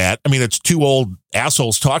format. I mean, it's 2 old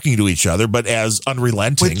assholes talking to each other, but as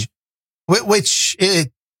unrelenting. Which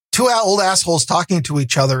 2 old assholes talking to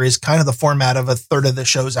each other is kind of the format of a third of the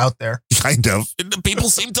shows out there. Kind of. People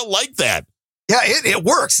seem to like that. Yeah, it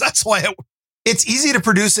works. That's why it's easy to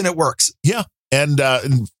produce and it works. Yeah. And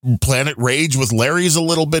Planet Rage with Larry's a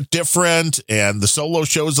little bit different, and the solo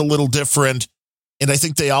show is a little different. And I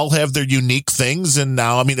think they all have their unique things. And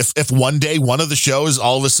now, I mean, if one day one of the shows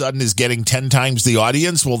all of a sudden is getting 10 times the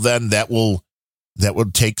audience, well, then that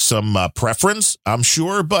would take some preference, I'm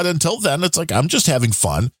sure. But until then, it's like, I'm just having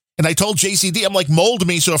fun. And I told JCD, I'm like, mold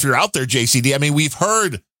me. So if you're out there, JCD, I mean, we've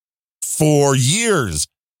heard for years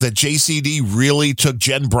that JCD really took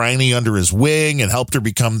Jen Briney under his wing and helped her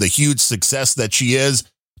become the huge success that she is.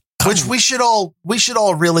 Which we should all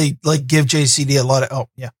really like give JCD a lot of,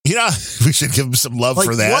 Yeah, we should give him some love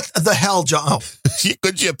for that. What the hell, John?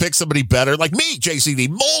 Couldn't you pick somebody better? Like me, JCD,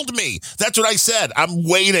 mold me. That's what I said. I'm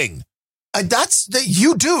waiting.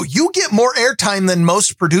 You do. You get more airtime than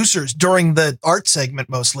most producers during the art segment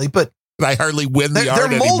mostly, but I hardly win the art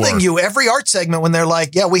anymore. They're molding you every art segment when they're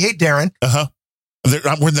like, yeah, we hate Darren.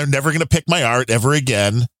 When they're never going to pick my art ever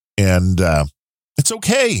again. And it's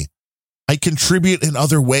okay. I contribute in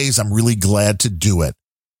other ways. I'm really glad to do it.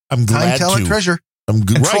 I'm glad Time, talent, treasure. I'm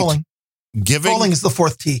controlling. Right. Trolling is the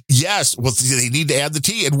 4th T. Yes. Well, they need to add the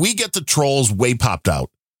T, and we get the trolls way popped out.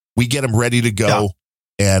 We get them ready to go. Yeah.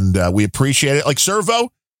 And we appreciate it. Like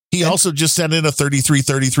Servo, he also just sent in a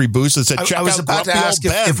 3333 boost and said, check out. I was about to ask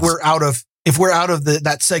if we're out of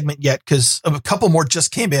that segment yet, because a couple more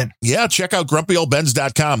just came in. Yeah, check out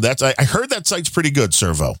grumpyoldbens.com. I heard that site's pretty good,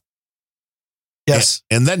 Servo. Yes.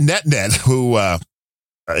 And then NetNet, who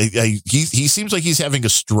he seems like he's having a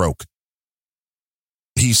stroke.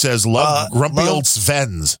 He says, love Grumpy Old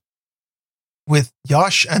Svens. With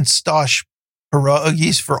Yosh and Stosh,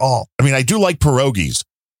 pierogies for all. I mean, I do like pierogies.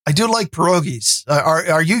 I do like pierogies.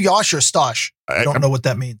 Are you Yosh or Stosh? I don't know what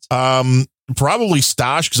that means. Probably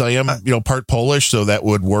Stosh, because I am, part Polish, so that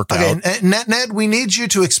would work out. Okay, Ned, we need you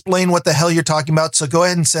to explain what the hell you're talking about, so go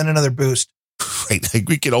ahead and send another boost. Right,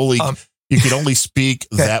 we can only you can only speak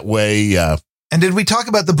that way. And did we talk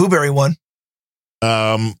about the Booberry one?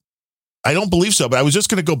 I don't believe so, but I was just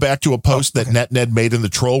going to go back to a post that Ned made in the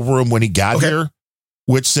troll room when he got here,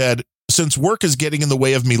 which said, since work is getting in the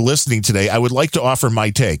way of me listening today, I would like to offer my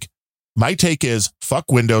take. My take is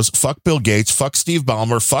fuck Windows, fuck Bill Gates, fuck Steve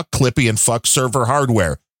Ballmer, fuck Clippy, and fuck server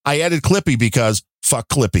hardware. I added Clippy because fuck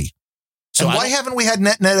Clippy. So and why haven't we had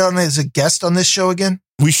Ned on as a guest on this show again?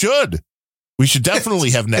 We should. We should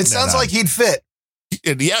definitely have Ned. It sounds like he'd fit.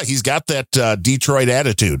 Yeah, he's got that Detroit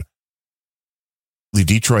attitude. The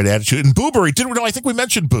Detroit attitude. And Booberry, didn't we? No, I think we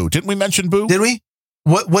mentioned Boo. Didn't we mention Boo? Did we?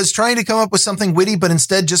 What was trying to come up with something witty, but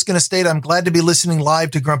instead just going to state, I'm glad to be listening live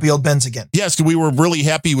to Grumpy Old Ben's again. Yes, we were really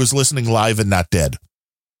happy he was listening live and not dead.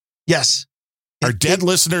 Yes. Our dead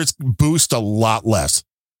listeners boost a lot less.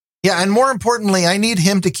 Yeah, and more importantly, I need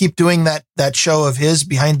him to keep doing that show of his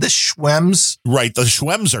behind the Schwems. Right, the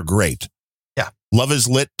Schwems are great. Yeah.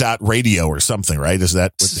 Loveislit.radio or something, right? Is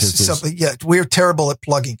that what his is? Something? Yeah, we're terrible at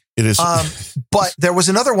plugging. It is. But there was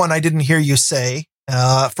another one I didn't hear you say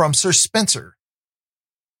from Sir Spencer.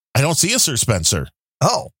 I don't see a Sir Spencer.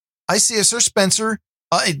 Oh, I see a Sir Spencer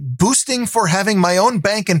boosting for having my own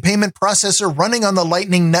bank and payment processor running on the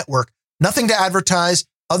Lightning Network. Nothing to advertise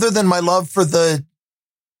other than my love for the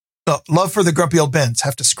Grumpy Old Bens.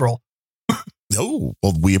 Have to scroll. Oh,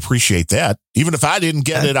 well, we appreciate that. Even if I didn't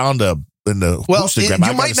get it on the Instagram,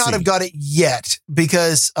 you might not have got it yet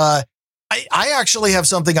because I actually have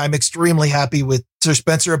something I'm extremely happy with Sir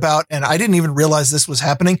Spencer about, and I didn't even realize this was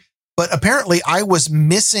happening. But apparently I was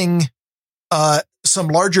missing some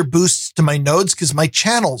larger boosts to my nodes because my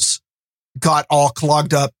channels got all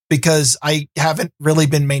clogged up because I haven't really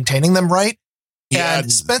been maintaining them right. Yeah. And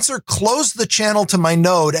Spencer closed the channel to my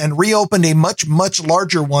node and reopened a much, much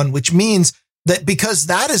larger one, which means that because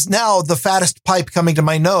that is now the fattest pipe coming to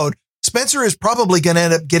my node, Spencer is probably going to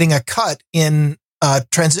end up getting a cut in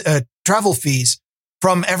travel fees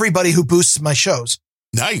from everybody who boosts my shows.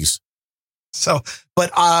 Nice. So,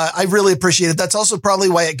 but I really appreciate it. That's also probably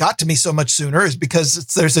why it got to me so much sooner is because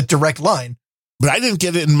there's a direct line. But I didn't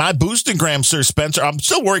get it in my Boostagram, Sir Spencer. I'm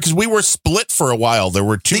still worried because we were split for a while. There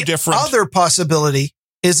were two different. Other possibility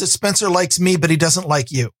is that Spencer likes me, but he doesn't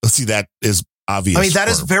like you. Let's see, that is obvious. I mean, that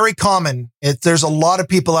is very common. There's a lot of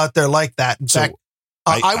people out there like that. In fact,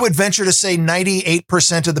 I would venture to say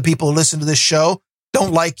 98% of the people who listen to this show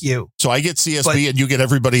don't like you. So I get CSB and you get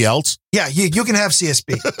everybody else? Yeah, you can have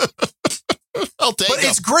CSB. I'll take But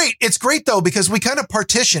it's great. It's great, though, because we kind of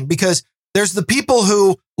partition because there's the people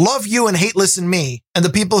who love you and hate listen me and the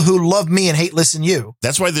people who love me and hate listen you.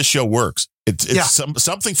 That's why this show works. It's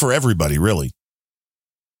something for everybody, really.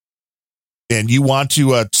 And you want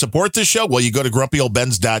to support this show? Well, you go to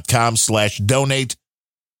grumpyoldbens.com/donate.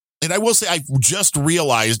 And I will say, I just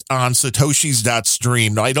realized on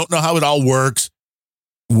satoshis.stream. Now, I don't know how it all works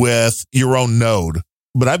with your own node,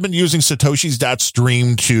 but I've been using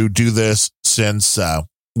satoshis.stream to do this since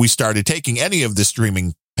we started taking any of the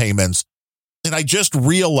streaming payments. And I just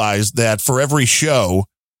realized that for every show,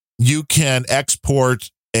 you can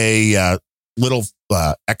export a little,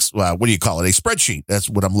 what do you call it? A spreadsheet. That's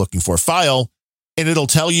what I'm looking for. File. And it'll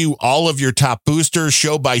tell you all of your top boosters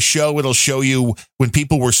show by show. It'll show you when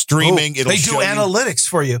people were streaming. They do analytics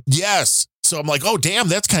for you. Yes. So I'm like, oh, damn,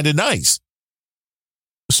 that's kind of nice.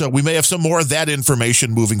 So we may have some more of that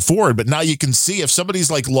information moving forward. But now you can see if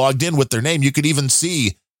somebody's like logged in with their name, you could even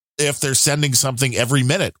see if they're sending something every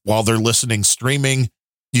minute while they're listening, streaming.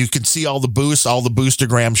 You can see all the boosts, all the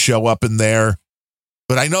boostergrams show up in there.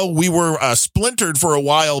 But I know we were splintered for a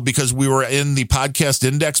while because we were in the podcast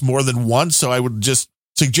index more than once. So I would just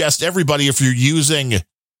suggest everybody, if you're using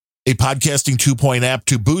a Podcasting 2.0 app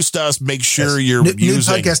to boost us, make sure you're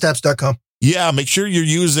using newpodcastapps.com. Yeah, make sure you're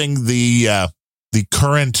using the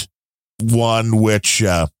current one, which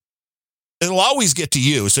it'll always get to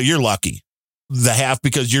you. So you're lucky. The half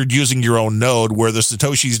because you're using your own node, where the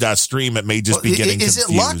satoshis.stream, it may just be getting confused. Is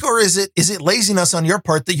it luck or is it laziness on your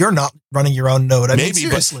part that you're not running your own node? I mean,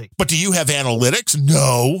 seriously. But do you have analytics?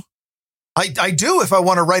 No. I do if I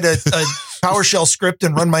want to write a PowerShell script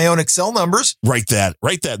and run my own Excel numbers. Write that.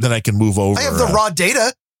 Then I can move over. I have the raw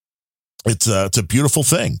data. It's a beautiful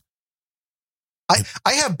thing. I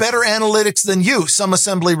have better analytics than you. Some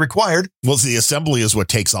assembly required. Well, the assembly is what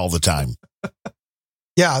takes all the time.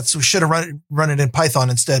 Yeah, so we should have run it in Python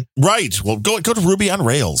instead. Right. Well, go to Ruby on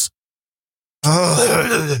Rails.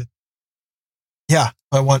 Yeah, if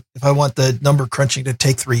I want the number crunching to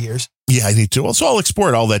take 3 years. Yeah, I need to. So I'll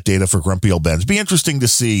export all that data for Grumpy Old Bens. Be interesting to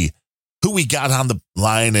see who we got on the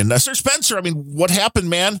line. And Sir Spencer, I mean, what happened,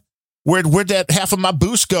 man? Where'd that half of my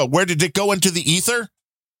boost go? Where did it go into the ether?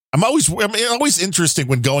 I'm always interesting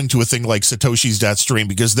when going to a thing like Satoshis.stream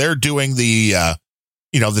because they're doing the,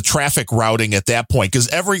 the traffic routing at that point because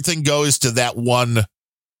everything goes to that one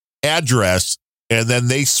address and then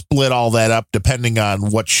they split all that up depending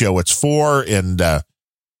on what show it's for. And,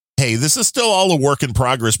 hey, this is still all a work in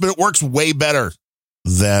progress, but it works way better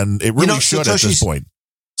than it really should at this point.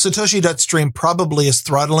 Satoshi.stream probably is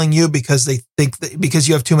throttling you because they think because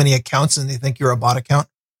you have too many accounts and they think you're a bot account.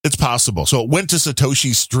 It's possible. So it went to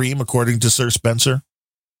Satoshi's stream, according to Sir Spencer.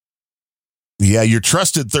 Yeah, your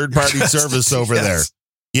trusted third-party service over there.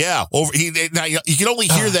 Yeah, now you can only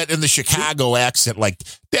hear that in the Chicago accent, like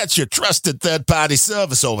that's your trusted third-party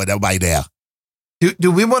service over there by there.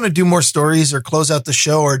 Do we want to do more stories or close out the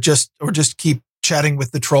show or just keep chatting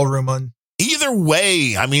with the troll room on? Either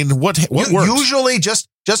way, I mean, what works? Usually, just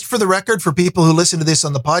for the record, for people who listen to this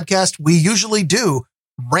on the podcast, we usually do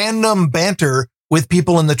random banter with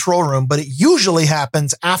people in the troll room, but it usually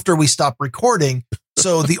happens after we stop recording.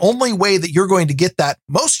 So the only way that you're going to get that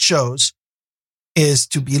most shows is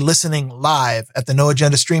to be listening live at the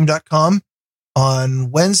noagendastream.com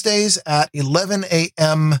on Wednesdays at 11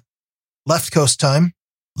 a.m. left coast time.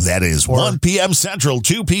 That is 1 p.m. Central,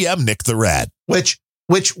 2 p.m. Nick the Rat.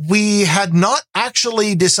 Which we had not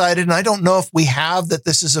actually decided, and I don't know if we have, that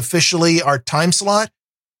this is officially our time slot,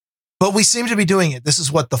 but we seem to be doing it. This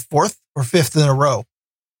is what, the fourth or fifth in a row?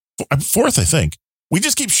 Fourth, I think. We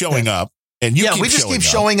just keep showing up, and we just keep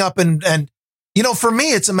showing up, and for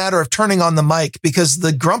me, it's a matter of turning on the mic because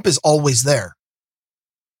the grump is always there.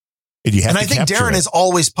 And I think Darren is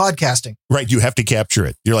always podcasting. Right. You have to capture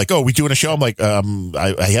it. You're like, oh, we doing a show? I'm like,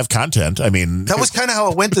 I have content. I mean, that was kind of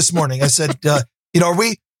how it went this morning. I said, are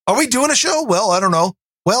we doing a show? Well, I don't know.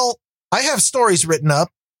 Well, I have stories written up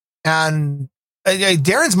and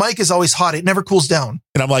Darren's mic is always hot. It never cools down.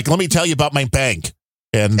 And I'm like, let me tell you about my bank.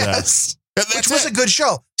 And yes, which was a good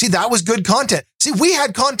show. See, that was good content. See, we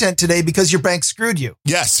had content today because your bank screwed you.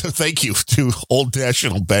 Yes. Thank you to Old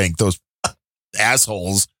National Bank. Those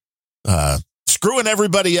assholes screwing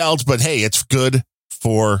everybody else. But hey, it's good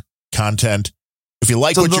for content. If you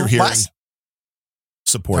like what you're hearing,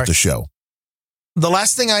 support the show. The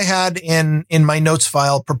last thing I had in my notes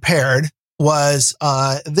file prepared was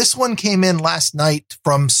this one came in last night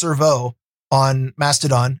from Servo on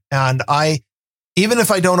Mastodon. And even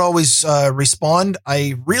if I don't always respond,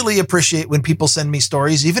 I really appreciate when people send me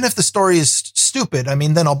stories, even if the story is stupid. I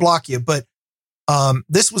mean, then I'll block you. But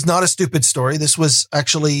this was not a stupid story. This was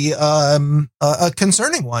actually a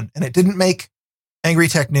concerning one. And it didn't make Angry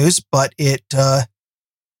Tech News, but it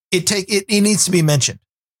needs to be mentioned.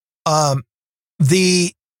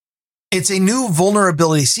 It's a new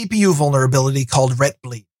vulnerability, CPU vulnerability called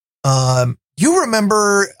Retbleed. You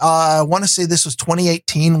remember, I want to say this was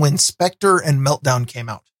 2018 when Spectre and Meltdown came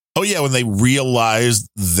out. Oh yeah. When they realized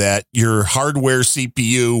that your hardware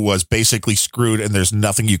CPU was basically screwed and there's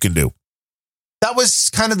nothing you can do. That was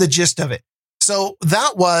kind of the gist of it. So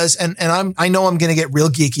that was, and I know I'm going to get real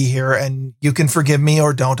geeky here and you can forgive me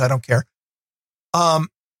or don't. I don't care.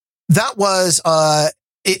 That was,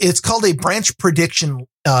 it's called a branch prediction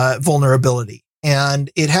vulnerability,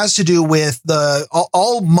 and it has to do with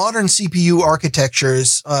all modern CPU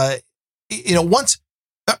architectures. Once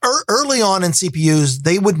early on in CPUs,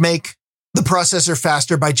 they would make the processor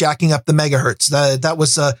faster by jacking up the megahertz. That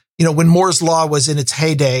was when Moore's law was in its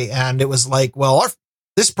heyday, and it was like, well,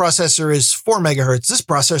 this processor is 4 megahertz, this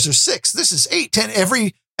processor 6, this is 8, 10.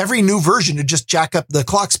 Every new version to just jack up the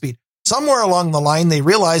clock speed. Somewhere along the line, they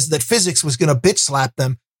realized that physics was going to bitch slap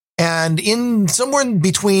them. And in somewhere in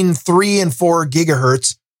between 3 and 4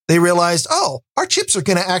 gigahertz, they realized, oh, our chips are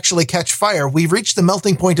going to actually catch fire. We've reached the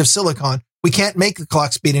melting point of silicon. We can't make the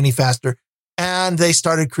clock speed any faster. And they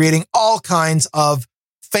started creating all kinds of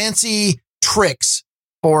fancy tricks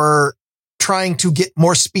for trying to get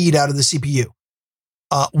more speed out of the CPU.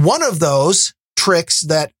 One of those tricks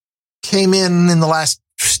that came in the last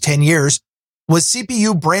 10 years was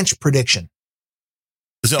CPU branch prediction.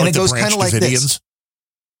 Is it goes kind of like this.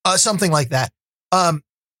 Something like that.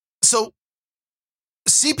 So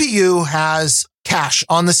CPU has cache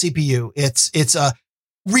on the CPU. It's a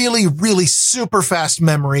really, really super fast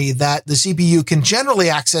memory that the CPU can generally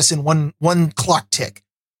access in one clock tick.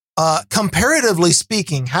 Comparatively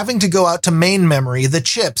speaking, having to go out to main memory, the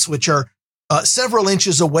chips, which are several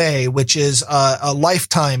inches away, which is a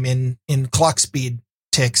lifetime in clock speed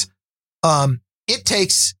ticks. It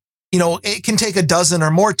takes, it can take a dozen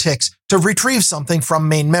or more ticks to retrieve something from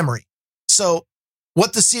main memory. So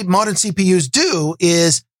what the modern CPUs do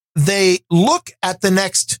is they look at the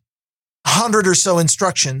next 100 or so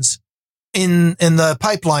instructions in the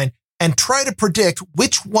pipeline and try to predict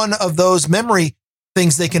which one of those memory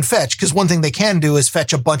things they can fetch. Because one thing they can do is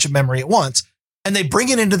fetch a bunch of memory at once, and they bring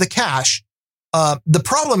it into the cache. The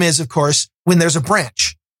problem is, of course, when there's a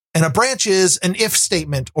branch, and a branch is an if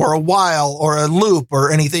statement or a while or a loop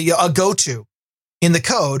or anything, a go-to in the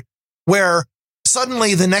code, where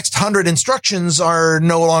suddenly the next 100 instructions are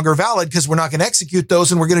no longer valid because we're not going to execute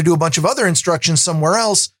those, and we're going to do a bunch of other instructions somewhere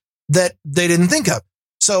else that they didn't think of.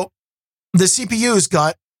 So the CPU's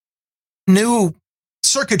got new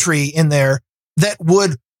circuitry in there that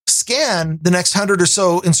would scan the next 100 or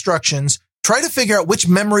so instructions, try to figure out which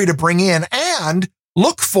memory to bring in, and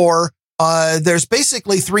look for, there's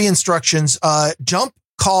basically 3 instructions, jump,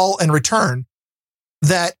 call, and return,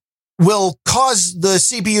 that will cause the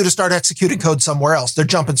CPU to start executing code somewhere else. They're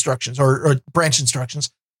jump instructions or branch instructions.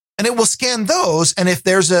 And it will scan those. And if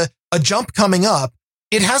there's a jump coming up,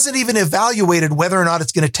 it hasn't even evaluated whether or not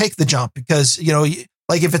it's going to take the jump, because, you know,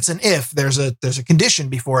 like if it's an if, there's a condition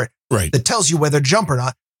before it that tells you whether to jump or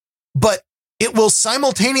not. But it will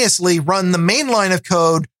simultaneously run the main line of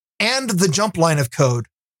code and the jump line of code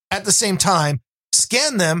at the same time,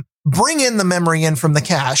 scan them, bring in the memory in from the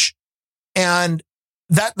cache, and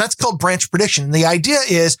that's called branch prediction. The idea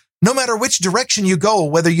is no matter which direction you go,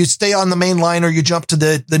 whether you stay on the main line or you jump to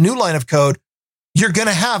the new line of code, you're going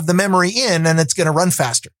to have the memory in and it's going to run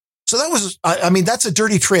faster. So that was, I mean, that's a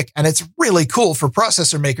dirty trick, and it's really cool for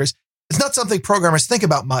processor makers. It's not something programmers think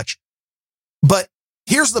about much, but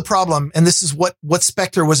here's the problem. And this is what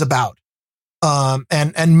Spectre was about.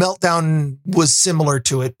 And Meltdown was similar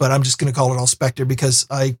to it, but I'm just going to call it all Spectre because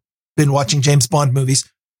I've been watching James Bond movies.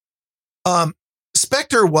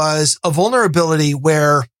 Spectre was a vulnerability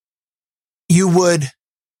where you would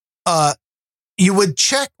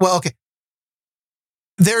check. Well, okay.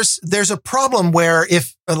 There's a problem where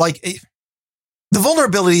if the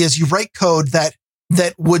vulnerability is you write code that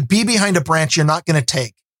would be behind a branch you're not going to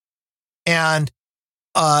take. And,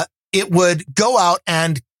 it would go out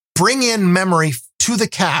and bring in memory to the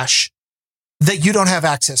cache that you don't have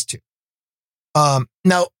access to.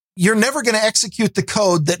 Now, you're never going to execute the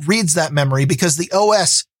code that reads that memory because the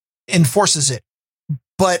OS enforces it.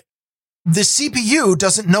 But the CPU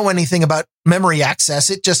doesn't know anything about memory access.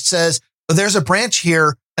 It just says, well, there's a branch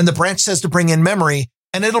here, and the branch says to bring in memory,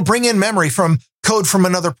 and it'll bring in memory from code from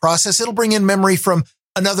another process. It'll bring in memory from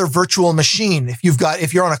another virtual machine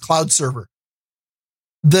if you're on a cloud server.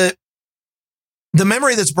 The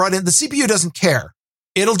memory that's brought in, the CPU doesn't care.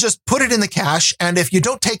 It'll just put it in the cache, and if you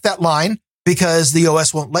don't take that line, because the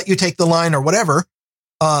OS won't let you take the line or whatever,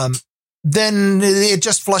 then it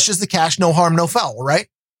just flushes the cache, no harm, no foul, right?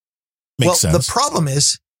 Makes sense. The problem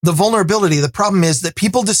is the vulnerability. The problem is that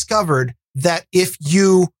people discovered that if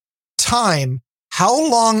you time how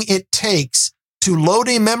long it takes to load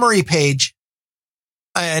a memory page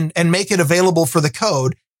and make it available for the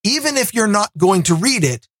code, even if you're not going to read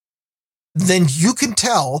it, then you can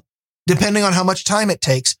tell, depending on how much time it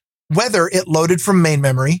takes, whether it loaded from main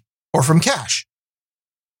memory or from cache.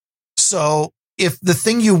 So if the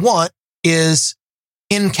thing you want is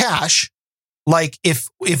in cache, like if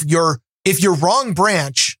your wrong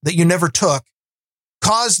branch that you never took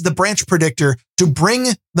caused the branch predictor to bring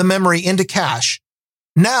the memory into cache,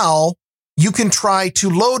 now you can try to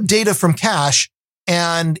load data from cache,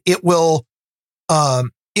 and it will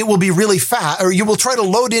be really fast, or you will try to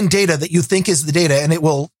load in data that you think is the data, and it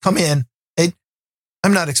will come in.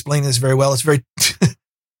 I'm not explaining this very well. It's very,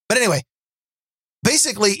 but anyway,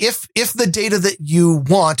 basically, if the data that you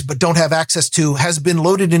want but don't have access to has been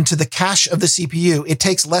loaded into the cache of the CPU, it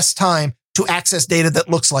takes less time to access data that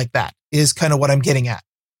looks like that, is kind of what I'm getting at.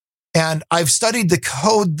 And I've studied the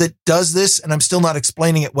code that does this, and I'm still not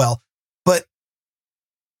explaining it well. But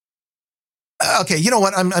okay, you know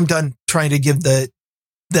what? I'm done trying to give to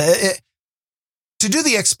do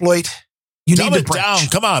the exploit. You need to branch. Dumb it down.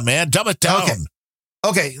 Come on, man. Dumb it down.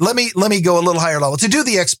 Okay. Let me go a little higher level. To do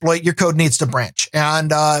the exploit, your code needs to branch.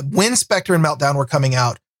 And when Spectre and Meltdown were coming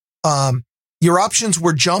out, your options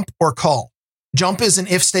were jump or call. Jump is an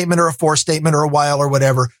if statement or a for statement or a while or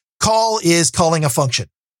whatever. Call is calling a function.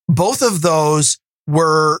 Both of those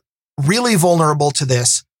were really vulnerable to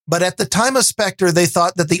this. But at the time of Spectre, they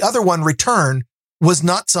thought that the other one, return, was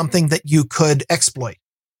not something that you could exploit.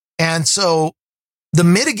 And so the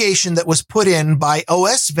mitigation that was put in by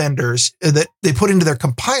OS vendors that they put into their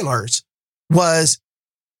compilers was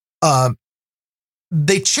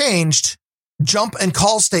they changed jump and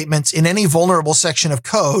call statements in any vulnerable section of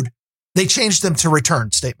code. They changed them to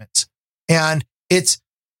return statements. And it's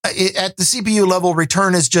at the CPU level,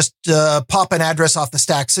 return is just pop an address off the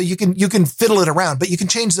stack. So you can fiddle it around, but you can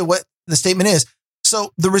change the the statement is.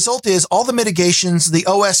 So the result is all the mitigations, the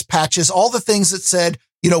OS patches, all the things that said,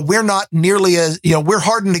 we're not nearly as, we're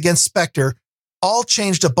hardened against Spectre, all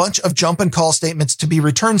changed a bunch of jump and call statements to be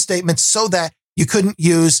return statements so that you couldn't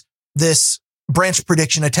use this branch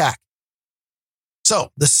prediction attack.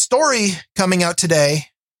 So the story coming out today,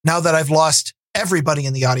 now that I've lost everybody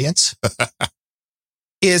in the audience,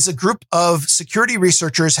 is a group of security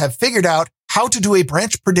researchers have figured out how to do a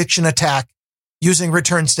branch prediction attack using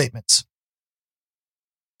return statements.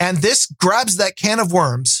 And this grabs that can of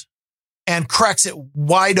worms and cracks it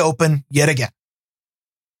wide open yet again.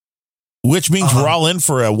 Which means we're all in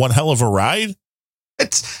for one hell of a ride?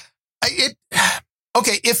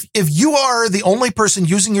 Okay, if you are the only person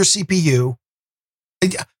using your CPU,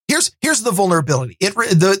 here's the vulnerability.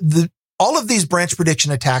 All of these branch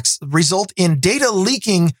prediction attacks result in data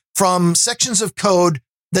leaking from sections of code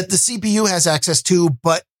that the CPU has access to,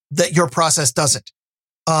 but that your process doesn't.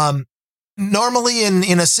 Normally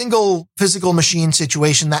in a single physical machine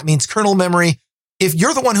situation, that means kernel memory. If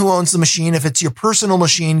you're the one who owns the machine, if it's your personal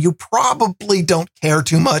machine, you probably don't care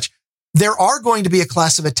too much. There are going to be a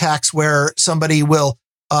class of attacks where somebody will,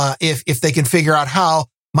 if they can figure out how,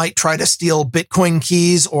 might try to steal Bitcoin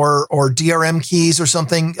keys or DRM keys or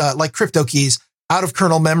something like crypto keys out of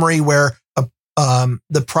kernel memory where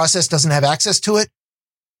the process doesn't have access to it.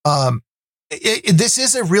 This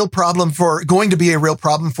is going to be a real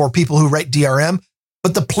problem for people who write DRM,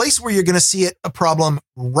 but the place where you're going to see it a problem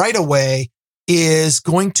right away is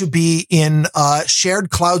going to be in shared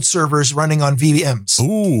cloud servers running on VMs.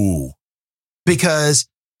 Ooh. Because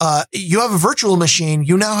you have a virtual machine,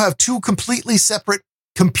 you now have two completely separate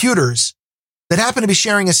computers that happen to be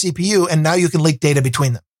sharing a CPU, and now you can leak data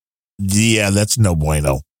between them. Yeah, that's no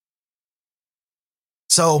bueno.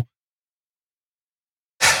 So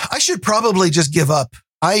I should probably just give up.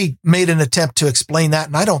 I made an attempt to explain that,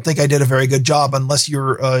 and I don't think I did a very good job unless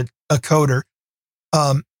you're a coder.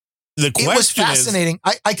 The question it was fascinating.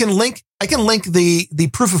 I can link the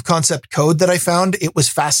proof of concept code that I found. It was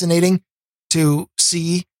fascinating to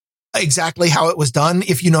see exactly how it was done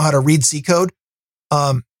if you know how to read C code.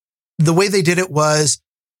 The way they did it was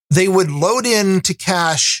they would load into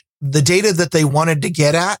cache the data that they wanted to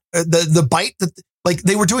get at, the byte that, like,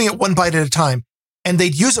 they were doing it one byte at a time, and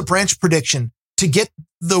they'd use a branch prediction to get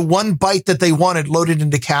the one byte that they wanted loaded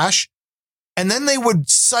into cache. And then they would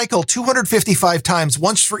cycle 255 times,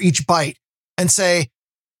 once for each byte, and say,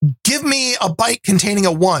 give me a byte containing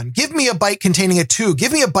a 1, give me a byte containing a 2,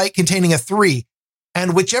 give me a byte containing a 3.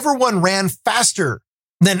 And whichever one ran faster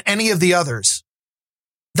than any of the others,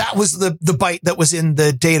 that was the byte that was in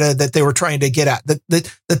the data that they were trying to get at,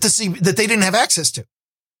 that they didn't have access to.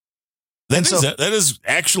 That is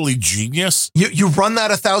actually genius. You run that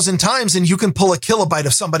 1,000 times and you can pull a kilobyte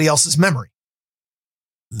of somebody else's memory.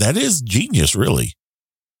 That is genius, really.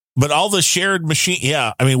 But all the shared machine,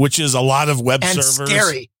 yeah, I mean, which is a lot of web and servers.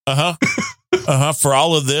 Scary. For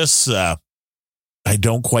all of this, I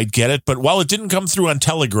don't quite get it. But while it didn't come through on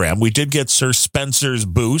Telegram, we did get Sir Spencer's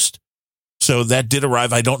boost. So that did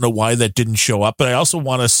arrive. I don't know why that didn't show up. But I also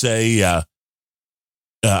want to say a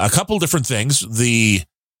couple different things. The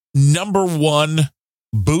number one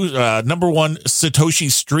Satoshi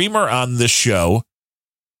streamer on this show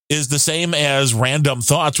is the same as Random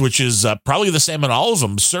Thoughts, which is probably the same in all of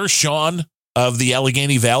them. Sir Sean of the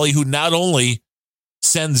Allegheny Valley, who not only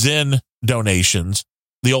sends in donations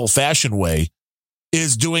the old-fashioned way,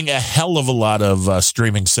 is doing a hell of a lot of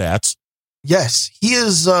streaming sats. Yes, he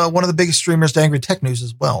is one of the biggest streamers to Angry Tech News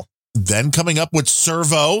as well. Then coming up with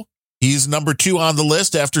Servo, he's number 2 on the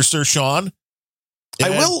list after Sir Sean. I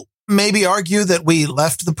will maybe argue that we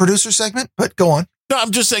left the producer segment, but go on. No,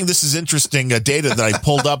 I'm just saying this is interesting data that I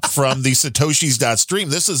pulled up from the Satoshis.stream.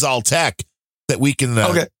 This is all tech that we can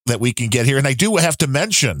get here. And I do have to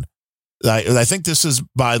mention, I think this is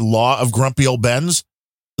by law of Grumpy Old Ben's,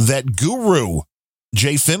 that Guru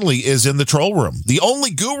Jay Finley is in the troll room. The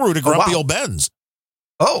only guru to Grumpy Old Ben's.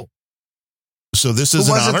 Oh. So this is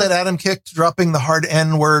Who was it that Adam kicked dropping the hard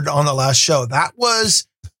N word on the last show? That was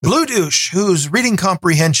Blue Douche, whose reading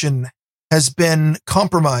comprehension has been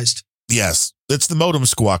compromised. Yes. It's the modem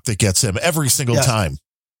squawk that gets him every single time.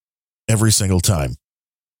 Every single time.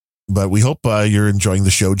 But we hope you're enjoying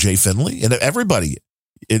the show, Jay Finley, and everybody.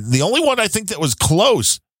 The only one I think that was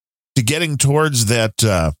close to getting towards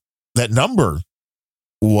that number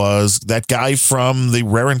was that guy from the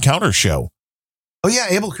Rare Encounter show. Oh, yeah,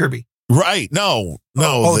 Abel Kirby. Right. No.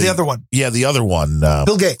 The other one. Yeah, the other one.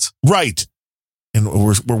 Bill Gates. Right. And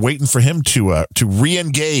we're waiting for him to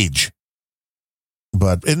re-engage.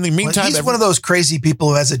 But in the meantime, he's one of those crazy people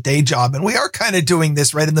who has a day job, and we are kind of doing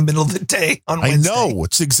this right in the middle of the day on Wednesday. I know,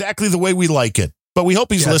 it's exactly the way we like it. But we hope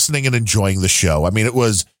he's listening and enjoying the show. I mean, it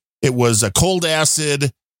was a Cold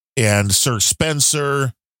Acid and Sir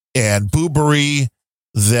Spencer and Boobery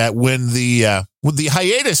that when the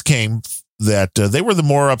hiatus came, that they were the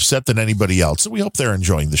more upset than anybody else. So we hope they're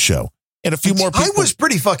enjoying the show. And a few more people. I was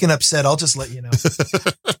pretty fucking upset. I'll just let you know.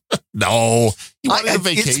 No, you wanted a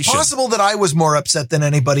vacation. It's possible that I was more upset than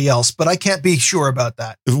anybody else, but I can't be sure about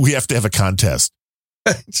that. We have to have a contest.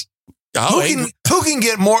 Who can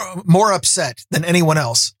get more upset than anyone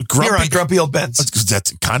else? Here on Grumpy Old Ben's.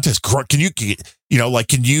 That's a contest. Can you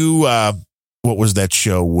what was that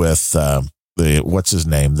show with what's his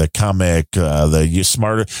name? The comic, are you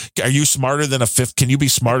smarter than a fifth? Can you be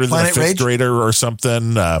smarter than a fifth grader or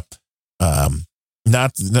something? Not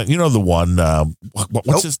the one.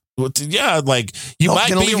 What's his? Might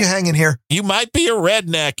leave you hanging here. You might be a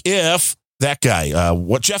redneck if that guy.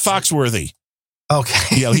 Jeff Foxworthy.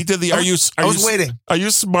 Okay. Yeah, he did the. I was waiting. Are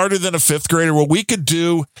you smarter than a fifth grader? Well, we could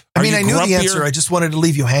do. I knew the answer. I just wanted to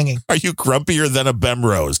leave you hanging. Are you grumpier than a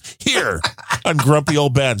Bemrose? Here on Grumpy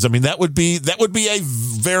Old Ben's. I mean, that would be a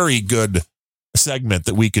very good segment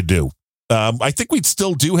that we could do. I think we'd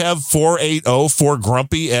still do have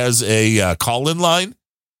 480-4Grumpy as a call-in line.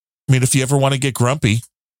 I mean, if you ever want to get grumpy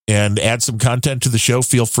and add some content to the show,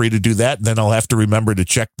 feel free to do that. Then I'll have to remember to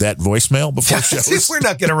check that voicemail before shows. We're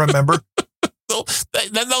not going to remember.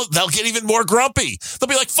 They'll get even more grumpy. They'll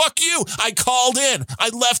be like, fuck you. I called in. I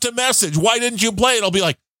left a message. Why didn't you play it? I'll be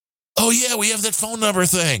like, oh, yeah, we have that phone number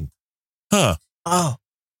thing. Huh. Oh,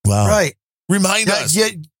 wow. Right. Remind us. Yeah,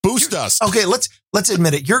 boost us. Okay, let's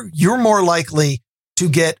admit it. You're more likely to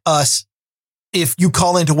get us if you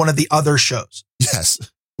call into one of the other shows. Yes.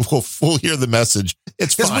 We'll hear the message.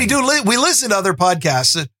 It's fine. Because we listen to other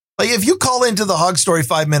podcasts. Like if you call into the Hog Story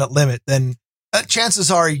 5-minute limit, then chances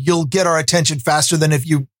are you'll get our attention faster than if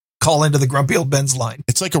you call into the Grumpy Old Ben's line.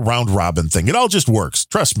 It's like a round robin thing. It all just works.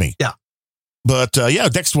 Trust me. Yeah. But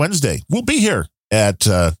next Wednesday, we'll be here at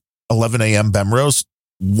 11 a.m. Bemrose,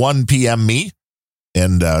 1 p.m. me.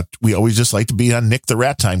 And we always just like to be on Nick the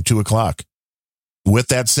Rat Time, 2:00. With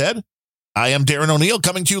that said, I am Darren O'Neill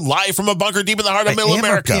coming to you live from a bunker deep in the heart of Middle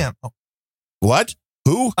America. What?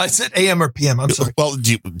 Who? I said AM or PM. I'm sorry. Well,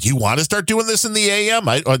 do you want to start doing this in the AM?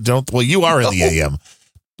 I don't. Well, you are in the AM.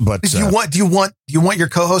 But do you want your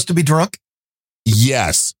co-host to be drunk?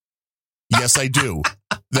 Yes. Yes, I do.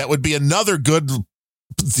 That would be another good.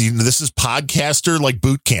 This is podcaster like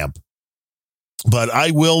boot camp. But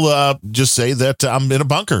I will just say that I'm in a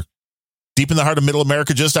bunker deep in the heart of Middle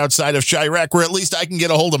America, just outside of Chirac, where at least I can get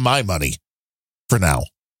a hold of my money for now.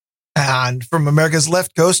 And from America's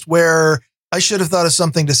left coast, where I should have thought of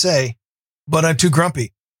something to say, but I'm too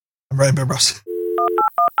grumpy. I'm Ryan Bemrose.